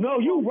from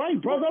you're right,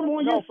 brother. I'm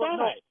on your side.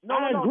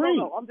 I agree.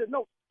 I'm just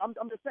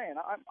saying.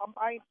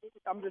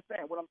 I'm just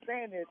saying. What I'm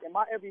saying is, in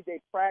my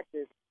everyday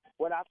practice,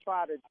 what I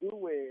try to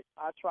do is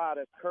I try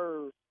to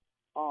curb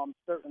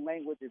certain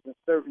languages and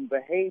certain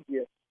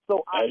behavior,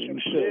 so I can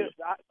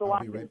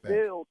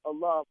build a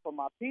love for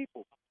my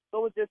people.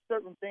 So it's just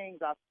certain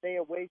things I stay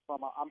away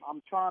from.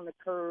 I'm trying to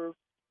curb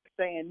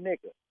saying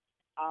nigga.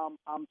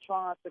 I'm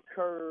trying to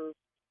curb.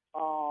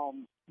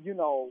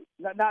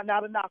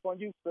 Not a knock on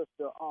you,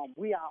 sister.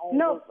 We are on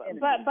those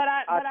enemies.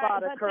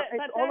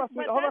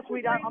 Hold on,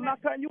 sweetie. I'm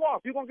not cutting you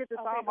off. You're gonna get this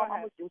time.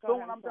 I'm with you. So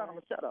when I'm done, I'm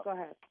gonna shut up. Go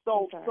ahead.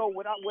 So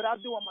what I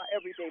do in my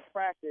everyday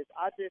practice,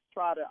 I just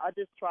try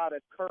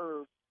to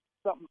curb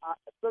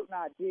certain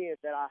ideas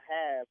that I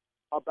have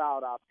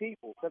about our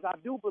people, because I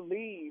do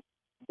believe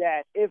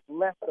that if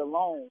left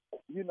alone,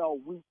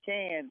 we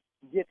can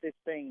get this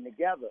thing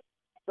together.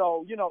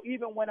 So,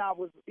 even when I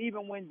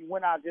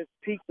just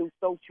peek through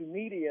social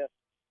media,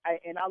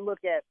 and I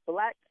look at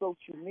black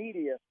social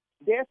media,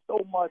 there's so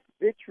much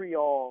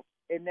vitriol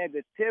and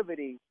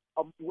negativity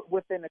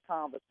within the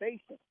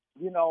conversation.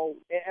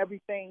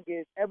 Everything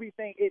is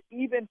everything.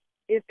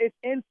 It's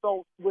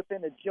insults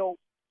within a joke.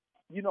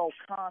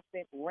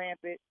 Constant,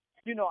 rampant.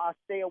 I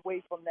stay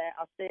away from that.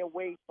 I stay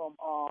away from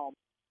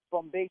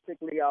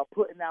basically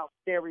putting out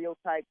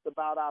stereotypes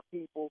about our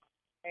people.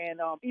 And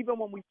even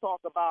when we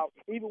talk about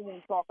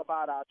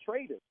our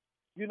traders,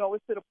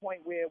 it's to the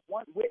point where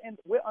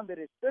we're under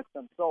this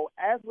system. So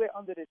as we're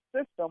under this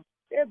system,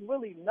 there's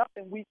really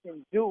nothing we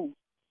can do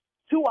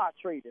to our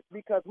traders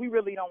because we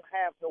really don't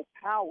have no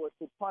power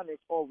to punish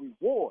or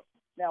reward.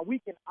 Now we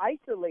can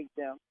isolate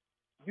them,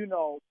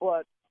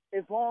 but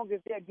as long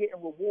as they're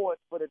getting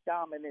rewards for the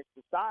dominant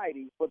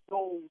society, for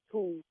those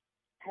who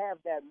have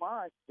that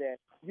mindset,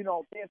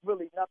 there's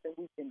really nothing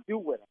we can do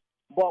with them.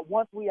 But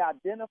once we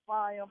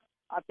identify them,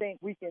 I think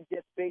we can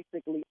just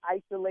basically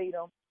isolate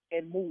them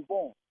and move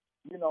on.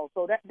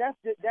 So that's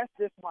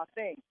just my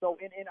thing. So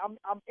and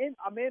I'm in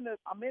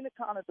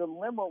a kind of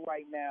dilemma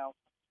right now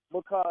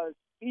because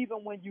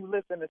even when you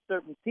listen to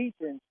certain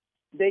teachings,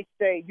 they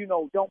say,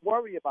 don't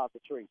worry about the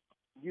tree.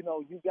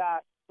 You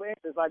got, for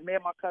instance, like me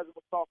and my cousin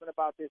was talking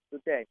about this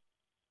today.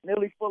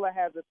 Nelly Fuller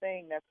has a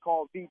thing that's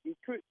called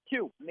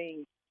VGQ,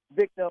 means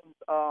victims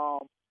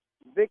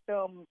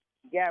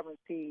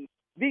guaranteed.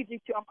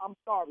 VGQ, I'm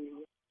sorry,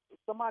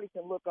 somebody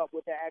can look up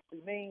what that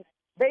actually means.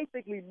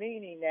 Basically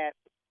meaning that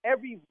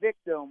every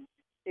victim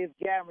is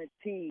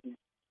guaranteed,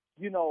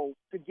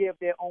 to give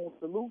their own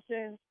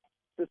solutions,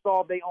 to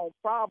solve their own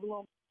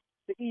problems,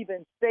 to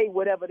even say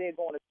whatever they're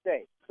going to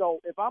say. So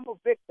if I'm a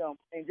victim,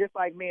 and just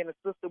like me and the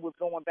sister was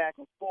going back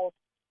and forth,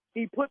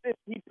 he put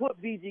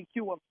VGQ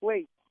in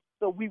place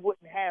so we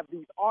wouldn't have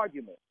these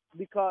arguments.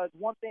 Because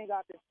one thing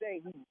I can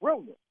say, he's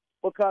brilliant.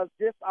 Because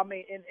this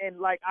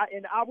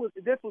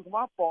was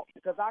my fault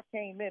because I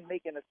came in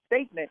making a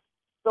statement.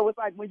 So it's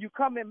like when you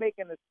come in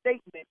making a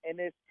statement and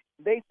it's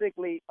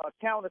basically a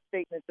counter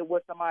statement to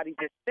what somebody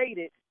just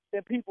stated,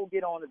 then people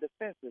get on the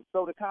defensive.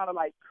 So to kind of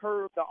like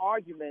curb the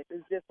argument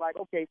is just like,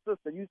 okay,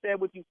 sister, you said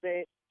what you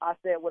said, I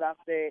said what I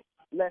said,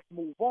 let's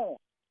move on.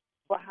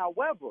 But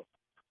however,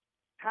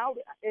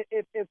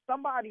 if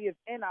somebody is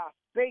in our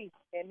space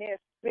and they're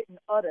spitting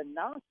utter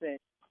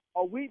nonsense,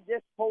 are we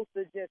just supposed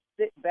to just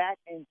sit back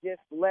and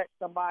just let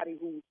somebody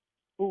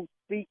who's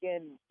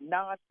speaking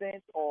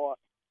nonsense or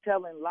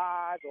telling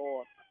lies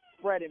or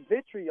spreading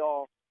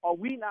vitriol, are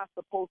we not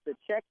supposed to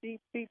check these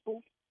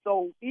people?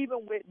 So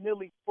even with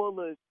Nelly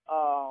Fuller's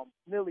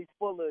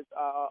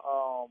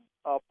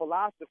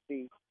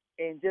philosophy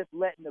and just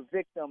letting the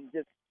victim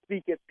just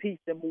speak his piece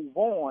and move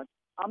on,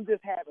 I'm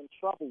just having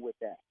trouble with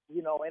that,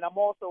 and I'm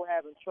also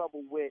having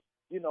trouble with,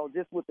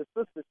 just what the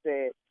sister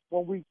said,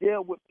 when we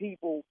deal with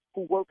people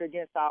who work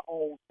against our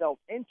own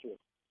self-interest.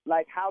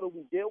 Like, how do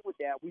we deal with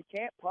that? We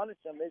can't punish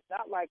them. It's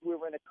not like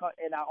we're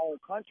in our own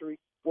country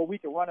where we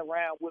can run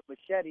around with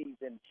machetes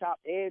and chop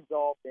heads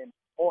off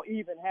or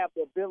even have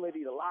the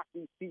ability to lock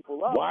these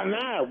people up. Why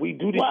not? We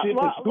do this shit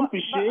for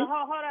stupid shit.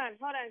 Hold on.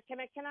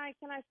 Can I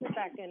sit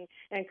back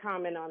and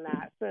comment on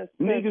that? Since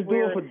niggas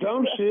do it for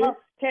dumb shit.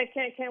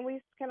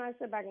 Can I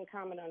sit back and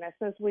comment on that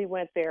since we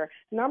went there?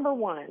 Number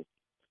one,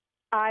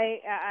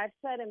 I've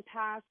said in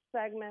past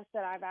segments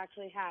that I've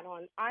actually had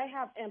on, I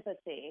have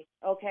empathy,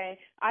 okay?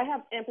 I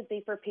have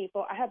empathy for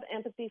people. I have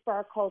empathy for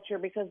our culture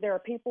because there are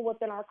people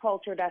within our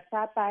culture that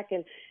sat back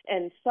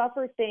and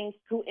suffer things,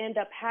 who end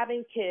up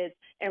having kids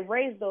and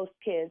raise those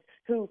kids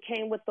who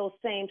came with those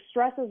same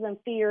stresses and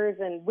fears,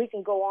 and we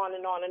can go on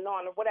and on and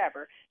on or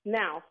whatever.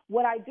 Now,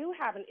 what I do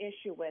have an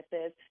issue with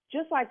is,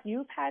 just like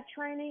you've had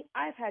training,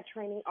 I've had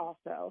training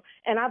also.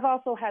 And I've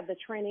also had the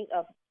training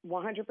of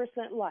 100%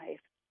 life.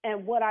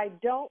 And what I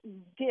don't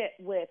get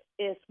with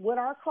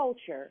our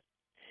culture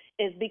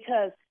is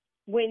because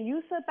when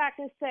you sit back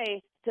and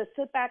say to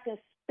sit back and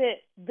spit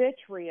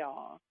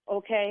vitriol,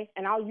 okay,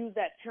 and I'll use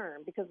that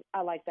term because I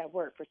like that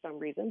word for some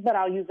reason, but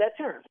I'll use that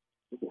term.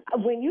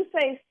 When you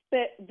say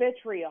spit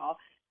vitriol,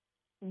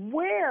 and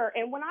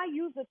when I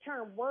use the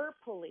term word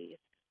police,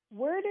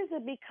 where does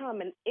it become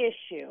an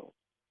issue?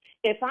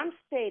 If I'm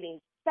stating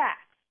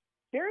facts,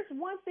 there's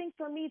one thing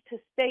for me to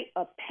state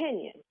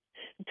opinion,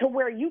 to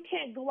where you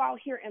can't go out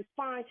here and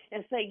find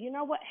and say, you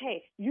know what,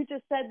 hey, you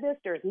just said this.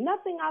 There's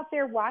nothing out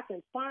there where I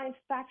can find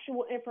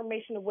factual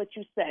information of what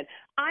you said.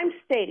 I'm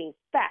stating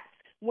facts.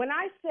 When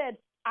I said,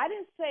 I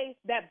didn't say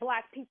that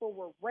black people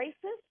were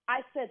racist.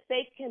 I said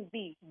they can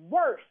be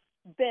worse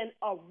than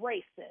a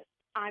racist.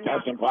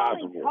 That's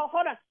impossible.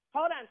 Hold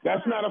on.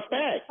 That's not a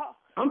fact.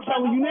 I'm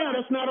telling you now,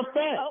 that's not a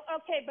fact.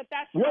 Oh, okay, but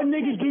that's what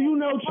niggas do you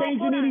know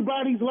changing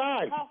anybody's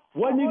life?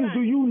 What niggas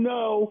do you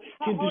know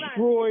can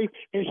destroy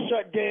and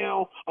shut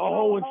down a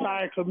whole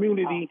entire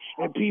community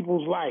and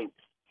people's lives?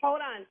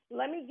 Hold on.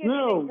 Let me give you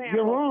an example. No,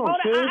 you're wrong,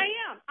 sis. I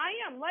am.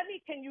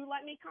 Can you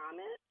let me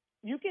comment?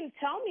 You can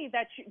tell me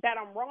that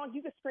I'm wrong.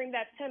 You can scream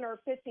that 10 or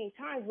 15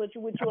 times. Would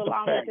you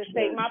allow me to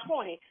state my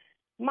point?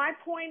 My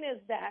point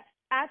is that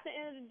at the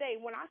end of the day,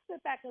 when I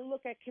sit back and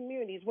look at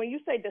communities, when you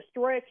say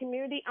destroy a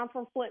community, I'm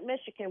from Flint,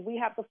 Michigan. We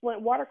have the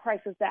Flint water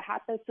crisis that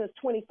happened since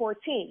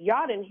 2014.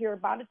 Y'all didn't hear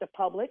about it, the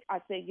public. I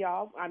say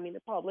y'all, I mean the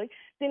public.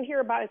 Didn't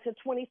hear about it till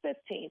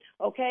 2015,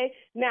 okay?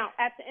 Now,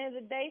 at the end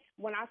of the day,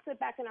 when I sit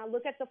back and I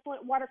look at the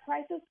Flint water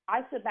crisis,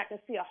 I sit back and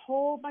see a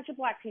whole bunch of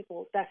black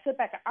people that sit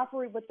back and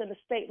operate within the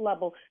state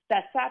level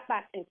that sat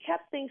back and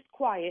kept things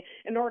quiet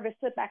in order to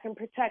sit back and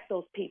protect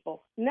those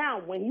people. Now,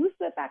 when you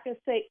sit back and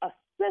say a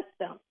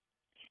system,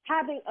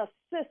 having a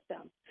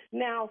system.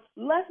 Now,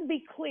 let's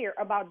be clear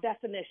about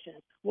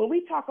definitions. When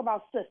we talk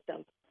about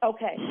systems,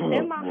 okay,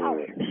 in my house,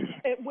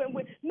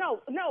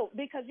 no,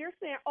 because you're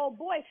saying, oh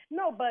boy,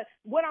 no, but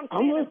what I'm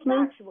saying is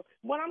factual.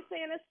 What I'm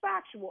saying is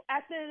factual.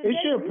 At the end of the day,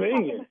 it's your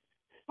opinion.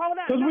 Hold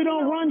on. Because we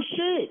don't run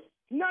shit.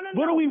 No.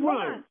 What do we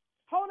run?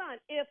 Hold on.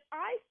 If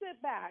I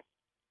sit back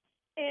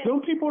and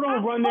some people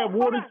don't run that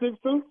water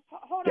system.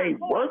 They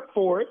work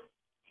for it.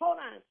 Hold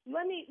on.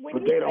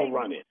 But they don't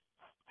run it.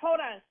 Hold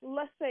on.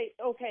 Let's say,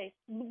 okay,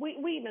 we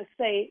even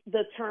say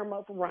the term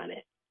of run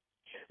it.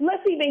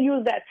 Let's even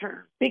use that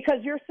term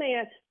because you're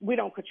saying we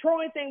don't control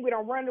anything, we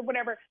don't run it,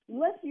 whatever.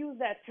 Let's use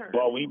that term.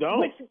 Well, we don't.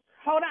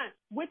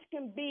 Which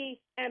can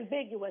be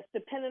ambiguous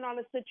depending on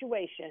the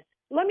situation.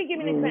 Let me give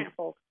you an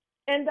example.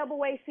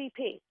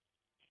 NAACP.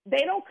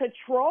 They don't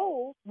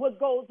control what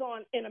goes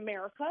on in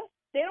America.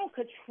 They don't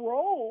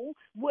control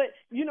what,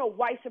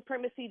 white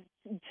supremacy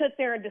sit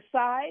there and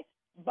decide.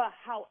 But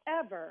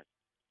however,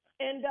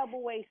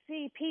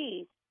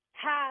 NAACP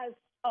has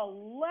a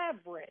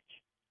leverage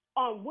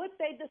on what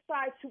they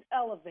decide to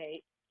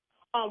elevate.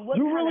 On what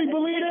you really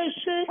believe that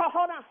shit?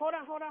 Hold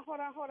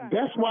on.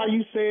 That's why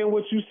you saying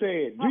what you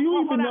said. Do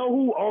you even know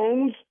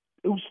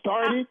who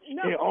started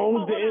and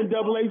owns the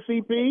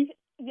NAACP?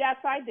 Yes,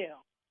 I do.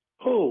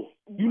 Who?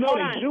 You know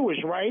they're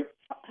Jewish, right?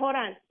 Hold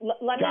on.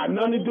 Got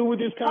nothing to do with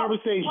this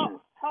conversation.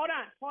 Hold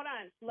on.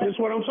 That's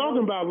what I'm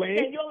talking about,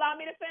 Lance. Can you allow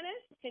me to finish?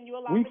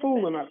 We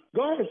fooling us.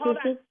 Go ahead,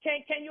 sister.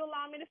 Can you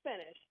allow me to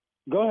finish?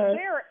 Go ahead.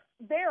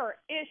 There are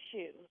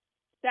issues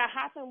that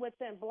happen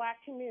within black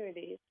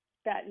communities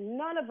that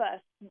none of us,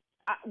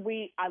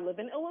 I live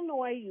in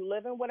Illinois, you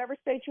live in whatever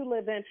state you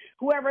live in,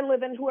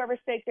 whoever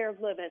state they're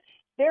living.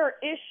 There are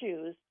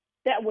issues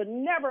that would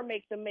never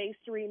make the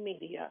mainstream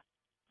media.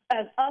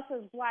 As us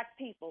as black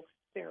people,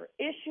 there are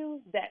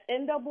issues that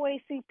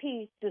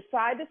NAACP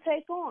decide to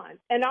take on.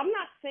 And I'm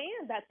not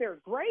saying that they're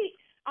great.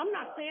 I'm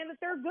not saying that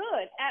they're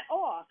good at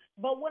all.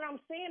 But what I'm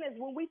saying is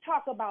when we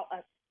talk about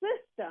a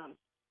system,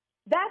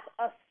 that's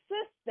a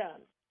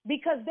system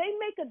because they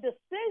make a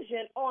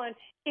decision on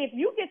if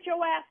you get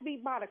your ass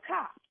beat by the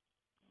cops,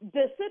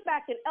 to sit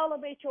back and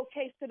elevate your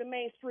case to the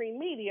mainstream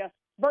media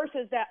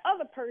versus that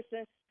other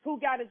person who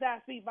got his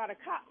ass beat by the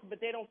cops, but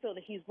they don't feel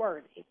that he's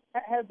worthy.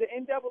 Has the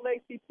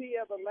NAACP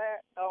ever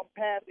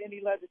passed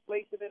any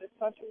legislation in this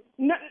country?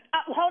 No,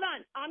 hold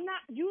on. I'm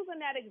not using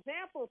that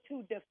example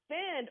to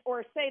defend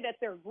or say that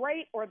they're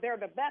great or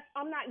they're the best.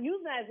 I'm not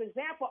using that as an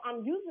example.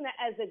 I'm using it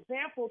as an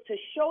example to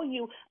show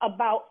you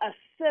about a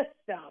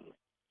system.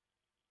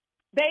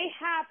 They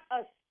have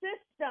a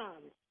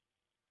system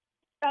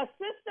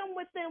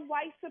within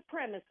white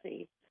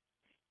supremacy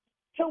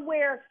to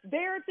where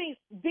there are things,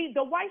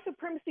 the white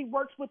supremacy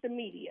works with the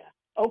media,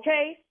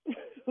 okay?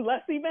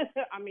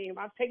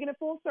 I'm taking it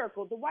full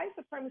circle. The white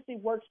supremacy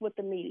works with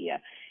the media.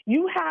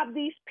 You have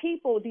these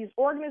people, these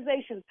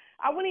organizations.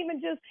 I wouldn't even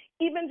just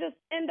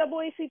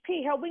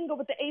NAACP. Hell, we can go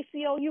with the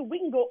ACLU. We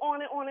can go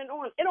on and on and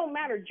on. It don't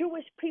matter.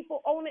 Jewish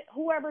people own it,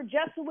 whoever,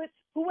 Jesuits,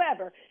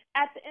 whoever.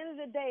 At the end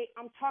of the day,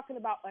 I'm talking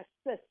about a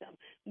system.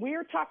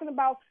 We're talking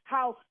about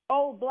how,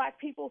 black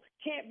people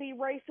can't be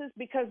racist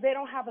because they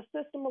don't have a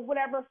system or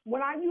whatever.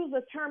 When I use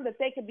a term that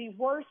they could be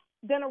worse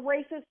than a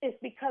racist, it's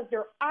because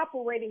they're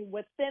operating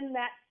within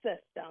that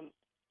system.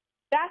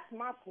 That's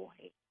my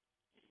point.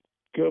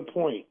 Good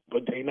point.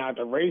 But they're not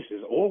the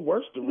racists or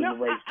worse than the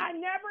racists. I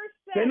never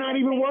said they're not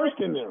even worse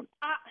than them.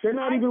 They're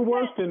not even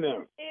worse than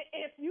them.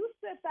 If you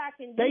sit back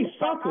and they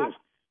suckers.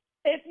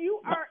 If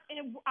you are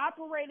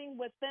operating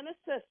within a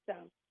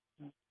system,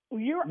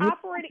 you're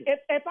operating.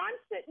 If I'm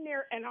sitting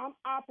there and I'm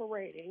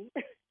operating,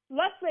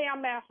 let's say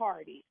I'm at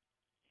Hardee's.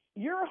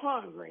 You're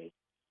hungry.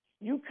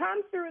 You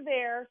come through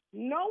there.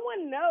 No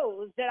one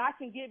knows that I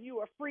can give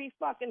you a free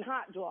fucking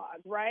hot dog,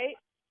 right?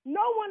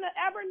 No one will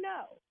ever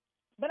know.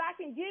 But I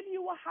can give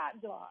you a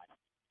hot dog.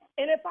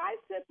 And if I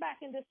sit back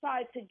and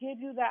decide to give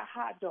you that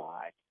hot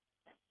dog,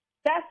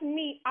 that's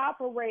me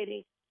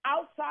operating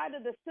outside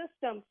of the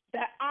system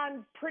that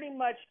I'm pretty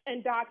much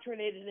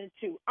indoctrinated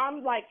into.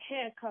 I'm like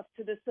handcuffed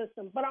to the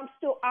system, but I'm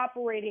still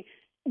operating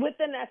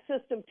within that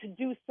system to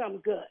do some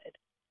good.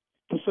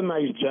 It's a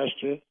nice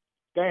gesture.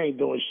 They ain't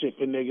doing shit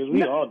for niggas.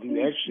 We all do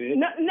that shit.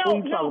 No, what are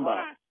you talking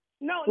about?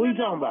 No, what are you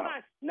talking about?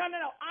 No.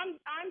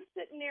 I'm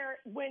sitting there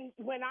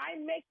when I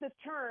make the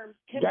term.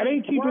 That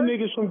ain't keeping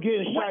niggas from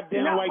getting shot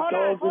down like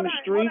dogs in the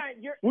street.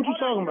 What you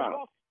talking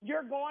about?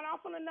 You're going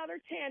off on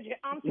another tangent.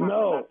 I'm talking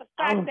No, about the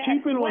fact I'm that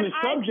keeping on when the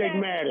subject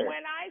matter.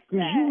 When I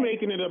because said, you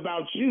making it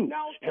about you.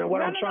 No, and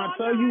what I'm trying to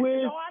tell you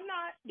is, I'm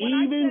not.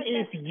 even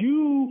if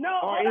you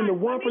are in the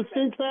 1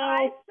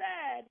 percentile,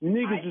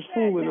 niggas is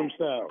fooling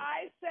themselves.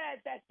 I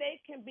said that they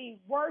can be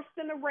worse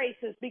than the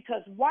racists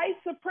because white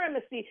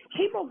supremacy,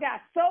 people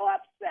got so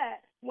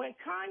upset when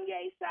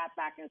Kanye sat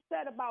back and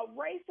said about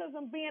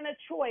racism being a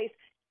choice.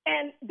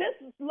 And this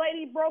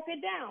lady broke it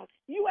down.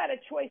 You had a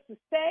choice to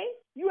stay.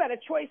 You had a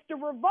choice to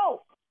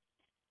revoke.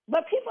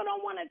 But people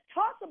don't want to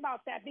talk about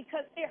that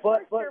because it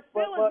hurts their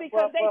feelings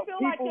because they feel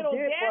like it'll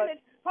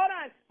damage. Hold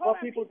on.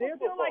 People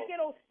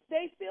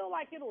feel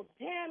like it'll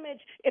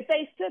damage if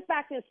they sit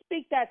back and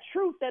speak that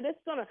truth, that it's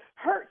going to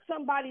hurt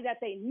somebody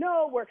that they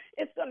know, or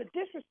it's going to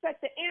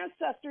disrespect the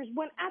ancestors,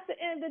 when at the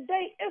end of the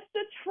day, it's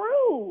the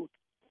truth.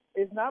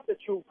 It's not the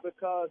truth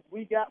because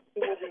we got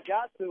to what we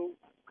got to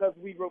because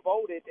we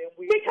revolted and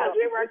we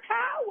were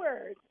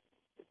cowards.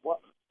 What?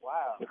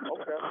 Wow.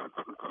 Okay.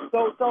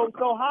 So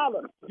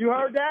holla. You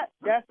heard that?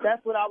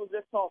 That's what I was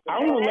just talking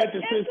about. I want to let the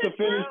sister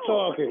finish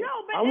talking.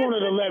 I wanted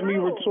to let me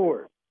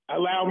retort.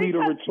 Allow me to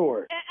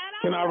retort.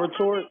 Can I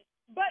retort?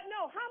 But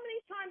no, how many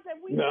times have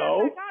we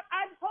No.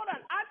 hold on.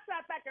 I've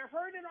sat back and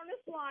heard it on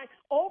this line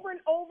over and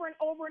over and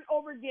over and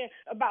over again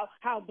about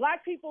how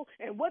black people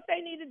and what they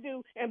need to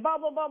do and blah,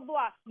 blah, blah,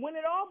 blah. When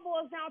it all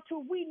boils down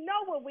to, we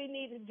know what we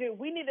need to do.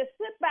 We need to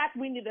sit back.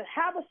 We need to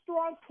have a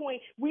strong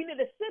point. We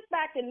need to sit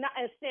back and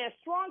stand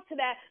strong to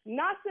that,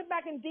 not sit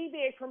back and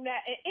deviate from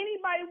that. And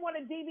anybody want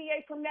to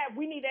deviate from that,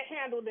 we need to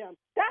handle them.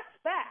 That's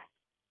fact.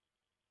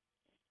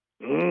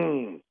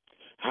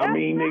 How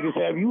many niggas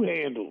have you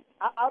handled?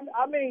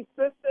 I mean,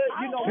 sister,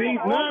 you know. See,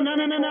 no.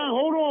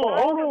 Hold on.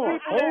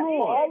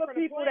 All the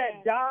people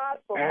that died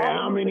from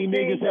how many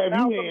niggas have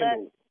you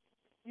handled?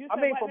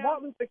 I mean, from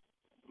Martin Luther.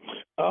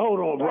 Hold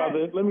on,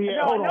 brother.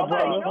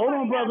 Hold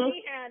on, brother.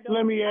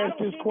 Let me ask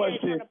this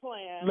question.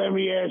 Let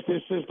me ask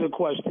this sister a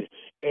question.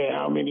 And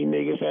how many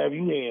niggas have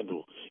you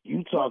handled?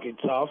 You talking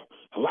tough.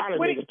 A lot of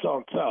niggas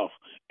talk tough.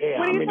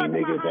 And how many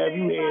niggas have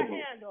you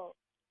handled?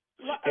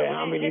 And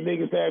how many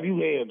niggas have you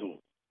handled?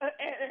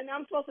 And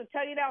I'm supposed to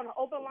tell you that on an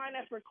open line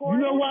that's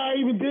recorded. You know why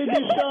I even did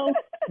this show?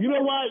 You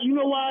know why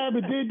I ever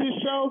did this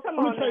show? I'm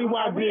gonna tell you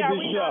why I did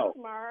this show.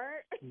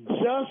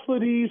 Just for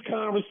these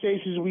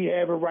conversations we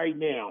having right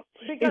now.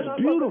 Because it's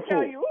I'm beautiful.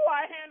 Tell you,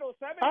 I handle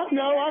 17.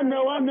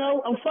 I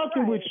know. I'm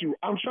fucking with you.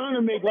 I'm trying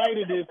to make light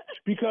of this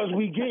because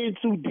we getting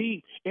too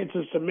deep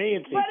into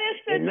semantics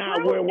and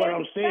not where what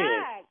I'm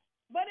saying.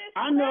 But it's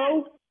I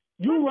know.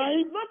 You're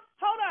right.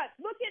 Hold on.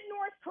 Look at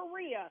North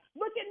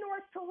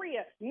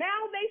Korea. Now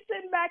they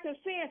sitting back and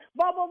saying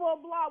blah, blah, blah,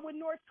 blah with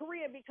North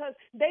Korea because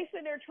they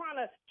said they're trying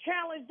to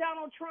challenge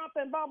Donald Trump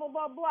and blah, blah,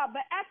 blah, blah.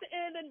 But at the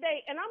end of the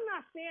day, and I'm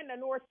not saying that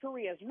North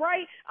Korea is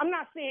right. I'm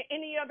not saying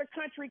any other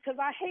country because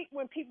I hate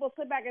when people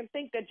sit back and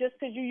think that just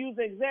because you use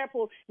an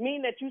example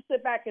mean that you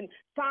sit back and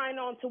sign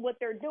on to what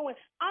they're doing.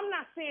 I'm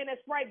not saying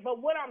it's right,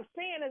 but what I'm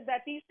saying is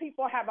that these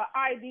people have an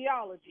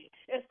ideology.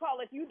 It's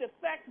called if you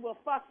defect, we'll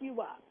fuck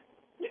you up.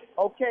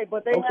 Okay,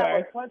 but they have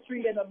a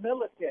country and a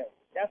military.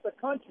 That's a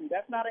country.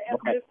 That's not an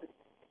ethnicity.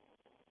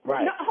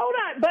 Right. No, hold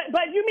on,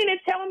 but you mean to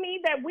tell me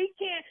that we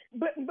can't?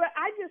 But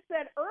I just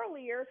said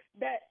earlier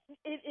that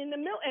in the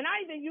and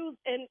I even used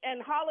and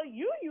HALLAH,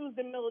 you used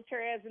the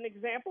military as an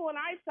example, and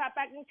I sat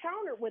back and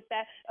countered with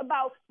that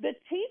about the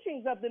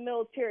teachings of the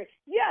military.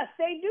 Yes,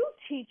 they do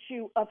teach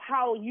you of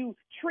how you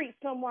treat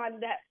someone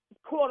that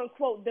quote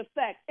unquote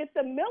defect. If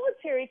the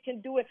military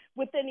can do it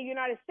within the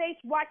United States,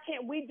 why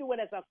can't we do it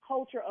as a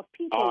culture of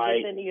people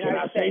within the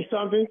United States? Can I say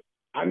something?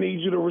 I need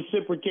you to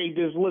reciprocate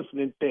this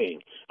listening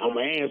thing. I'm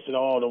going to answer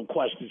all them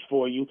questions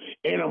for you,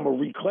 and I'm going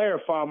to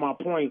re-clarify my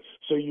point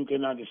so you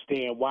can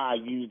understand why I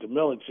use the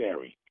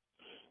military.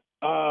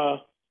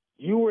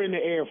 You were in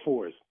the Air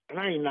Force, and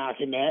I ain't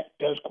knocking that.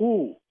 That's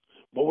cool.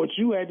 But what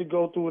you had to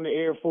go through in the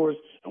Air Force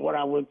and what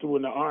I went through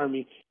in the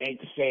Army ain't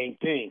the same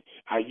thing.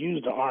 I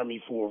used the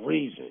Army for a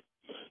reason.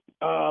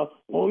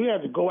 Well, we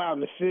had to go out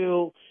in the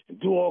field and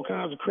do all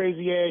kinds of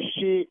crazy ass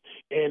shit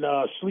and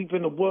sleep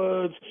in the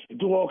woods and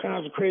do all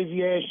kinds of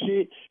crazy ass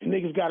shit. And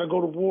niggas got to go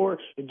to war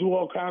and do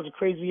all kinds of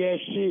crazy ass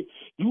shit.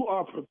 You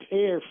are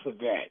prepared for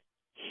that.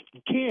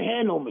 You can't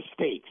have no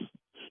mistakes.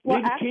 Well,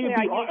 niggas actually, can't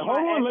be. Hold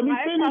on, let me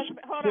finish.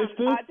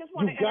 Sister,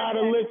 you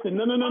gotta listen.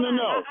 No.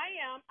 I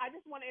am. I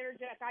just want to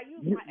interject. I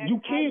use my You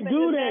can't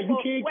do that.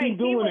 You can't keep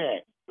doing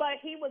that.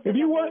 But he was. If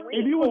you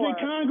was in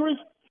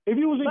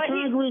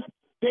Congress,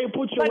 they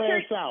put your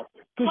ass out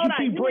because you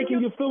keep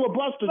breaking your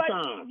filibuster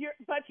time.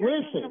 But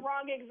you're using the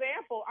wrong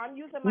example. I'm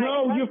using my.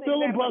 No, you're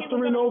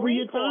filibustering over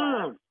your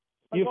time.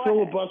 You're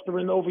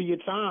filibustering over your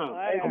time.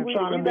 I'm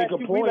trying to make a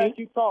point. We let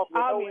you talk.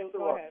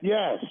 Go ahead.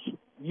 Yes.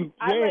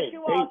 I let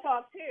you all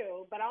talk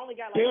too, but I only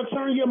got. They'll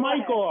turn your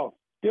mic off.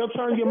 They'll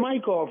turn your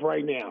mic off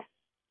right now.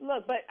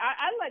 Look, but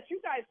I let you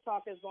guys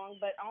talk as long,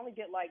 but I only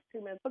get like 2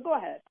 minutes. But go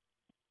ahead.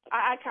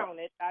 I count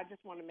it. I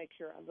just want to make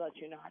sure I let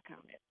you know I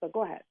count it. So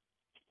go ahead.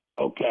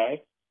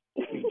 Okay.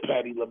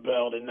 Patty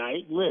LaBelle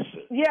tonight.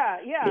 Listen. Yeah.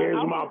 Here's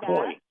I'll my do that.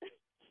 point.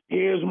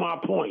 Here's my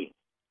point.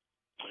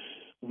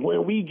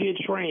 When we get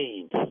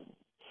trained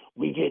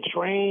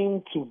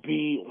to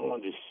be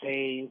on the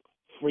same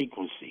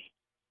frequency.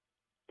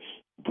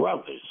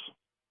 Brothers,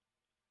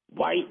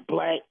 white,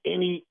 black,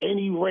 any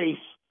race,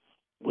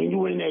 when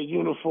you in that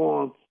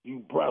uniform, you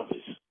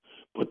brothers.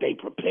 But they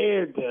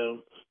prepared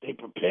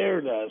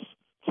us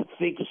to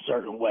think a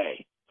certain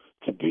way,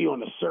 to be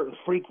on a certain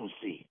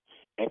frequency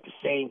at the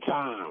same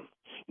time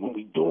when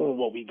we doing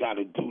what we got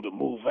to do to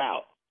move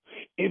out.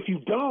 If you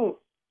don't,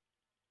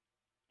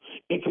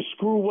 it could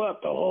screw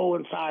up the whole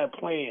entire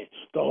plan,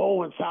 the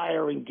whole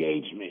entire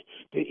engagement,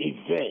 the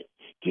event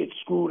gets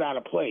screwed out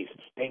of place.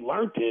 They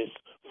learned this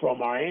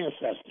from our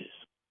ancestors.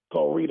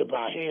 Go read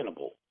about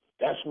Hannibal.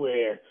 That's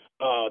where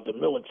the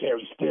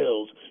military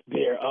stills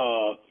their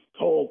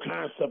whole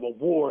concept of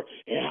war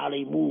and how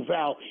they move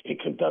out and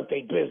conduct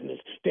their business.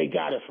 They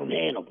got it from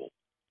Hannibal.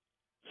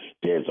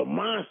 There's a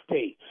mind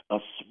state, a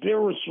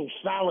spiritual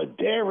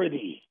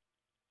solidarity.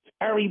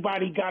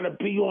 Everybody got to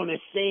be on the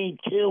same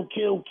kill.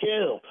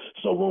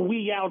 So when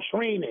we out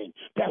training,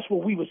 that's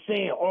what we were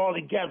saying all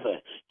together.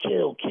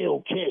 Kill.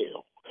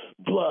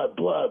 Blood.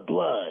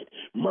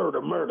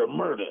 Murder.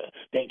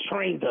 They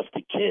trained us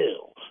to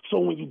kill. So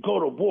when you go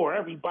to war,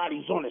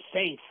 everybody's on the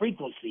same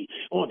frequency,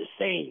 on the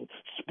same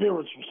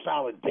spiritual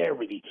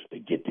solidarity to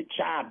get the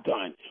job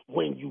done.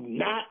 When you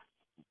not,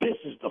 this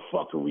is the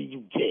fuckery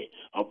you get.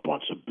 A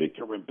bunch of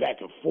bickering back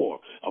and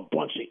forth, a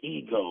bunch of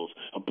egos,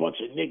 a bunch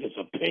of niggas'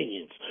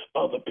 opinions,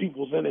 other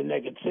people's inner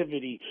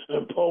negativity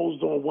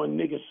imposed on one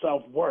nigga's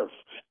self-worth.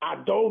 I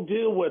don't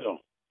deal with them.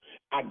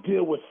 I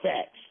deal with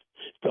facts.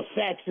 The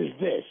facts is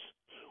this.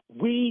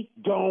 We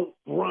don't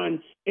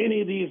run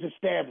any of these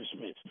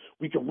establishments.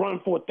 We can run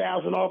for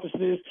 1,000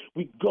 offices.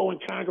 We can go in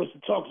Congress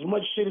and talk as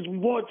much shit as we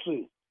want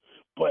to.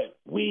 But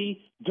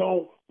we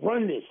don't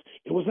run this.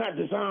 It was not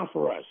designed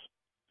for us.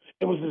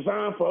 It was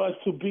designed for us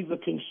to be the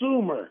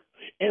consumer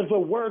and the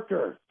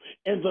worker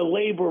and the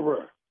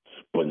laborer,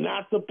 but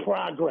not the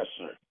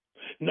progressor,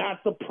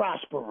 not the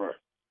prosperer.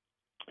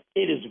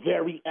 It is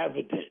very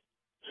evident.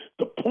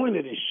 The point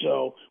of this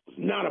show was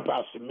not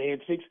about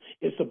semantics.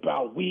 It's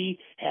about we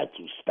had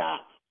to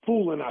stop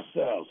fooling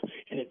ourselves.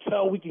 And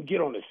until we can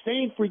get on the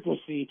same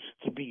frequency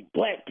to be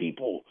black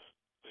people,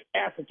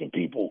 African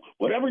people,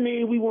 whatever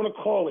name we want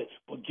to call it,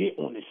 but get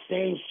on the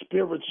same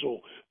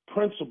spiritual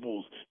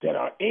principles that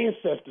our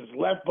ancestors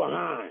left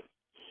behind.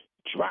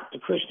 Drop the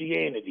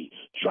Christianity,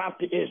 drop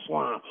the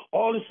Islam,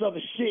 all this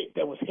other shit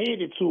that was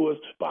handed to us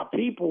by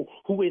people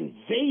who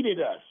invaded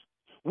us.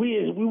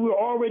 We were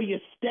already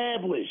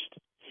established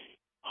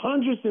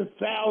hundreds and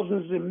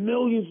thousands and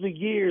millions of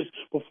years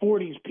before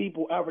these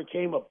people ever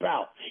came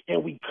about.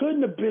 And we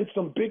couldn't have been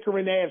some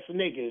bickering ass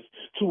niggas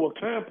to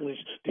accomplish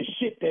the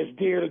shit that's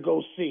there to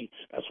go see.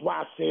 That's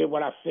why I said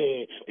what I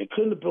said. They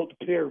couldn't have built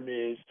the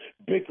pyramids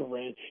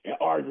bickering and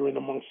arguing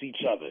amongst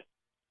each other.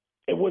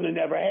 It wouldn't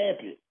have never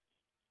happened.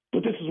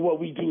 But this is what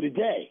we do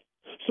today.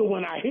 So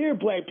when I hear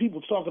black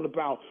people talking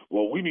about,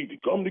 well, we need to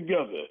come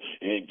together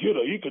and get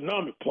an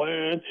economic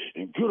plan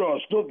and get our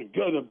stuff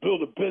together and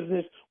build a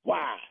business,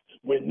 why?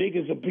 When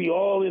niggas will be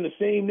all in the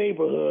same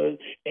neighborhood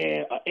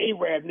and an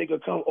Arab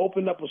nigga come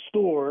open up a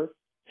store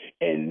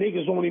and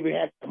niggas don't even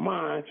have the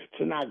mind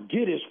to not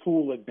get his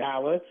fool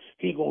 $1,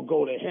 he gonna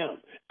go to him.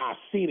 I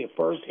seen it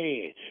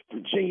firsthand.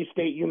 Virginia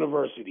State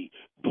University,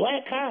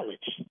 black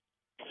college.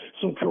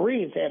 Some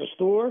Koreans had a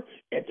store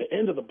at the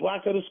end of the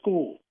block of the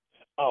school.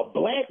 A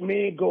black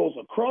man goes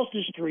across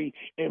the street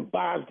and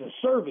buys the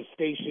service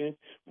station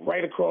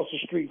right across the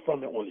street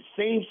from it on the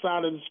same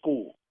side of the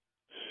school.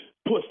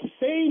 Puts the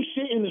same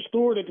shit in the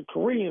store that the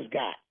Koreans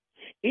got.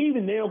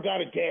 Even they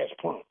got a gas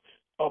pump,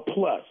 a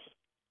plus.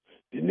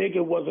 The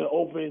nigga wasn't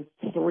open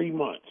 3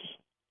 months.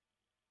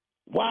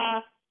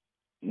 Why?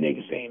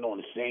 Niggas ain't on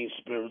the same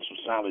spiritual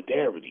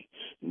solidarity.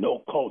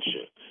 No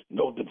culture,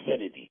 no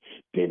divinity.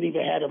 Didn't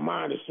even have the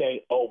mind to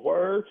say, oh,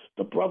 word,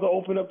 the brother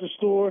opened up the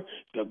store,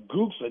 the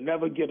gooks will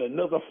never get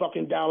another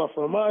fucking dollar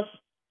from us.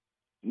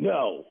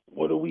 No.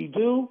 What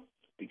do?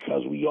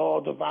 Because we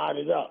all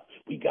divided up.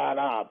 We got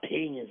our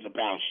opinions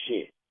about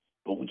shit.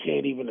 But we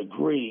can't even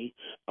agree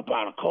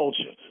about a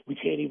culture. We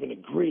can't even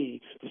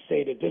agree to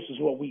say that this is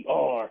what we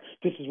are.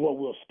 This is what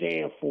we'll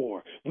stand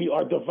for. We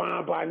are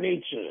divine by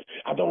nature.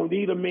 I don't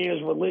need a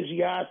man's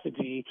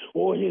religiosity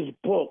or his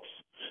books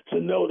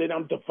to know that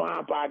I'm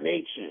divine by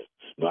nature.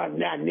 Not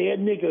that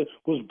nigga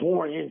was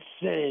born in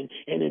sin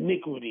and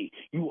iniquity.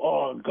 You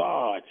are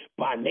God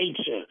by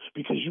nature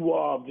because you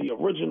are the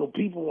original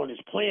people on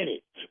this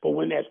planet. But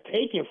when that's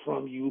taken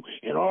from you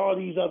and all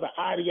these other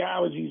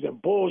ideologies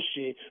and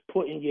bullshit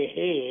put in your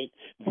head,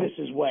 this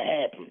is what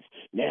happens.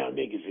 Now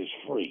niggas is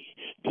free,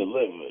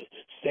 delivered,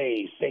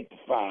 saved,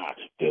 sanctified,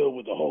 filled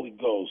with the Holy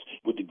Ghost,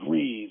 with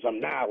degrees of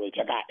knowledge.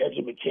 I got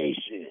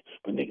education,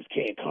 but niggas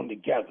can't come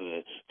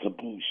together to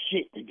boost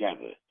shit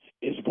together.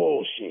 It's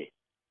bullshit.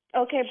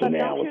 Okay, So but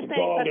now don't you it's a think?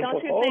 dog But and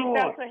don't you hold think on.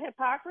 that's a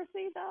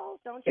hypocrisy, though?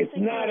 Don't you It's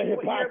think not a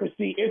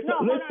hypocrisy. It's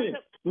no, listen.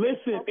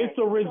 Listen, Okay, it's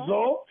a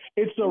result.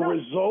 It's a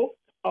result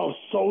of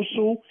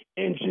social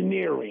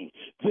engineering.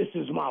 This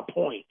is my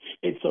point.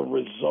 It's a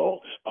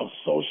result of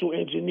social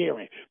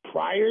engineering.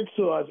 Prior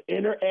to us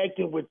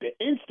interacting with the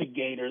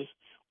instigators,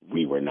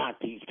 we were not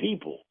these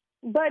people.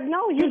 But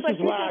no, This but is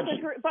you logic.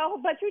 disagree.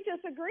 But you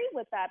disagree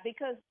with that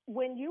because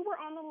when you were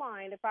on the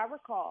line, if I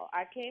recall,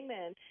 I came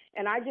in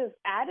and I just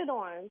added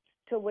on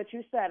to what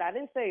you said. I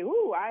didn't say,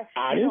 "Ooh, I."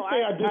 didn't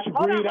say I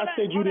disagreed. I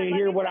said you didn't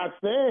hear what I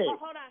said.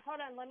 Hold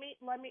on.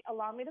 Let me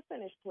allow me to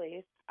finish,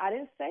 please. I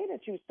didn't say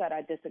that you said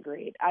I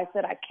disagreed. I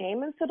said I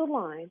came into the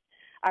line.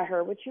 I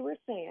heard what you were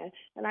saying,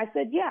 and I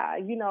said, yeah,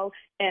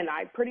 and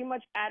I pretty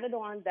much added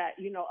on that,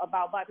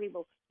 about black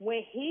people.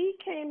 When he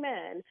came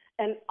in,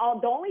 and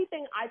the only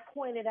thing I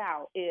pointed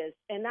out is,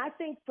 and I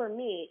think for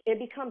me, it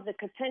becomes a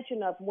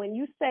contention of when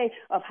you say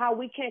of how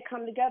we can't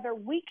come together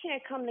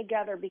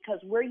because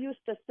we're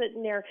used to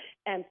sitting there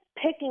and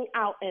picking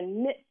out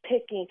and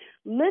nitpicking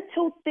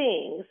little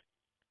things.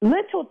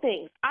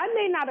 I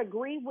may not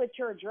agree with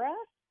your dress.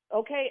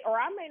 Okay, or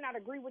I may not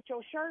agree with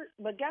your shirt,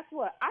 but guess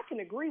what? I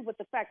can agree with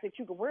the fact that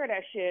you can wear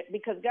that shit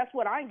because guess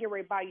what? I ain't getting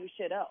ready to buy you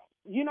shit else.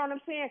 You know what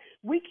I'm saying?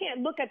 We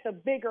can't look at the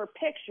bigger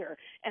picture.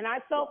 And I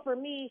felt for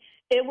me,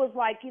 it was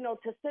like,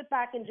 to sit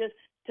back and just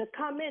to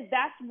come in.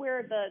 That's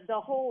where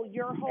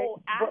your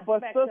whole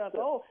aspect of,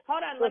 hold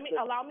on,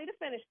 allow me to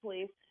finish,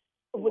 please.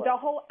 With the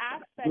whole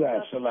aspect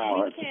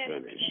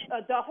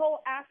the whole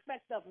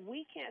aspect of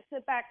we can't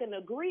sit back and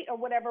agree or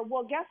whatever.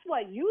 Well, guess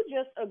what? You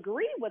just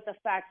agree with the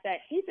fact that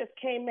he just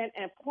came in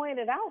and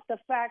pointed out the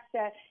fact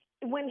that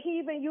when he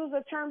even used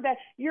a term that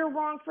you're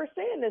wrong for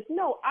saying this.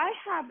 No, I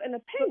have an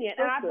opinion,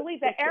 and I believe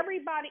that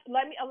everybody.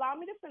 Allow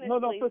me to finish.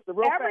 Please. Sister,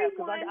 real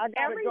everyone, fast, I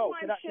gotta go.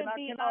 Should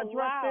be can I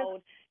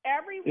allowed.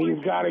 Everyone.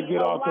 He's got to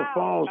get off the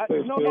phone,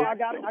 sister. No, I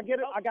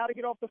gotta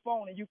get off the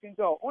phone, and you can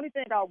go. Only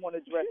thing I want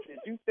to address is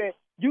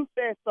you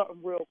said something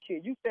real key.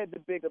 You said the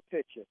bigger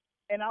picture,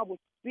 and I was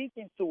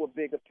speaking to a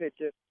bigger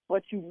picture,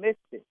 but you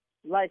missed it.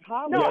 Like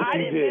how? No, yes, I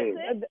didn't did.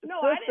 miss it.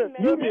 No, Sister, I didn't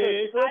miss you it.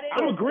 did.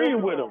 I'm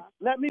agreeing with him.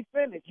 Let me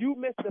finish. You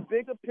missed the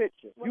bigger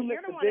picture. Well, you you're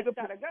missed the the one bigger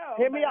that's gotta go.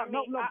 Hear me but out. I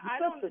mean, I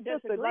don't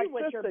disagree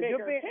with your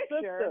bigger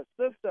picture.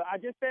 Sister, I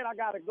just said I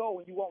gotta go,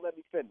 and you won't let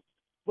me finish.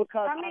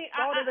 Because I mean,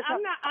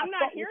 I'm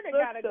not here to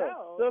gotta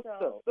go.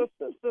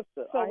 Sister.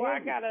 So I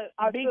gotta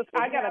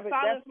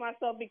silence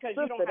myself because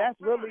you don't have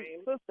time.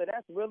 Sister,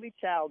 that's really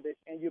childish,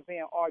 and you're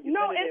being argumentative.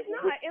 No, it's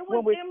not. It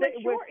was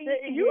immature.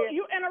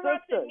 You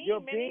interrupted me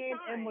you're many being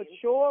times.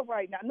 immature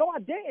right now. No, I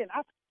didn't.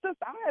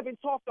 Sister, I haven't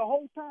talked the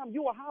whole time.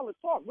 You a holler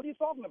talk. What are you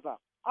talking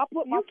about? I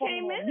put my phone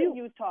came on in and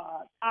you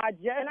talked.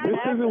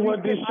 This isn't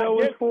what this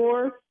show is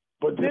for.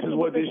 But this is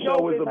what this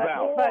show is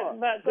about.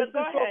 But go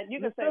ahead. You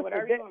can say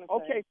whatever you want to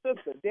say. Okay,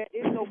 sister, there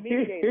is no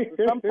mediator.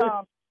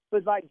 Sometimes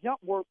it's like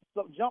jump rope.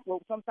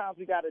 Sometimes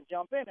we got to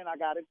jump in, and I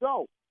got to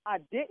go. I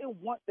didn't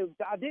want the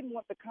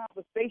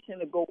conversation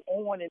to go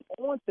on and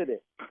on to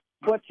this.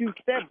 But you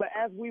said,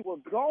 as we were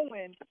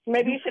going,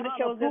 maybe you should have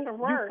chosen different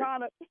words.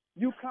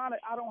 You kind of.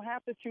 I don't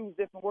have to choose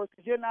different words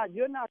because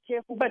you're not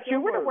careful. But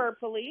you were the word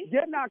police.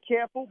 You're not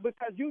careful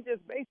because you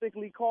just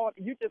basically called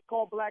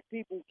black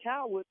people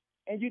cowards.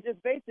 And you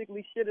just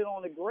basically shitted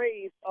on the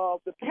graves of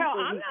the people. Hell,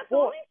 I'm not the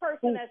only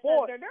person that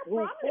says that. There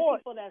are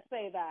prominent people that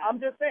say that. I'm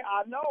just saying,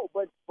 I know,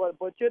 but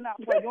you're not.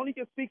 You only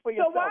can speak for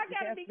yourself. So why I you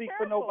gotta can't be speak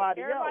careful? for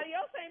nobody Everybody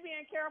else. else ain't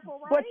being careful,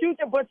 right? But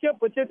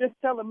you're just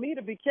telling me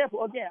to be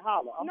careful again.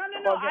 Holla.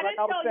 No. I didn't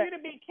tell you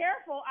to be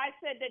careful. I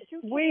said that you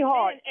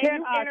Sweetheart,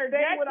 came in and you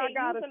interjected what I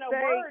gotta using a say,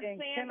 word and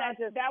saying can I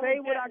just that say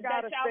was what I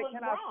gotta say?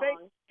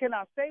 Can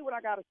I say what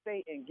I gotta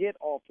say and get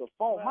off the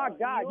phone? Well, My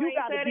God, you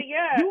gotta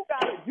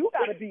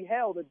be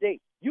held a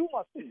date. You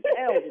must be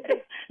held a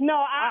date.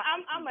 No,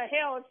 I'm a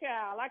hell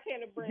child. I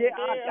can't bring it.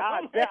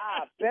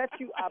 I bet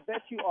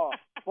you are.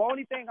 The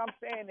only thing I'm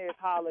saying is,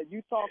 Holla,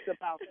 you talked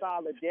about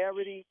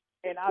solidarity,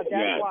 and that's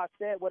why I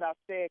said what I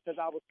said because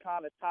I was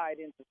kind of tied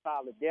into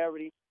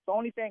solidarity. The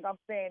only thing I'm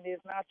saying is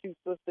not you,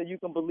 sister. You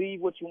can believe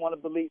what you want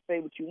to believe,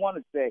 say what you want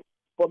to say.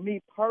 But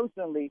me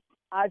personally,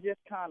 I just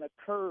kind of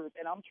curved,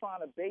 and I'm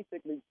trying to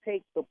basically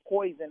take the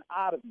poison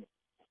out of me.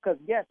 Because,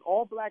 yes,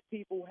 all black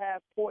people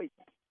have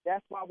poison.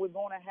 That's why we're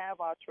going to have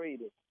our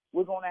traders.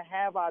 We're going to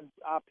have our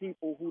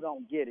people who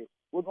don't get it.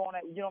 We're going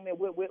to, you know what I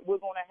mean? We're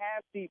going to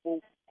have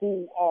people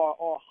who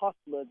are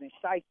hustlers and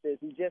shysters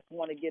who just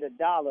want to get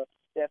 $1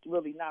 that's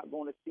really not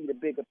going to see the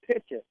bigger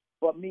picture.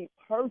 But me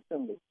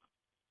personally,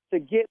 to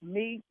get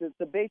me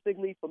to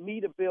basically for me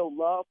to build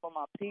love for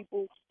my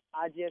people,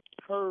 I just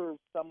curved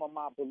some of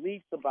my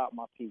beliefs about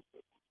my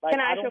people. Like,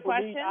 can I ask you a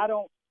question? I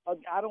don't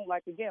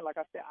like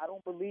I said, I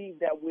don't believe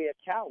that we're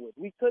cowards.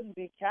 We couldn't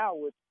be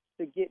cowards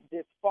to get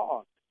this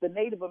far. The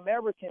Native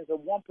Americans are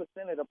 1%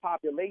 of the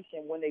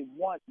population when they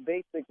once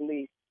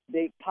basically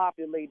they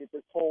populated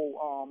this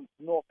whole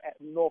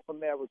North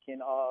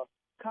American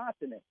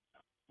continent.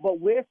 But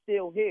we're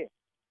still here,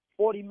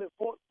 40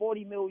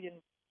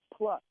 million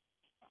plus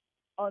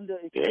under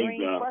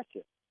extreme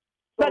pressure.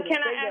 So but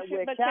can I ask you?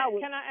 But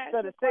can I ask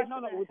you?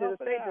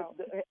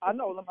 I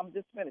know. I'm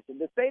just finishing.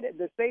 To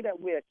say that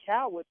we're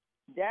cowards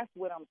That's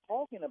what I'm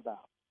talking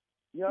about.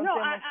 You No, understand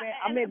what I'm saying?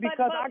 I and- mean, but-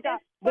 because but I got,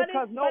 it's- but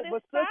because it's- no, but but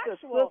it's sister,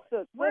 factual.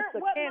 sister,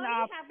 What can money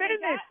I have they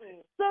finish? gotten?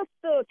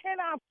 Sister, can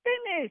I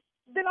finish?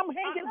 Then I'm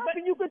hanging up but-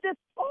 and you could just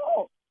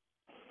talk.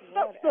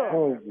 Sister.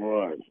 Oh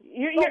boy.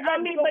 I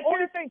mean, the but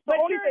only you're, thing, but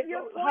the only you're, thing,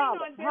 you're pointing holla,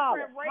 on different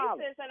holla,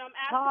 races, and I'm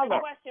asking holla. the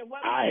question,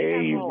 what I money hear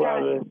have you, they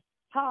brother. gotten?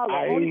 Holla.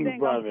 I hear Only you, thing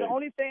brother. the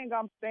only thing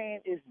I'm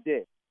saying is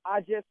this.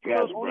 Yes, the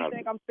only brother.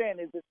 thing I'm saying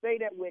is to say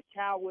that we're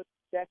cowards.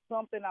 That's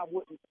something I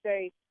wouldn't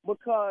say,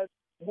 because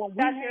when we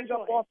That's hang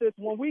your up choice. off this,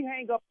 when we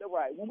hang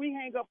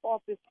up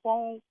off this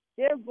phone,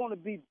 there's going to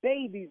be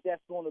babies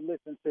that's going to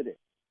listen to this.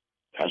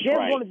 That's There's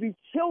right. going to be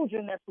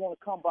children that's going to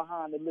come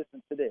behind and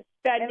listen to this.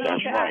 That And needs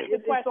That's to right. ask the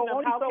question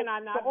of how can I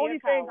not the be only a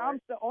thing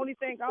coward? the only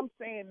thing I'm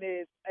saying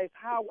is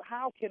how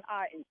can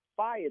I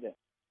inspire them?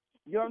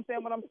 You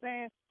understand what I'm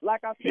saying?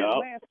 Like I said, Yup.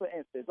 Lance, for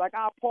instance, like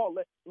our Paul,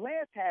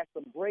 Lance has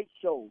some great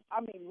shows.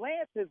 I mean,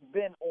 Lance has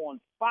been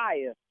on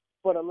fire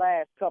for the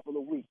last couple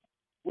of weeks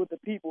with the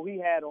people he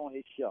had on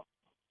his show.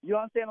 You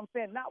understand what I'm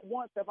saying? Not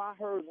once have I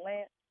heard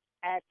Lance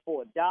ask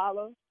for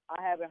 $1.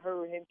 I haven't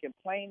heard him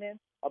complaining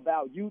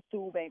about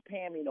YouTube ain't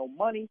paying me no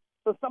money.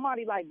 So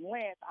somebody like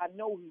Lance, I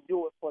know he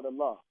do it for the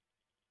love.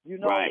 You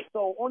know? Right.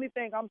 So only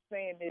thing I'm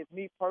saying is,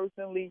 me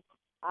personally,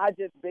 I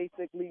just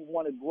basically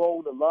want to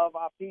grow to love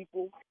our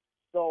people.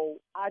 So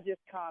I just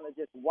kind of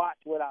just watch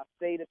what I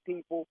say to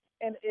people.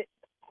 And if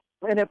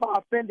I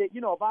offended,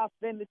 if I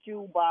offended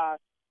you by,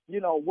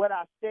 what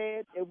I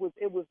said, it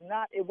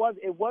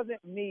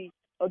wasn't me.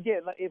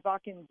 Again, if I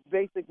can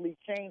basically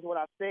change what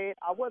I said,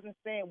 I wasn't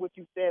saying what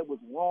you said was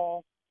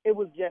wrong. It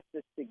was just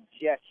a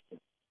suggestion.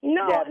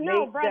 No, that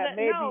no, may- brother, that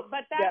may no, be-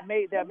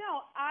 but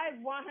no, I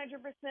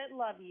 100%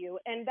 love you,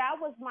 and that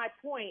was my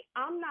point.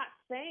 I'm not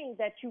saying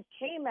that you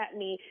came at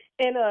me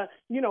in a,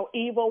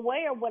 evil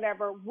way or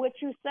whatever. What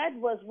you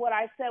said was what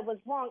I said was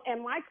wrong,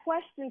 and my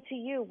question to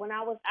you when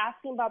I was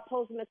asking about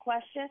posing the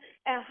question,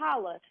 and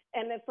holla,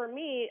 and then for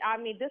me, I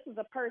mean, this is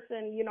a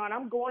person, and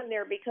I'm going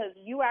there because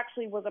you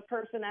actually was a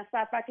person that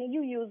sat back and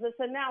you used this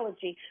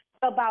analogy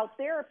about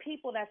there are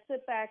people that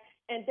sit back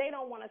and they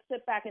don't want to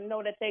sit back and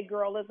know that their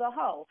girl is a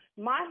hoe.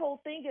 My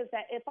whole thing is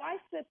that if I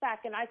sit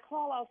back and I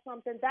call out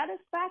something that is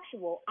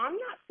factual, I'm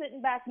not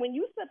sitting back. When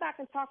you sit back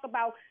and talk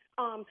about,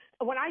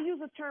 when I use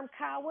the term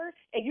coward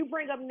and you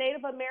bring up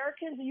Native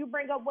Americans and you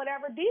bring up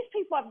whatever, these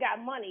people have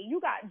got money.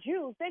 You got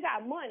Jews, they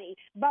got money,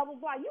 blah, blah,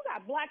 blah. You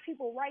got black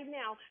people right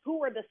now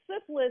who are the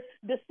syphilis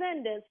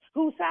descendants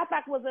who sat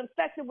back was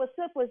infected with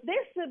syphilis.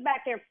 They're sitting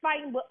back there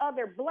fighting with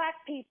other black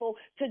people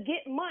to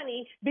get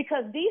money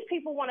because these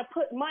people want to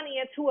put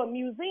money into a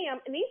museum,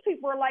 and these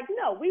people are like,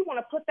 no, we want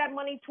to put that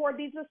money toward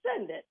these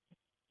descendants.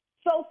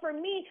 So for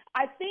me,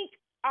 I think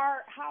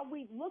how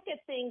we look at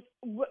things,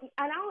 and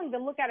I don't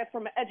even look at it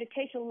from an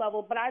education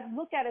level, but I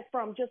look at it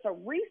from just a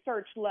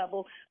research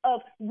level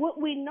of what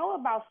we know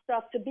about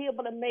stuff to be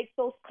able to make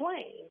those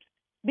claims.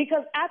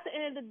 Because at the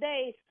end of the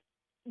day,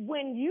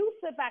 when you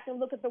sit back and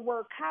look at the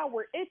word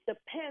coward, it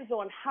depends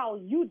on how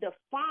you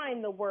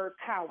define the word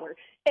coward.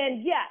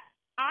 And yes,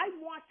 I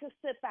want to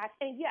sit back,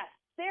 and yes,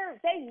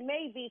 they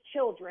may be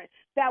children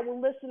that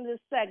will listen to this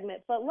segment,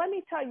 but let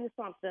me tell you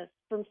something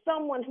from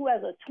someone who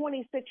has a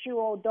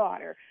 26-year-old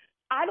daughter.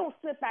 I don't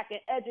sit back and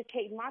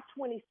educate my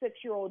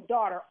 26-year-old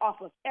daughter off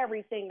of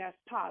everything that's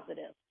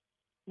positive,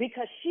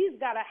 because she's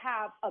got to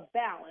have a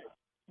balance.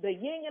 The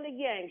yin and the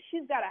yang,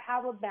 she's got to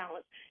have a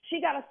balance.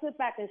 She got to sit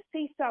back and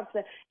see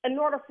something in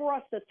order for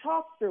us to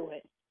talk through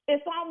it.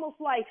 It's almost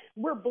like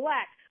we're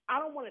black. I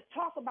don't want to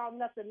talk about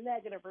nothing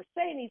negative or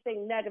say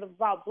anything negative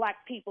about black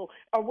people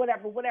or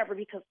whatever,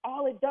 because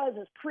all it does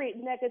is create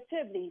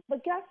negativity.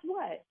 But guess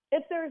what?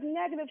 If there's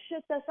negative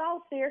shit that's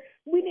out there,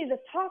 we need to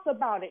talk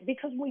about it,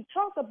 because when we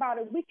talk about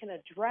it, we can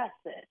address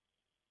it.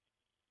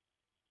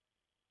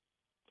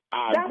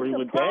 I agree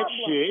with that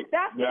shit.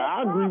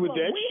 I agree with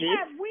that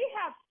shit. We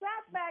have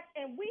sat back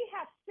and we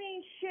have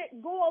seen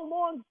shit go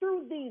along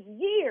through these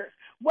years,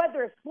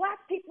 whether it's black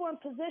people in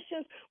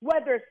positions,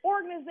 whether it's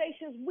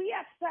organizations. We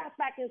have sat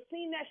back and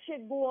seen that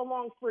shit go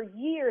along for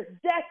years,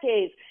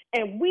 decades,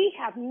 and we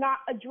have not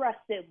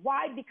addressed it.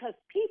 Why? Because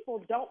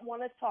people don't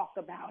want to talk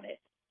about it.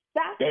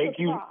 That's the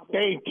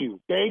problem.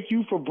 Thank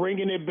you for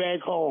bringing it back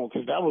home,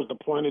 because that was the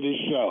point of this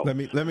show. Let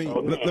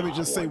me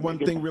just say one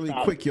thing really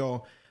quick,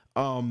 y'all.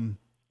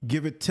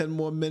 Give it 10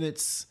 more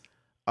minutes.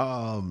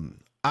 I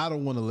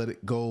don't want to let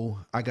it go.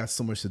 I got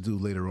so much to do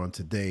later on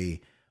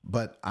today,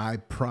 but I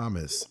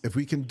promise if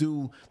we can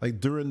do, like,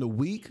 during the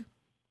week,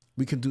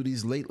 we can do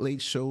these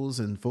late shows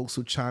and folks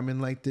who chime in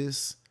like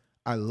this.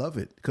 I love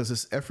it because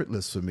it's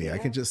effortless for me. Yeah. I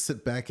can just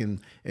sit back and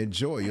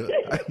enjoy.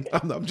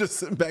 I'm just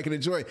sitting back and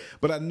enjoy.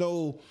 But I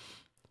know,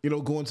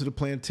 going to the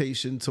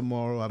plantation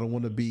tomorrow, I don't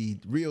want to be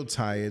real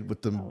tired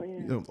with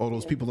them, all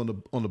those people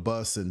on the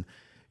bus, and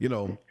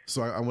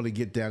so I want to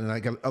get down, and I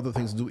got other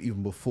things to do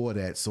even before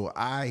that. So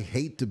I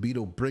hate to be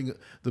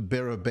the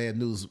bearer of bad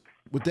news.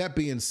 With that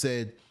being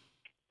said,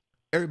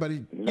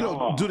 Everybody,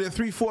 No. do their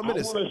 3-4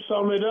 minutes. I want to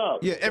sum it up.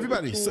 Yeah,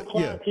 everybody. It's 2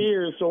 o'clock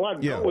here, so I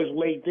know it's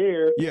late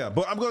there. Yeah,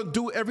 but I'm gonna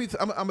do everything.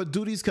 I'm gonna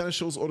do these kind of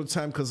shows all the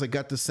time because I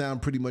got the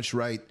sound pretty much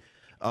right.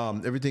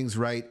 Everything's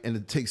right, and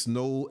it takes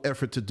no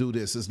effort to do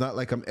this. It's not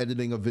like I'm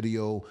editing a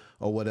video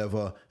or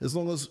whatever. As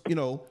long as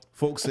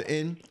folks are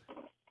in,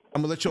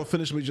 I'm gonna let y'all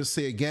finish. Let me just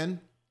say again,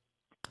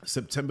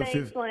 September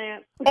 5th.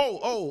 Lance.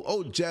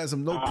 Oh,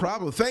 Jasmine, no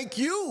problem. Thank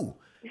you.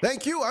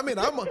 I mean,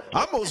 I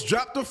almost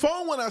dropped the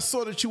phone when I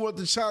saw that you wanted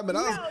to chime in.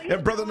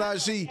 And Brother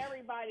Najee.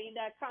 Everybody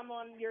that come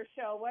on your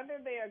show, whether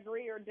they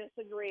agree or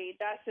disagree,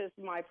 that's just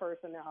my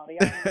personality.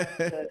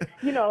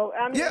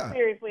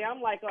 Seriously,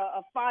 I'm like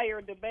a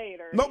fire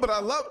debater. No, but I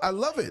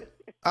love it.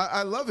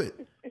 I love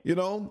it.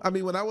 I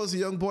mean, when I was a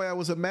young boy, I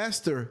was a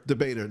master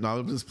debater. No,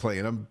 I'm just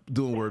playing. I'm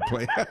doing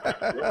wordplay.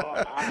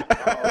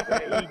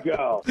 There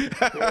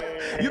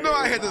you go.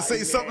 I had to say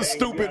something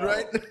stupid,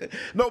 right?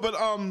 No, but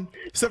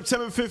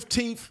September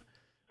 15th,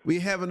 we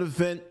have an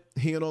event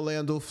here in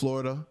Orlando,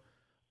 Florida,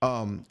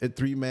 at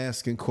 3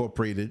 Mask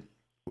Incorporated.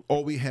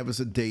 All we have is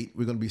a date.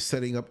 We're going to be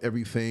setting up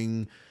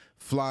everything,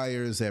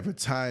 flyers,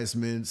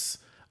 advertisements,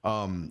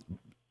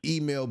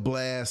 email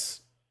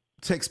blasts,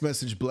 text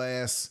message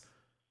blasts,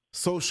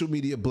 social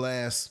media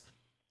blasts.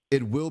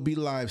 It will be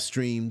live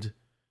streamed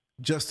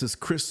just as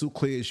crystal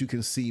clear as you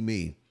can see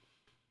me.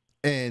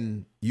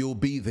 And you'll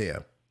be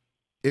there.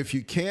 If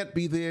you can't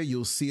be there,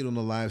 you'll see it on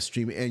the live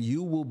stream, and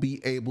you will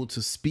be able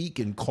to speak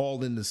and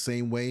call in the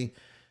same way.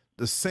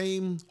 The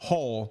same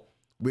hall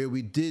where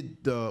we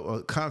did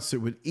the concert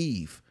with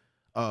Eve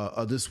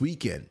this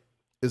weekend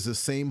is the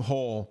same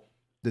hall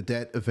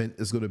that event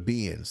is going to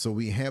be in. So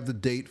we have the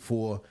date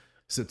for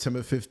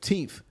September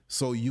 15th.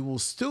 So you will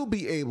still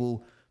be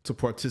able to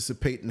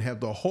participate and have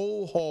the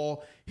whole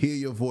hall hear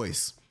your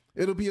voice.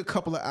 It'll be a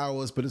couple of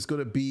hours, but it's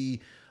going to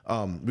be,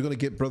 we're going to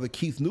get Brother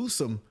Keith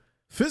Newsom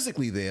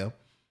physically there,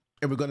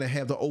 and we're going to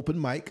have the open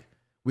mic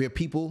where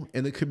people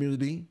in the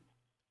community,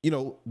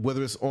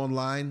 whether it's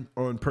online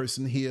or in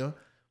person here,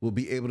 will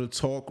be able to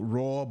talk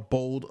raw,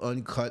 bold,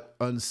 uncut,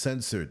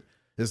 uncensored.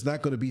 There's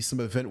not going to be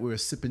some event where we're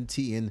sipping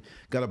tea and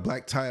got a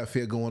black tie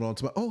affair going on.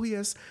 Oh,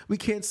 yes, we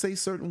can't say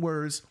certain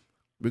words.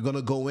 We're going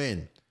to go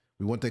in.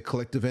 We want that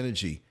collective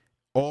energy.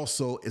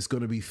 Also, it's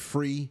going to be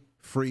free.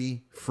 Mr.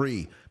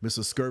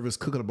 Scurv is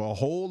cooking up a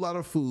whole lot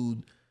of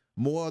food,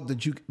 more than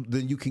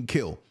you can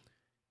kill.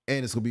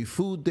 And it's going to be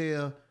food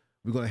there.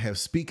 We're going to have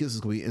speakers.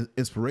 It's going to be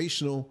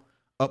inspirational,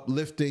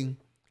 uplifting,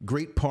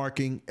 great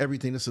parking,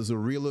 everything. This is a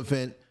real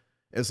event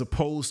as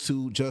opposed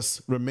to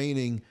just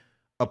remaining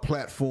a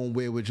platform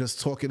where we're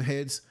just talking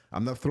heads.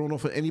 I'm not throwing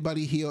off for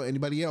anybody here or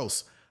anybody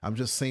else. I'm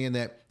just saying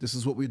that this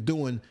is what we're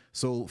doing.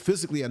 So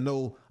physically, I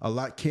know a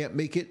lot can't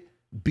make it.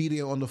 Be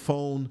there on the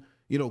phone,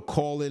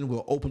 call in.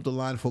 We'll open the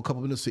line for a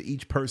couple minutes for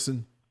each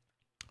person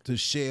to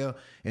share.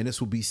 And this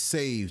will be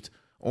saved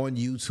on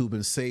YouTube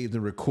and saved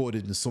and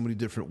recorded in so many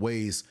different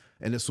ways.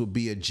 And this will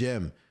be a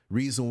gem.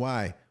 Reason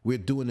why we're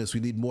doing this,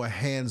 we need more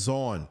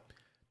hands-on.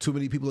 Too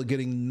many people are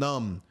getting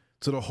numb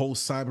to the whole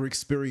cyber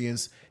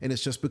experience, and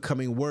it's just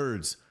becoming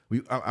words.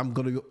 I'm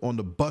going to be on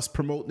the bus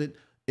promoting it,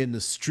 in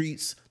the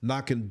streets,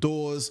 knocking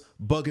doors,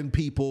 bugging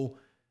people,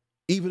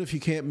 even if you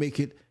can't make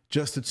it,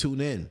 just to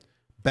tune in.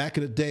 Back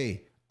in the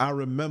day, I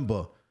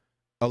remember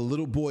a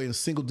little boy in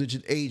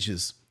single-digit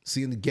ages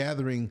seeing the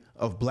gathering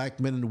of black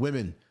men and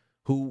women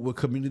who were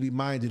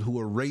community-minded, who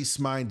were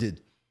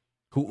race-minded,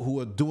 who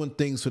are doing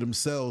things for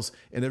themselves,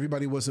 and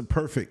everybody wasn't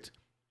perfect,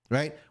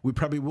 right? We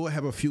probably will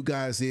have a few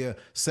guys there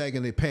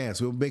sagging their pants.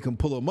 We'll make them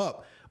pull them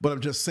up. But I'm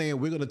just saying,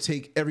 we're going to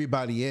take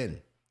everybody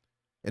in.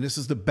 And this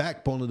is the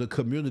backbone of the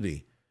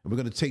community. And we're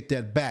going to take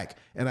that back.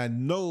 And I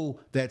know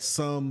that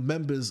some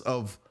members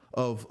of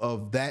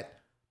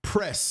that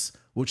press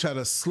will try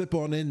to slip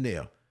on in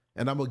there.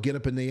 And I'm going to get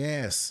up in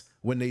their ass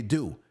when they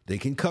do. They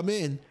can come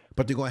in,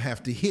 but they're going to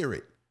have to hear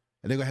it.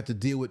 And they're going to have to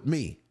deal with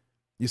me.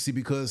 You see,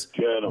 because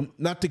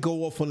not to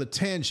go off on a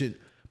tangent,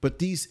 but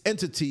these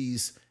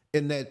entities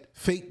in that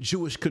fake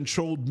Jewish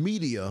controlled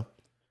media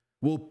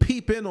will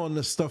peep in on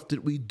the stuff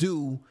that we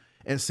do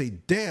and say,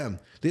 damn,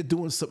 they're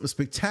doing something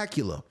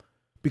spectacular.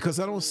 Because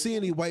I don't see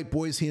any white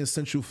boys here in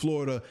Central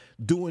Florida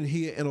doing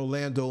here in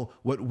Orlando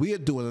what we're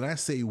doing. And I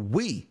say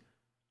we,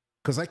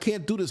 because I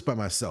can't do this by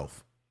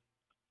myself.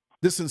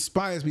 This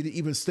inspires me to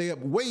even stay up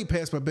way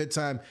past my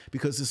bedtime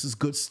because this is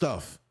good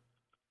stuff.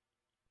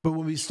 But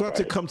when we start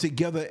to come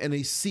together and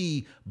they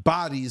see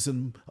bodies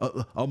and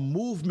a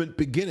movement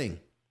beginning,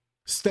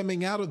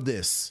 stemming out of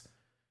this,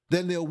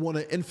 then they'll want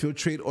to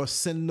infiltrate or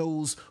send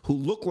those who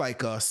look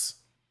like us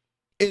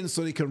in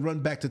so they can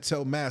run back to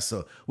tell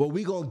Massa. Well,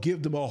 we're going to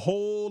give them a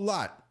whole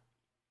lot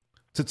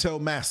to tell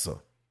Massa.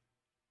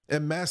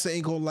 And Massa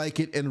ain't going to like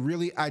it, and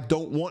really, I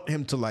don't want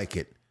him to like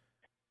it.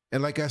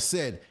 And like I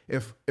said,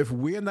 if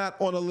we're not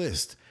on a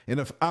list, and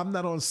if I'm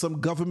not on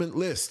some government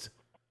list,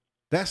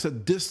 that's a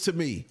diss to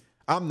me.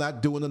 I'm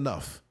not doing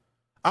enough.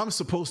 I'm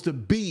supposed to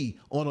be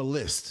on a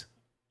list.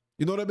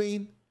 You know what I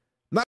mean?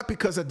 Not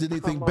because I did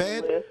anything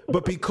bad,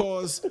 but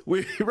because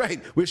we're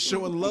right, we're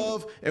showing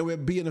love and we're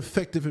being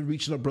effective in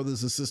reaching our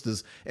brothers and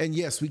sisters. And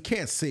yes, we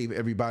can't save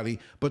everybody,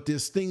 but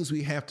there's things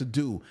we have to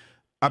do.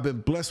 I've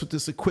been blessed with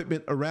this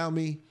equipment around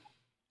me,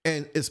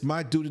 and it's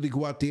my duty to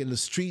go out there in the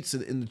streets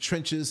and in the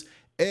trenches.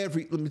 Let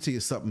me tell you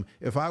something.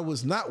 If I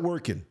was not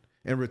working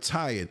and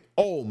retired,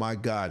 oh my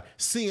God,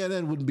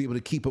 CNN wouldn't be able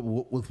to keep up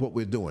with what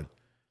we're doing.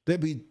 There'd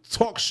be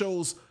talk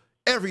shows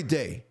every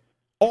day,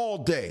 all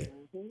day,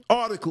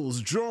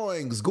 articles,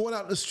 drawings, going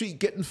out in the street,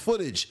 getting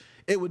footage.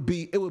 It would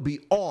be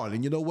on.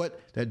 And you know what?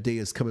 That day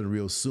is coming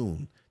real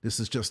soon. This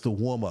is just a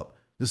warm up.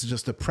 This is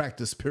just a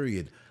practice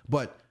period.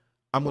 But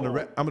I'm gonna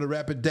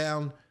wrap it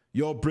down.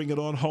 Y'all bring it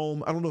on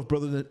home. I don't know if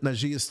Brother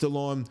Najee is still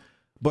on,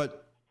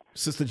 but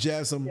Sister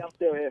Jasmine, Yeah, I'm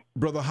still here.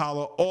 Brother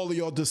Holla, all of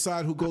y'all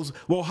decide who goes.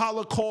 Well,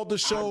 Holla called the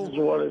show.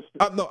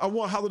 No, I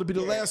want Holla to be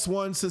the last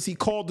one since he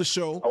called the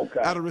show.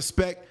 Okay. Out of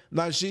respect,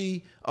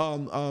 Najee,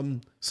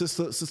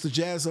 Sister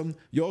Jasmine,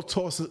 y'all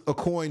toss a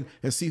coin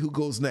and see who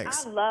goes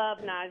next. I love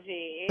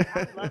Najee.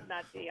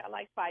 I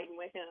like fighting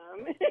with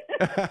him.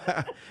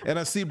 And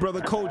I see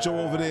Brother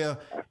Kojo over there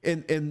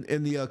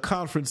in the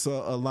conference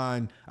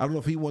line. I don't know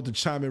if he wanted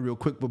to chime in real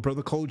quick, but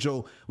Brother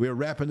Kojo, we're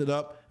wrapping it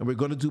up, and we're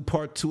going to do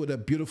part 2 of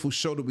that beautiful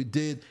show that we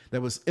did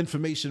that was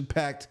information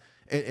packed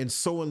and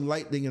so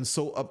enlightening and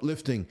so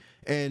uplifting.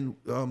 And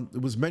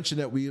it was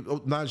mentioned that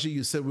Najee,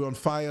 you said we're on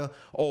fire.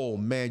 Oh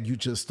man, you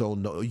just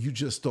don't know. You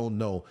just don't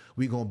know.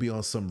 We're going to be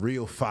on some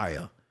real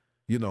fire.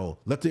 You know,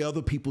 let the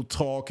other people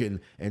talk and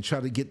try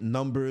to get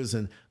numbers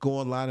and go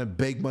online and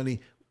beg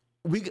money.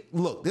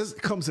 Look, there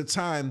comes a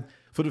time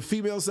for the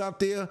females out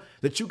there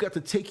that you got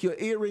to take your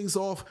earrings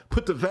off,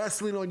 put the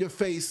Vaseline on your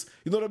face.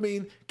 You know what I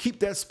mean? Keep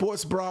that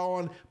sports bra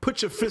on,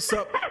 put your fists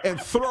up and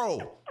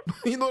throw.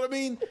 You know what I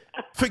mean?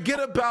 Forget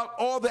about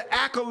all the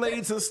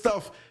accolades and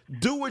stuff.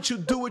 Do what you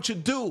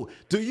do.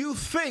 Do you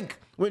think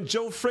when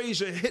Joe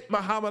Frazier hit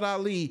Muhammad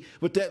Ali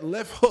with that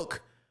left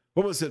hook,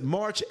 what was it,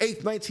 March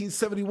 8th,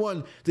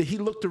 1971, that he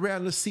looked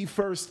around to see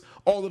first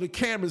all of the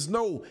cameras?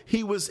 No,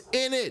 he was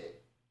in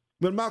it.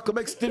 When Malcolm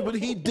X did what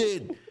he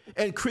did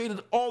and created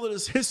all of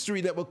this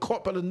history that were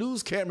caught by the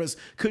news cameras,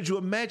 could you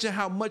imagine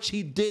how much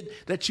he did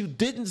that you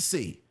didn't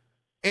see?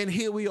 And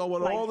here we are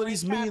with all of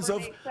these means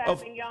of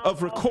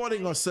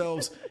recording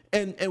ourselves,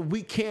 and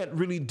we can't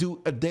really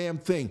do a damn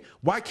thing.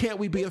 Why can't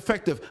we be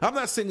effective? I'm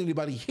not saying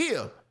anybody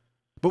here,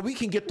 but we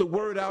can get the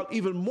word out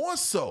even more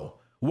so.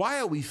 Why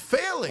are we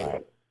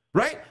failing?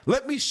 Right?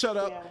 Let me shut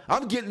up. Yeah.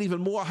 I'm getting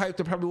even more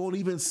hyped. I probably won't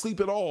even sleep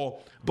at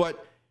all.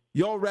 But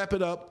y'all wrap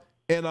it up,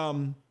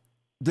 and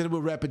then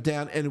we'll wrap it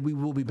down, and we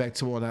will be back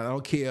tomorrow night. I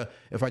don't care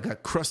if I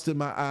got crust in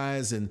my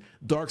eyes and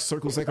dark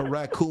circles like a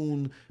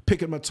raccoon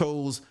picking my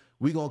toes.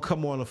 We're going to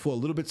come on for a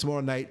little bit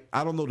tomorrow night.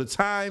 I don't know the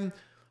time,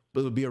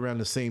 but it'll be around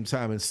the same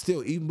time. And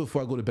still, even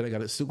before I go to bed, I got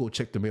to still go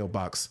check the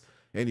mailbox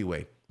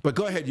anyway. But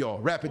go ahead, y'all.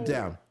 Wrap it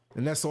down.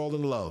 And that's all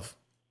in love.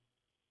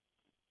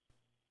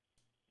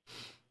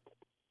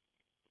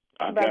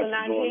 Brother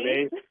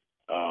Najee,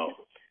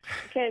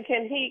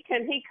 can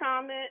he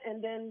comment,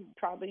 and then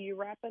probably you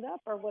wrap it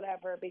up or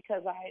whatever?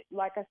 Because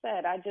like I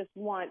said, I just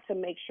want to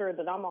make sure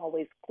that I'm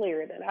always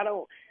clear that I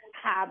don't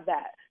have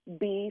that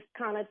beef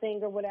kind of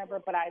thing or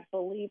whatever. But I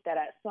believe that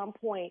at some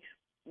point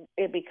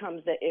it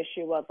becomes the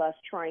issue of us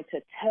trying to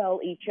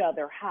tell each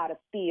other how to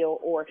feel,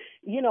 or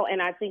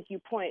and I think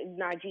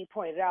Najee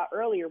pointed out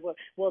earlier.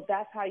 Well,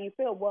 that's how you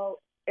feel.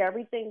 Well,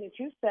 everything that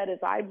you said is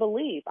I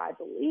believe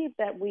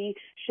that we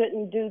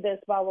shouldn't do this,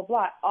 blah, blah,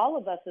 blah. All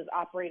of us is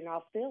operating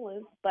off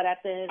feelings, but at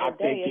the end of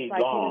the day, it's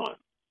like, gone.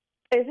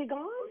 Is he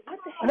gone?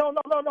 No,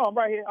 I'm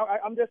right here.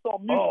 I'm just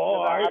on mute.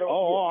 All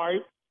right.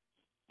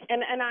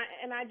 And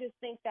I just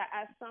think that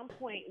at some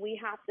point we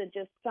have to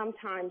just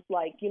sometimes,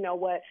 like, you know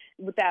what,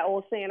 with that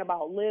old saying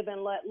about live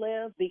and let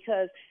live,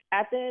 because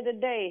at the end of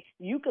the day,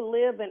 you could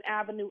live in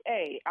Avenue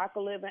A. I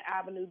could live in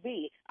Avenue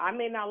B. I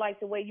may not like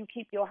the way you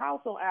keep your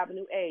house on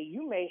Avenue A.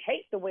 You may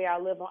hate the way I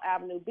live on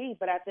Avenue B,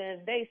 but at the end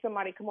of the day,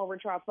 somebody come over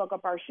and try to fuck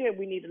up our shit.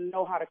 We need to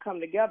know how to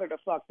come together to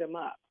fuck them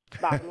up.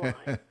 Bottom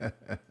line.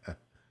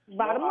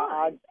 Bottom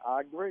line.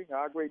 I agree.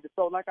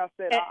 So like I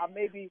said,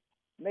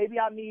 Maybe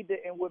I need to,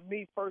 and with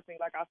me personally,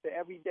 like I said,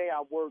 every day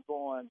I work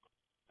on,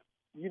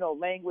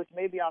 language.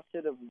 Maybe I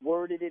should have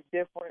worded it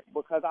different,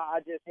 because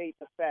I just hate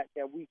the fact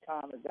that we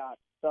kind of got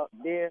stuck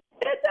there.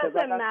 It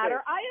doesn't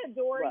matter. I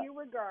adore you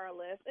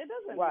regardless. It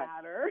doesn't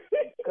matter.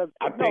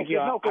 I think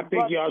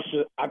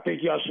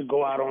y'all should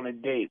go out on a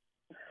date.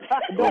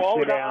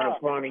 Sit down in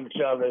front of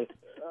each other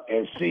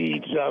and see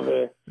each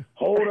other.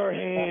 Hold her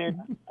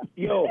hand.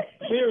 Yo,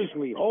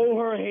 seriously, hold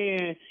her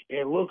hand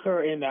and look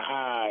her in the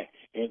eye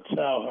and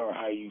tell her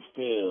how you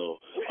feel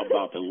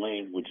about the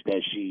language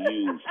that she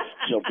used.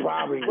 She'll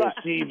probably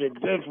receive it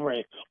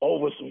different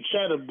over some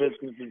cheddar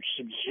biscuits and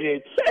some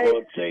shit,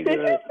 or take a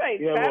good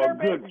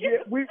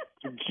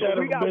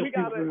cheddar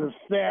biscuits and a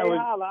salad.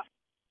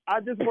 I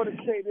just want to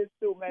say this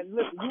too, man.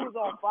 Listen, you was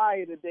on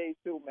fire today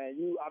too, man.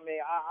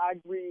 I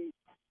agree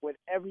with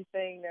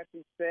everything that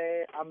you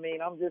said. I'm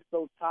just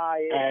so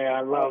tired. Hey,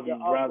 I love you,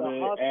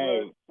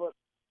 brother.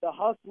 The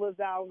hustlers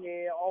out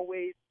here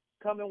always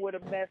coming with a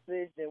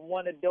message and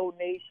want a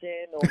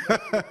donation or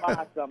want to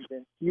buy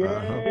something.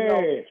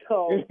 Yeah,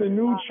 so it's the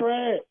new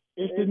trend.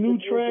 It's the new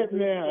trend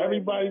now.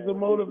 Everybody's a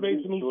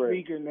motivational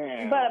speaker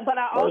now. But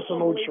I also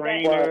personal believe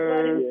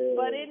trainer.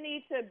 but it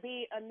needs to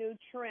be a new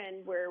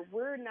trend where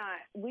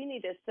we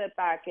need to sit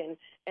back and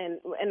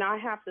I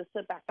have to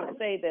sit back and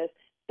say this,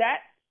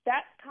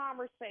 that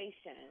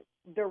conversation,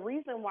 the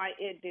reason why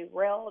it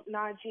derailed,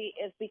 Najee,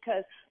 is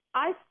because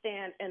I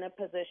stand in a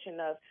position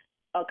of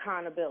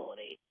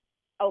accountability.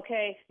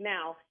 Okay,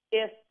 now,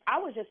 if I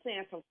was just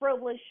saying some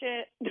frivolous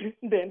shit,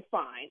 then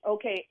fine.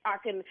 Okay, I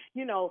can,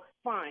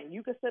 fine.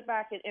 You can sit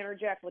back and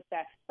interject with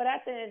that. But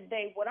at the end of the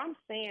day, what I'm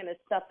saying is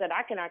stuff that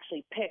I can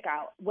actually pick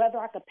out, whether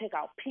I could pick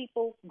out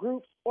people,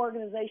 groups,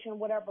 organization,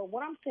 whatever.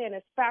 What I'm saying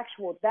is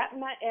factual.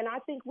 And I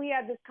think we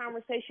had this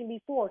conversation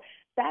before.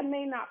 That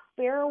may not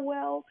fare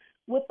well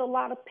with a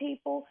lot of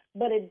people,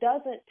 but it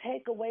doesn't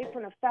take away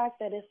from the fact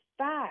that it's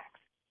facts.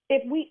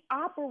 If we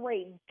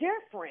operate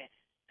different,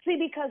 see,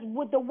 because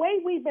with the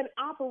way we've been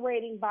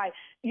operating by,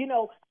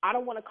 I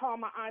don't want to call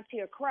my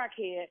auntie a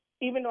crackhead,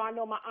 even though I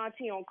know my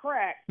auntie on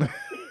crack.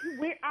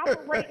 We're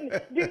operating,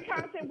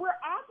 we're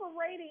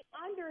operating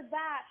under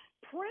that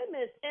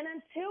premise. And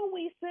until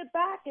we sit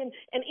back and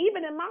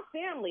even in my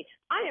family,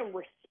 I am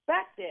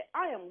respected.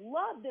 I am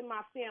loved in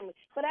my family.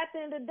 But at the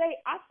end of the day,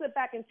 I sit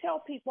back and tell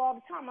people all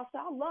the time, I say,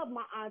 I love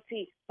my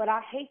auntie, but I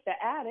hate the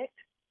addict.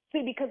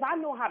 See, because I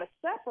know how to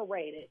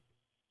separate it.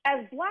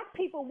 As Black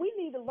people, we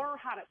need to learn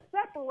how to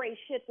separate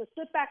shit, to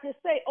sit back and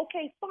say,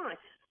 okay, fine,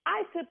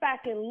 I sit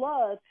back and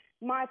love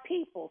my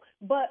people,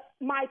 but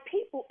my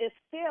people is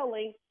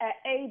failing at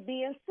A,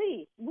 B, and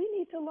C. We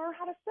need to learn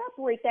how to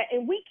separate that,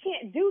 and we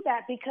can't do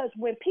that because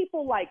when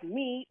people like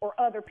me or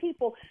other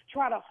people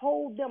try to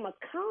hold them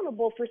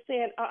accountable for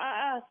saying,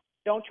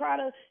 don't try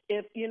to,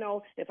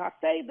 if I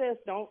say this,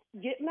 don't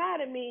get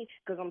mad at me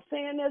because I'm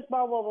saying this,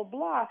 blah, blah, blah,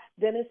 blah,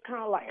 then it's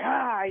kind of like,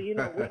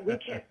 we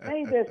can't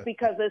say this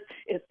because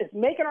it's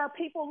making our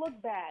people look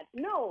bad.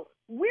 No,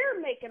 we're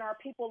making our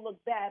people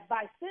look bad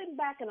by sitting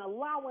back and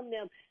allowing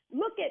them.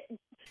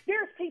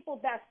 There's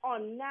people that's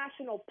on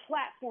national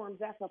platforms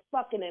that's a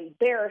fucking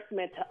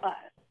embarrassment to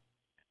us.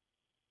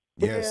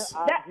 Yes.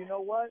 You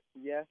know what?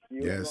 Yes,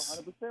 you're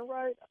 100%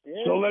 right.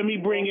 Yeah. So let me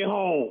bring it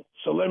home.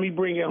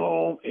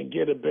 And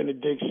get a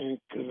benediction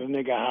because the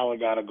nigga Holla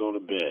got to go to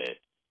bed.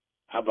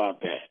 How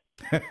about that?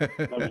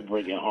 Let me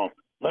bring it home.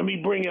 Let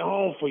me bring it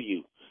home for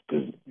you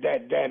because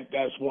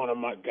that's one of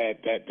my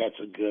that's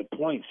a good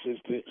point,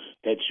 sister,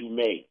 that you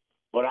made.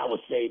 But I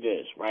would say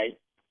this, right?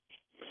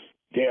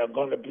 There are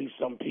going to be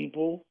some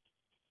people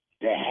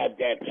that have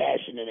that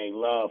passion and they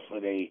love for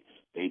they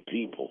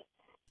people,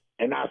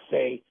 and I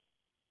say,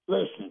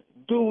 listen,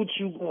 do what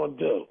you want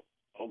to do,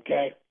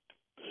 okay?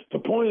 The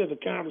point of the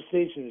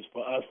conversation is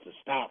for us to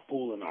stop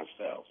fooling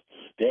ourselves.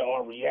 There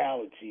are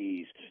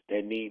realities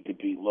that need to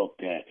be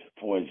looked at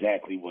for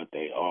exactly what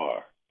they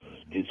are.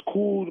 It's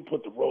cool to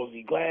put the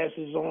rosy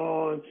glasses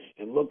on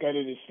and look at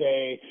it and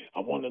say,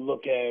 I want to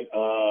look at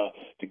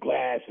the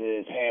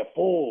glasses half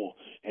full.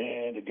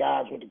 And the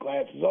guys with the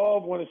glasses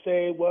off want to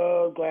say,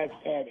 well, glasses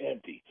half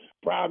empty.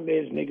 Problem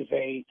is niggas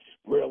ain't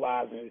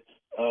realizing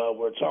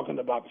we're talking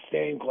about the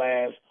same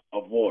glass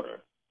of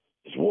water.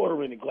 It's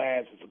water in the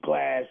glass. It's a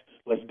glass.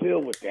 Let's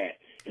deal with that.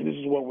 And this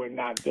is what we're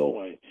not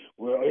doing.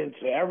 We're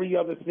into every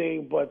other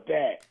thing but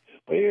that.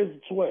 But here's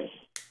the twist.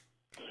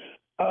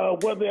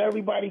 Whether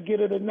everybody get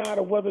it or not,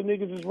 or whether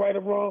niggas is right or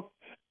wrong,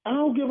 I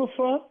don't give a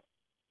fuck.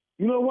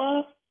 You know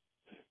why?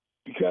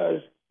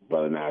 Because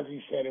Brother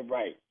Najee said it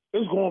right.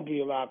 There's going to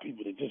be a lot of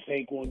people that just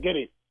ain't going to get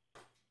it.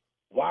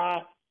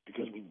 Why?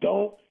 Because we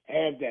don't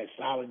have that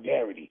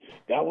solidarity.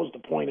 That was the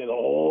point of the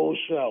whole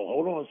show.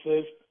 Hold on,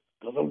 sis,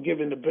 because I'm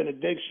giving the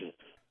benediction.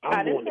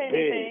 I'm going to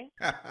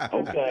bed.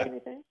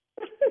 Okay.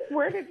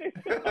 Where did you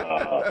say?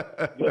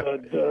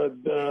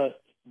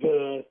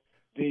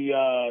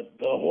 The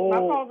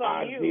whole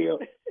idea.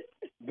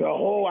 The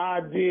whole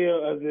idea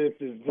of this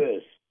is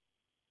this.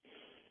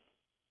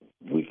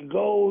 We can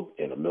go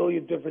in a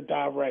million different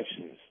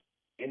directions.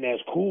 And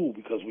that's cool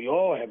because we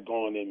all have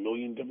gone in a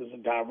million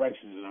different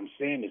directions. And I'm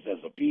saying this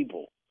as a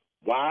people.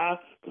 Why?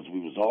 Because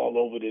we was all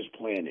over this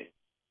planet.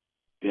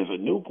 There's a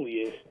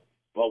nucleus,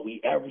 but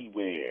we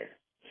everywhere.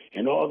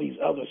 And all these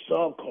other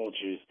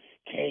subcultures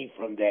came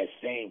from that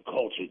same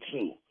culture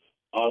too,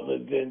 other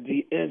than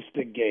the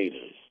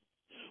instigators.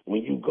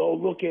 When you go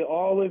look at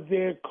all of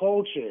their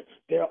culture,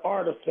 their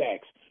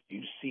artifacts,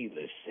 you see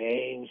the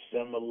same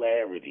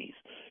similarities.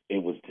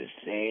 It was the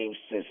same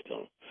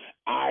system.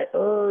 I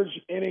urge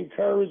and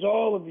encourage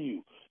all of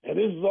you, and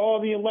this is all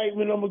the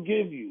enlightenment I'm going to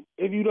give you.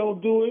 If you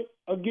don't do it,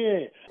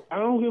 again, I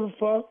don't give a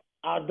fuck.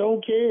 I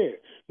don't care.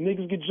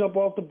 Niggas can jump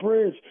off the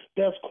bridge.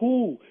 That's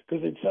cool,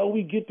 because until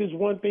we get this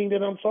one thing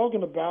that I'm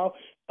talking about,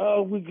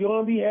 we're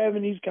going to be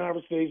having these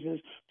conversations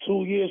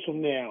 2 years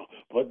from now.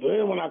 But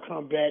then when I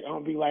come back, I'm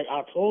going to be like,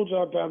 I told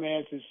y'all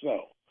dumbasses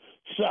so.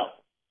 So,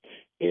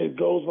 it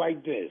goes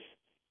like this.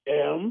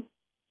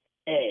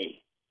 M-A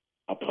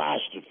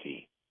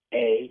apostrophe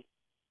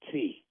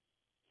A-T.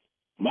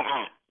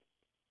 Ma'at.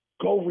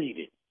 Go read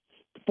it.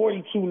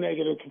 42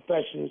 negative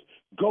confessions.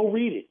 Go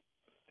read it.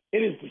 It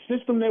is the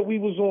system that we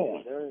was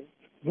on.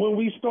 When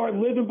we start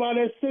living by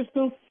that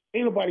system,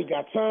 ain't nobody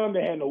got time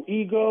to have no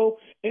ego.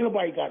 Ain't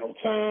nobody got no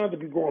time to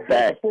be going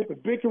back and forth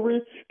and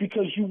bickering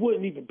because you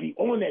wouldn't even be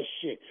on that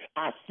shit.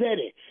 I said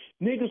it.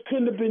 Niggas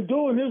couldn't have been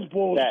doing this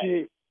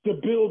bullshit to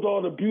build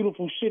all the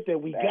beautiful shit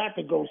that we got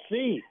to go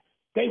see.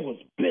 They was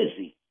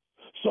busy.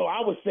 So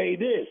I would say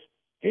this.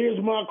 Here's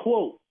my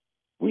quote.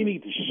 We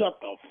need to shut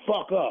the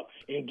fuck up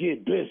and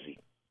get busy.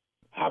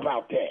 How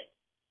about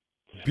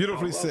that?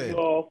 Beautifully said.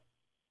 Y'all.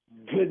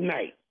 Good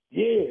night.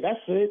 Yeah, that's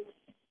it.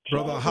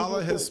 Brother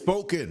HALLAH has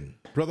spoken.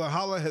 Brother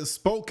HALLAH has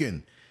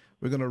spoken.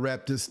 We're going to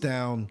wrap this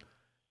down.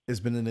 It's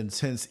been an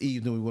intense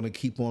evening. We want to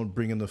keep on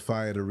bringing the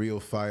fire, the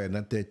real fire,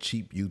 not that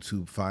cheap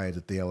YouTube fire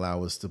that they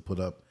allow us to put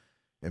up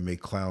and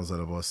make clowns out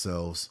of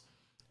ourselves.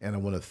 And I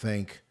want to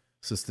thank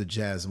Sister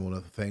Jasmine. I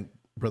want to thank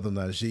Brother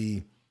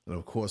Najee. And,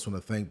 of course, I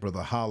want to thank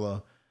Brother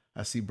HALLAH.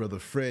 I see Brother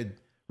Fred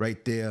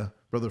right there.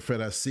 Brother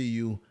Fred, I see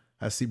you.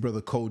 I see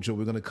Brother Kojo.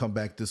 We're going to come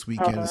back this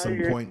weekend at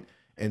some point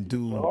and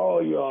do. Oh,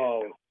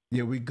 y'all.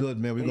 Yeah, we good,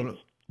 man.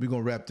 We're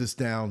gonna wrap this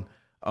down.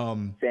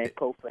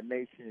 Sankofa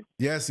Nation.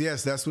 Yes,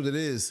 that's what it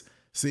is.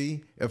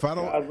 See, if I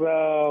don't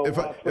if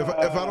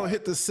I don't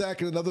hit the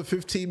sack in another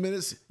 15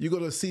 minutes, you're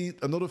gonna see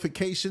a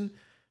notification.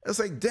 It's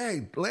like,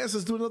 dang, Lance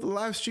is doing another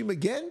live stream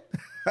again.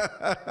 Right?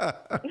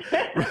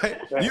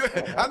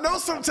 I know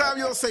sometimes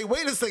you'll say,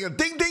 wait a second,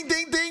 ding, ding,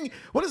 ding, ding.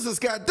 What is this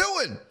guy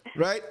doing?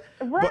 Right?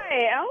 Right.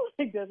 I don't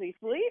think, does he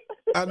sleep?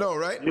 I know,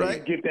 right? Right.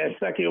 You get that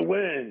second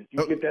win.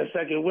 You get that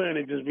second win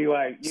and just be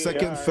like, yeah,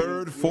 second,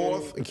 third,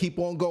 fourth, and keep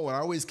on going. I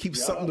always keep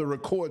something to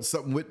record,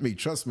 something with me.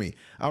 Trust me,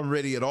 I'm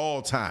ready at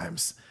all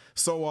times.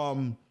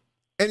 So,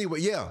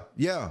 anyway,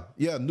 yeah.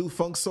 New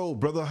Funk Soul,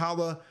 Brother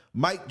HALLAH,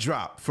 mic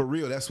drop for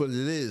real. That's what it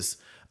is.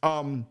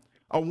 I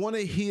want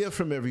to hear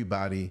from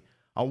everybody.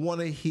 I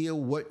want to hear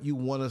what you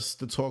want us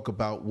to talk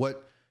about,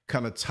 what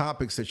kind of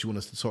topics that you want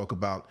us to talk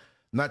about,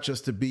 not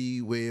just to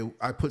be where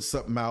I put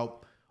something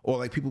out or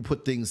like people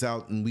put things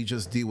out and we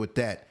just deal with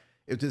that.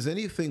 If there's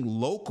anything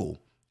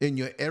local in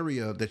your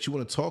area that you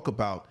want to talk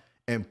about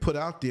and put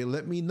out there,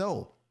 let me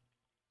know.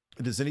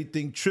 If there's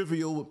anything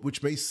trivial,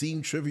 which may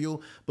seem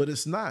trivial, but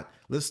it's not,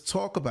 let's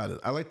talk about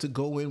it. I like to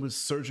go in with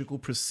surgical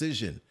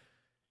precision.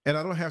 And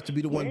I don't have to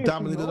be the one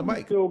dominating the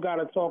mic. Still got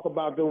to talk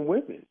about them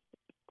women.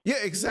 Yeah,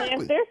 exactly.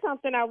 And if there's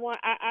something I want,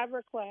 I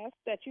request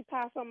that you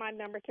pass on my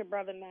number to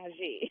Brother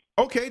Najee.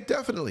 Okay,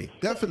 definitely.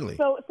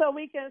 So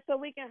we can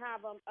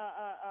have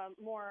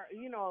a more,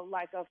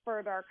 like a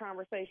further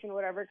conversation or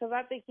whatever, because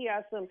I think he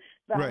has some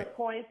valid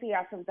points, he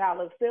has some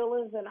valid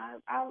feelings, and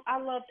I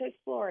love to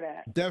explore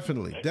that.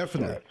 Definitely. That's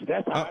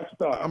how I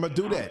start. I'm gonna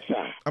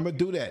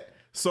do that.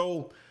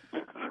 So,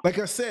 like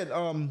I said,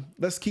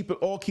 let's keep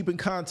in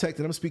contact.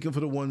 And I'm speaking for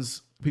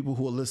the people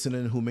who are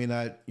listening who may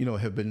not,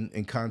 have been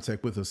in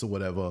contact with us or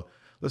whatever.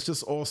 Let's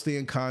just all stay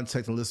in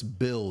contact and let's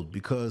build,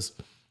 because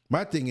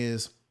my thing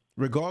is,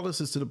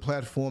 regardless as to the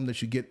platform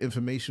that you get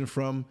information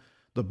from,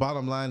 the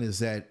bottom line is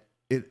that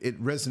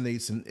it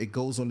resonates and it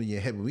goes on in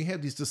your head. When we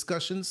have these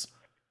discussions,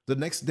 the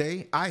next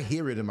day I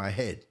hear it in my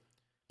head,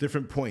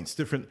 different points,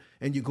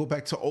 and you go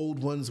back to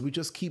old ones. We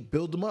just keep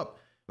build them up.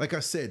 Like I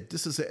said,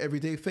 this is an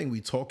everyday thing. We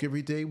talk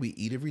every day. We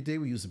eat every day.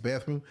 We use the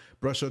bathroom,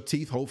 brush our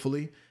teeth,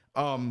 hopefully.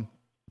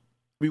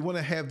 We want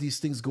to have these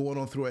things going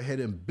on through our head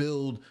and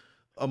build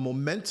a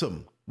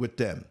momentum with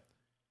them.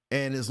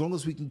 And as long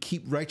as we can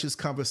keep righteous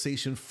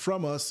conversation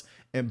from us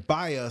and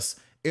by us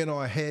in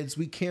our heads,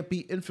 we can't be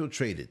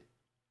infiltrated.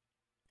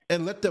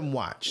 And let them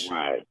watch.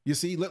 Right. You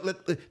see,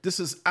 this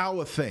is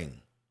our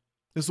thing.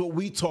 This is what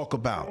we talk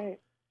about. Right.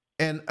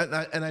 And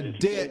I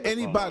dare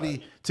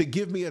anybody to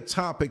give me a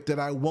topic that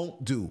I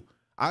won't do.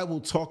 I will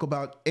talk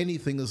about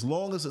anything as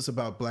long as it's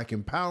about Black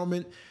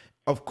empowerment.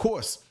 Of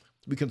course,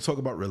 we can talk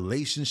about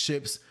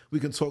relationships.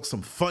 We can talk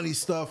some funny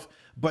stuff.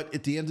 But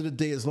at the end of the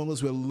day, as long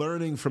as we're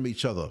learning from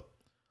each other,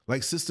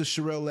 like Sister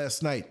Sherelle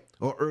last night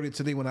or earlier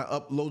today when I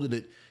uploaded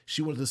it,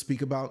 she wanted to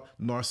speak about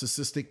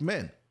narcissistic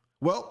men.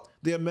 Well,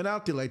 there are men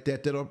out there like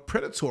that are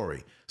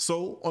predatory.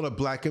 So on a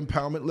Black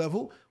empowerment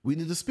level, we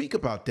need to speak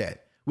about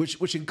that.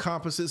 Which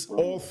encompasses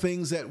all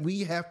things that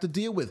we have to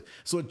deal with.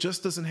 So it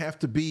just doesn't have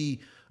to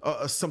be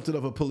something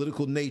of a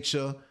political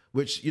nature,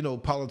 which,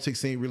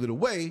 politics ain't really the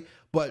way,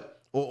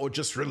 but or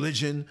just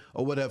religion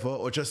or whatever,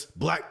 or just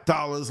black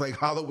dollars, like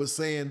HALLAH was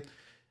saying.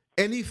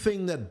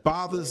 Anything that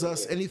bothers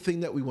us, anything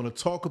that we want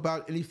to talk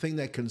about, anything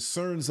that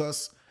concerns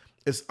us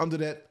is under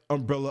that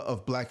umbrella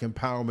of Black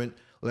empowerment.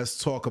 Let's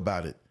talk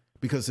about it.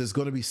 Because there's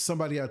going to be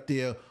somebody out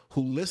there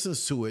who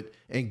listens to it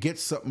and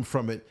gets something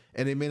from it,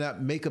 and they may not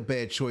make a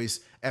bad choice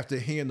after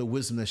hearing the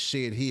wisdom that's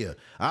shared here.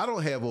 I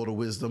don't have all the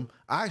wisdom.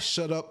 I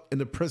shut up in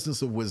the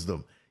presence of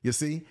wisdom, you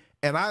see?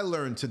 And I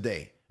learned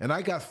today, and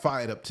I got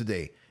fired up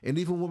today. And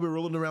even when we're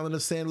rolling around in the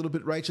sand a little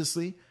bit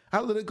righteously, I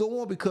let it go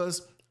on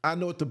because I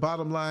know at the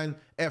bottom line,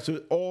 after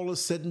all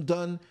is said and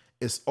done,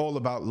 it's all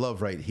about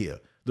love right here.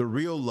 The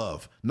real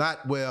love,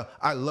 not where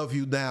I love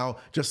you now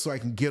just so I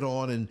can get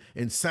on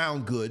and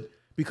sound good.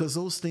 Because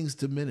those things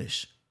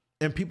diminish.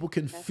 And people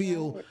can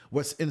feel right.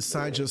 what's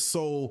inside your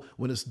soul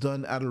when it's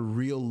done out of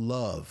real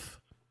love.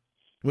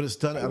 When it's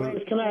done out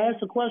of... Can I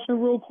ask a question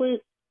real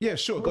quick? Yeah,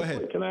 sure. Go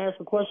ahead. Can I ask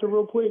a question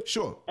real quick?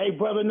 Sure. Hey,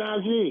 brother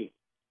Najee.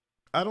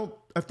 I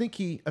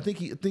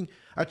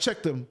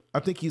checked him. I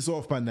think he's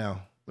off by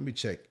now. Let me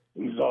check.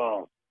 He's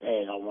off.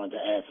 Hey, I wanted to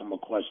ask him a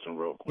question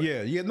real quick.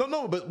 Yeah.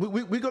 No, but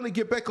we're going to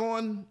get back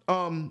on.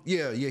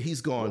 Yeah,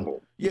 he's gone.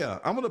 Cool. Yeah,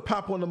 I'm going to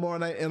pop on tomorrow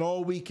night and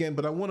all weekend,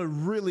 but I want to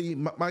really,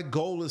 my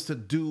goal is to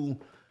do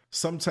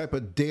some type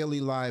of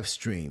daily live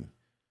stream.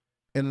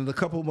 And in a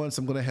couple of months,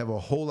 I'm going to have a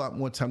whole lot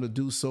more time to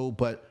do so.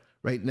 But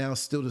right now,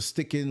 still to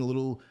stick in a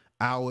little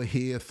hour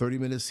here, 30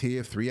 minutes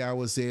here, 3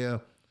 hours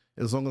there,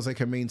 as long as I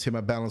can maintain my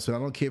balance. But I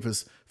don't care if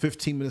it's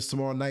 15 minutes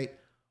tomorrow night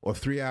or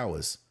 3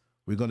 hours.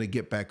 We're going to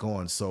get back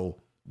on. So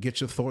get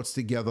your thoughts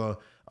together.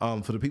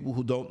 For the people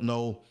who don't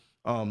know,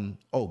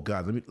 oh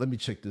God, let me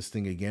check this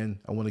thing again.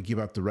 I want to give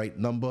out the right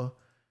number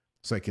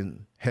so I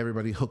can have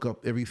everybody hook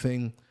up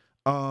everything.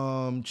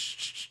 Where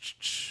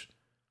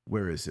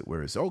is it?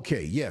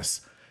 Okay,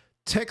 yes.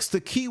 Text the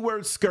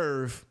keyword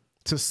SCURV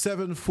to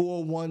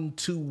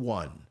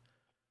 74121.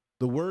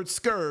 The word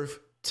SCURV,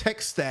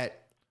 text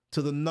that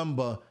to the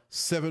number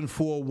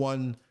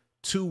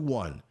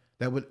 74121.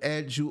 That would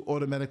add you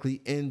automatically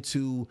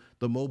into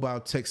the mobile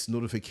text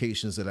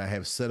notifications that I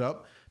have set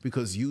up,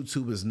 because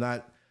YouTube is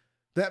not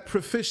that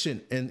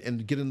proficient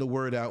in getting the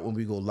word out when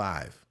we go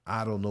live.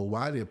 I don't know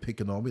why they're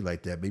picking on me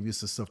like that. Maybe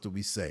it's the stuff that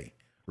we say,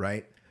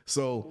 right?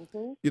 So,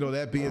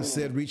 that being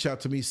said, reach out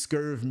to me,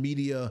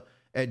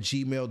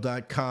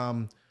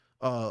 scurvmedia@gmail.com,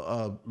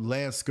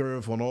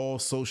 LanceScurv on all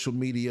social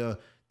media.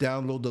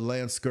 Download the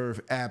LanceScurv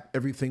app.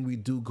 Everything we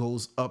do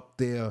goes up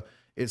there.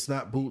 It's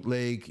not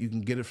bootleg. You can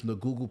get it from the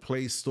Google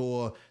Play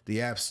Store,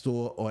 the App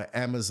Store, or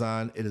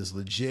Amazon. It is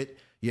legit.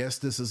 Yes,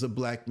 this is a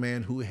black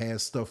man who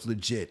has stuff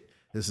legit.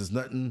 This is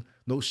nothing,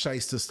 no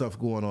shyster stuff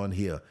going on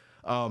here.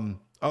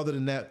 Other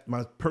than that,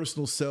 my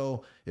personal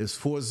cell is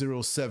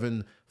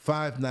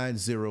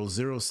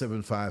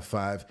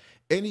 407-590-0755.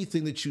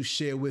 Anything that you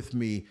share with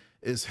me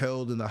is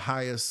held in the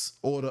highest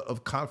order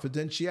of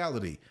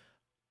confidentiality.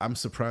 I'm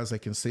surprised I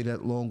can say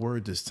that long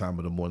word this time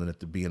of the morning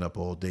after being up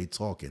all day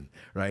talking,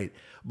 right?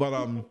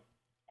 But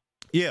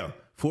yeah,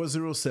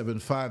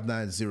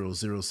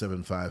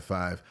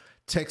 407-590-0755.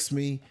 Text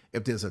me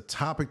if there's a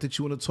topic that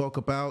you want to talk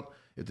about,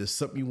 if there's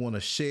something you want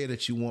to share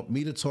that you want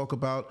me to talk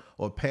about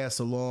or pass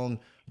along,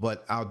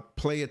 but I'll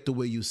play it the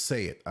way you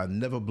say it. I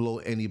never blow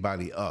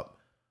anybody up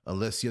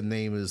unless your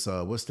name is,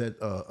 what's that,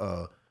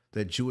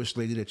 that Jewish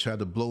lady that tried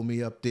to blow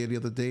me up there the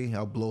other day?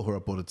 I'll blow her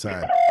up all the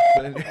time.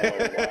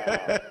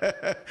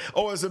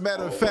 Oh, as a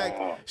matter of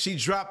fact, she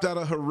dropped out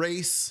of her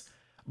race,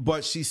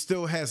 but she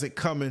still has it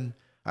coming.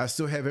 I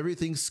still have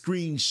everything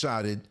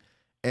screenshotted,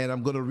 and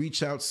I'm going to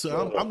reach out.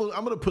 So I'm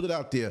going to put it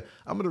out there.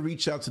 I'm going to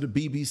reach out to the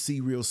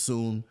BBC real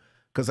soon,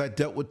 because I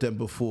dealt with them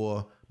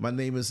before. My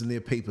name is in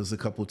their papers a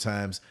couple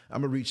times.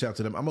 I'm going to reach out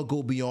to them. I'm going to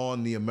go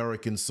beyond the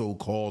American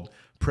so-called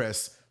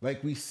press.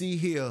 Like we see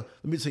here,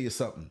 let me tell you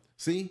something.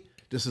 See?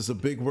 This is a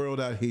big world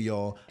out here,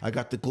 y'all. I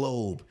got the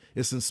globe.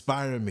 It's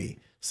inspiring me.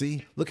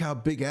 See? Look how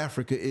big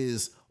Africa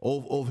is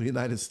over the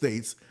United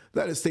States.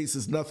 The United States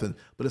is nothing,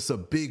 but it's a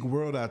big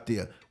world out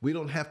there. We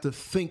don't have to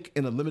think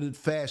in a limited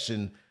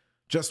fashion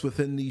just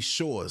within these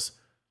shores.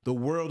 The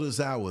world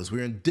is ours.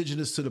 We're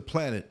indigenous to the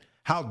planet.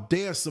 How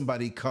dare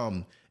somebody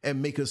come and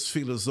make us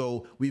feel as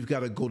though we've got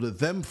to go to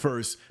them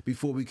first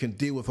before we can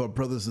deal with our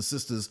brothers and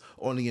sisters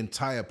on the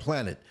entire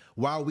planet.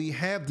 While we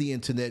have the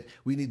internet,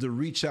 we need to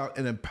reach out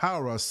and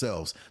empower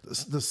ourselves.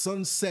 The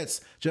sun sets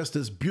just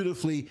as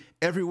beautifully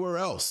everywhere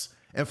else.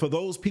 And for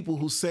those people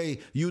who say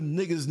you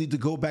niggas need to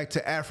go back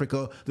to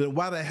Africa, then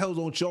why the hell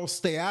don't y'all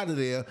stay out of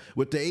there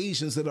with the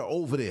Asians that are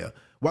over there?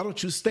 Why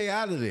don't you stay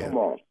out of there?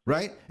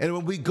 Right? And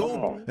when we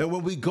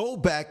go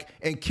back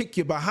and kick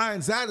your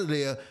behinds out of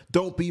there,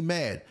 don't be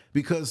mad,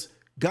 because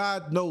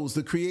God knows,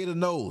 the Creator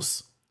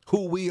knows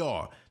who we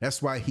are.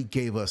 That's why he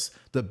gave us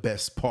the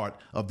best part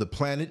of the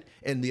planet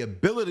and the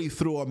ability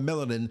through our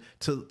melanin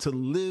to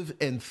live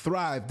and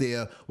thrive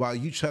there, while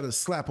you try to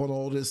slap on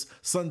all this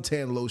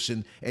suntan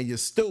lotion and you're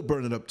still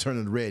burning up,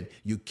 turning red.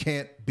 You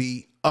can't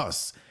be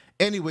us.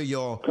 Anyway,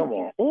 y'all, come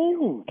on.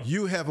 Ooh.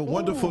 You have a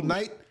wonderful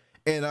night.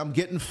 And I'm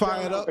getting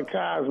fired up.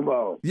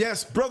 Cosmo.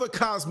 Yes, brother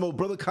Cosmo,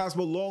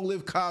 long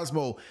live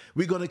Cosmo.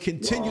 We're going to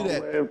continue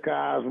that. Long live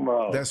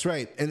Cosmo. That's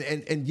right.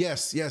 And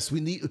yes,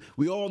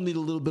 we all need a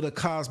little bit of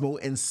Cosmo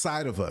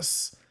inside of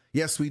us.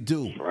 Yes, we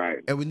do. Right.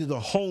 And we need to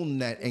hone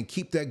that and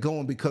keep that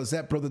going, because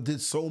that brother did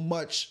so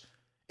much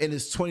in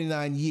his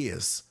 29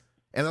 years.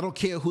 And I don't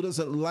care who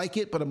doesn't like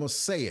it, but I'm going to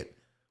say it.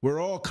 We're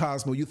all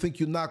Cosmo. You think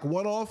you knock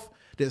one off?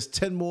 There's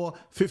 10 more,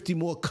 50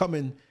 more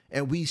coming,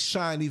 and we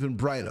shine even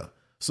brighter.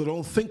 So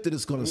don't think that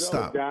it's going to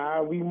stop.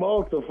 We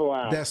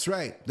multiply. That's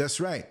right.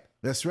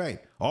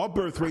 Our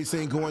birth rates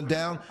ain't going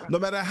down. No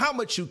matter how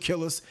much you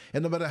kill us,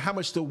 and no matter how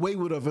much the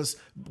wayward of us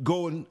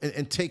go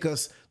and take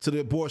us to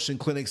the abortion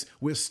clinics,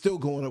 we're still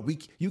going up.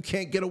 You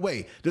can't get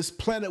away. This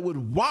planet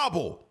would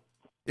wobble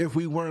if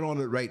we weren't on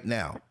it right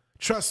now.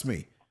 Trust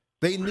me.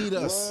 They need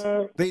us.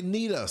 What? They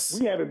need us.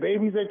 We having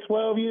babies at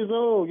 12 years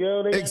old,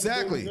 yo. They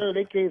Exactly.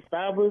 They can't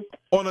stop us.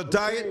 On a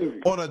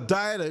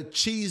diet of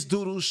cheese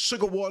doodles,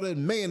 sugar water,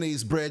 and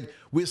mayonnaise bread,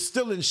 we're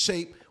still in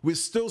shape, we're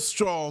still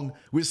strong,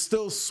 we're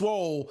still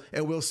swole,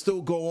 and we'll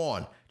still go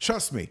on.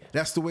 Trust me,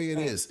 that's the way it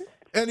is.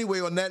 Anyway,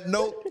 on that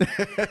note,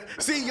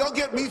 see, y'all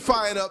get me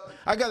fired up.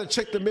 I got to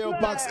check the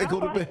mailbox and go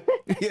to bed.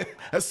 Yeah,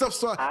 that stuff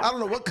starts. I don't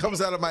know what comes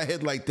out of my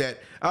head like that.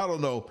 I don't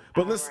know.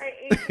 But listen.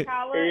 It's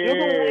always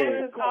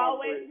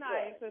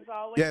nice. It's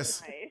always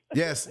Yes, nice.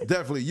 yes,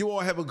 definitely. You all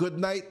have a good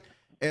night,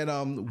 and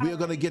we're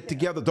going to get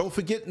together. Don't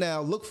forget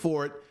now, look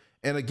for it.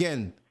 And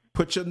again,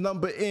 put your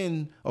number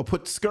in or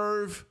put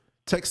SCURV,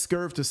 text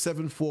SCURV to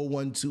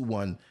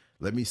 74121.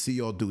 Let me see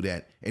y'all do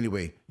that.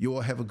 Anyway, you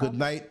all have a good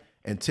night.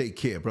 And take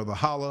care. Brother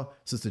Holla,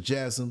 Sister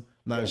Jasmine,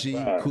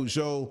 Najee,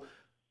 Cujo.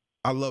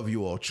 I love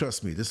you all.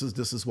 Trust me. This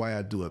is why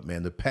I do it,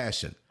 man. The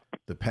passion.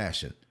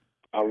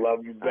 I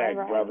love you back,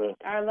 brother.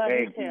 I love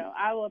you too.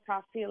 I will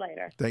talk to you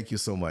later. Thank you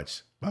so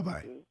much.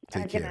 Bye-bye.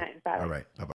 Take care. Good night. Bye. All right. Bye-bye.